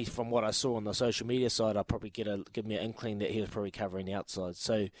 only from what I saw on the social media side, I'd probably give me an inkling that he was probably covering the outside.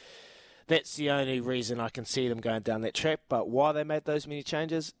 So that's the only reason I can see them going down that track. But why they made those many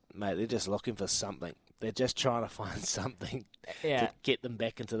changes, mate, they're just looking for something. They're just trying to find something to get them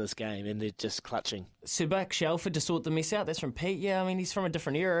back into this game, and they're just clutching. Subak Shelford to sort the mess out. That's from Pete. Yeah, I mean, he's from a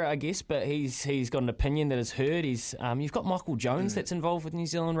different era, I guess, but he's got an opinion that is heard. You've got Michael Jones that's involved with New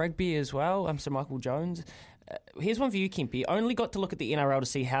Zealand rugby as well. So Michael Jones. Here's one for you, Kempy. Only got to look at the NRL to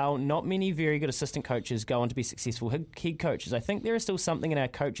see how not many very good assistant coaches go on to be successful head coaches. I think there is still something in our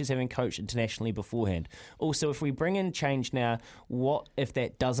coaches having coached internationally beforehand. Also, if we bring in change now, what if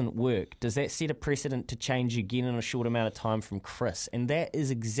that doesn't work? Does that set a precedent to change again in a short amount of time from Chris? And that is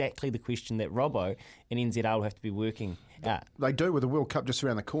exactly the question that Robbo and NZR will have to be working at. They do with the World Cup just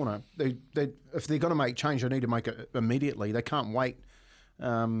around the corner. If they're going to make change, they need to make it immediately. They can't wait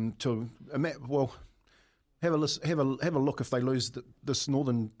Have a look if they lose this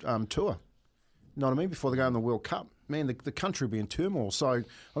Northern tour. You know what I mean? Before they go in the World Cup, man, the country will be in turmoil. So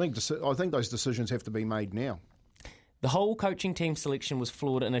I think those decisions have to be made now. The whole coaching team selection was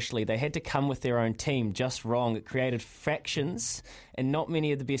flawed initially. They had to come with their own team, just wrong. It created factions, and not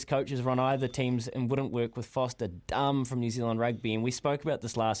many of the best coaches were on either teams and wouldn't work with Foster. Dumb from New Zealand Rugby, and we spoke about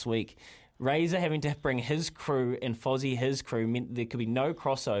this last week. Razor having to bring his crew and Fozzie his crew meant there could be no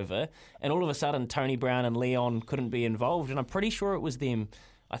crossover, and all of a sudden Tony Brown and Leon couldn't be involved, and I'm pretty sure it was them.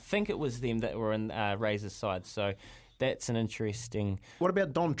 I think it was them that were in Razor's side, so that's an interesting... What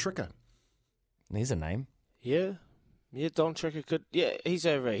about Don Tricker? There's a name. Yeah, Don Tricker could... Yeah, he's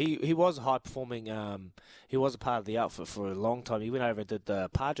over. He was high-performing. He was a part of the outfit for a long time. He went over and did the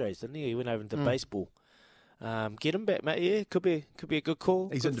Padres, didn't he? He went over and did baseball. Get him back, mate. Yeah, could be a good call.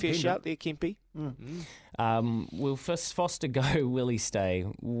 He's good fair shout there, Kempy. Will Foster go? Will he stay?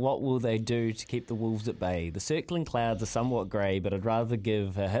 What will they do to keep the Wolves at bay? The circling clouds are somewhat grey, but I'd rather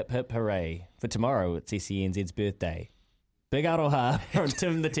give a hip hip hooray for tomorrow. It's SENZ's birthday. Big aroha from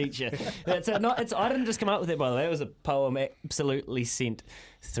Tim the teacher. I didn't just come up with it, by the way. It was a poem absolutely sent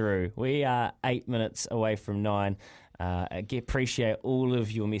through. We are 8 minutes away from 9. Appreciate all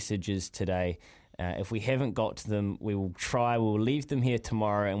of your messages today. If we haven't got to them, we will try. We'll leave them here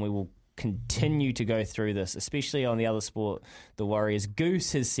tomorrow, and we will continue to go through this, especially on the other sport, the Warriors.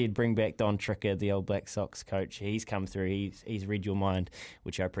 Goose has said, bring back Don Tricker, the old Black Sox coach. He's come through. He's read your mind,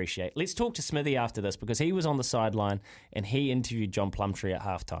 which I appreciate. Let's talk to Smithy after this, because he was on the sideline, and he interviewed John Plumtree at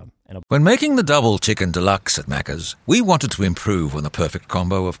halftime. When making the double chicken deluxe at Macca's, we wanted to improve on the perfect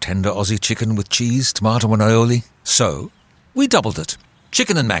combo of tender Aussie chicken with cheese, tomato and aioli. So we doubled it.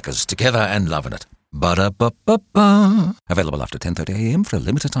 Chicken and Macca's, together and loving it. Ba-da-ba-ba-ba. Available after 10:30 a.m. for a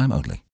limited time only.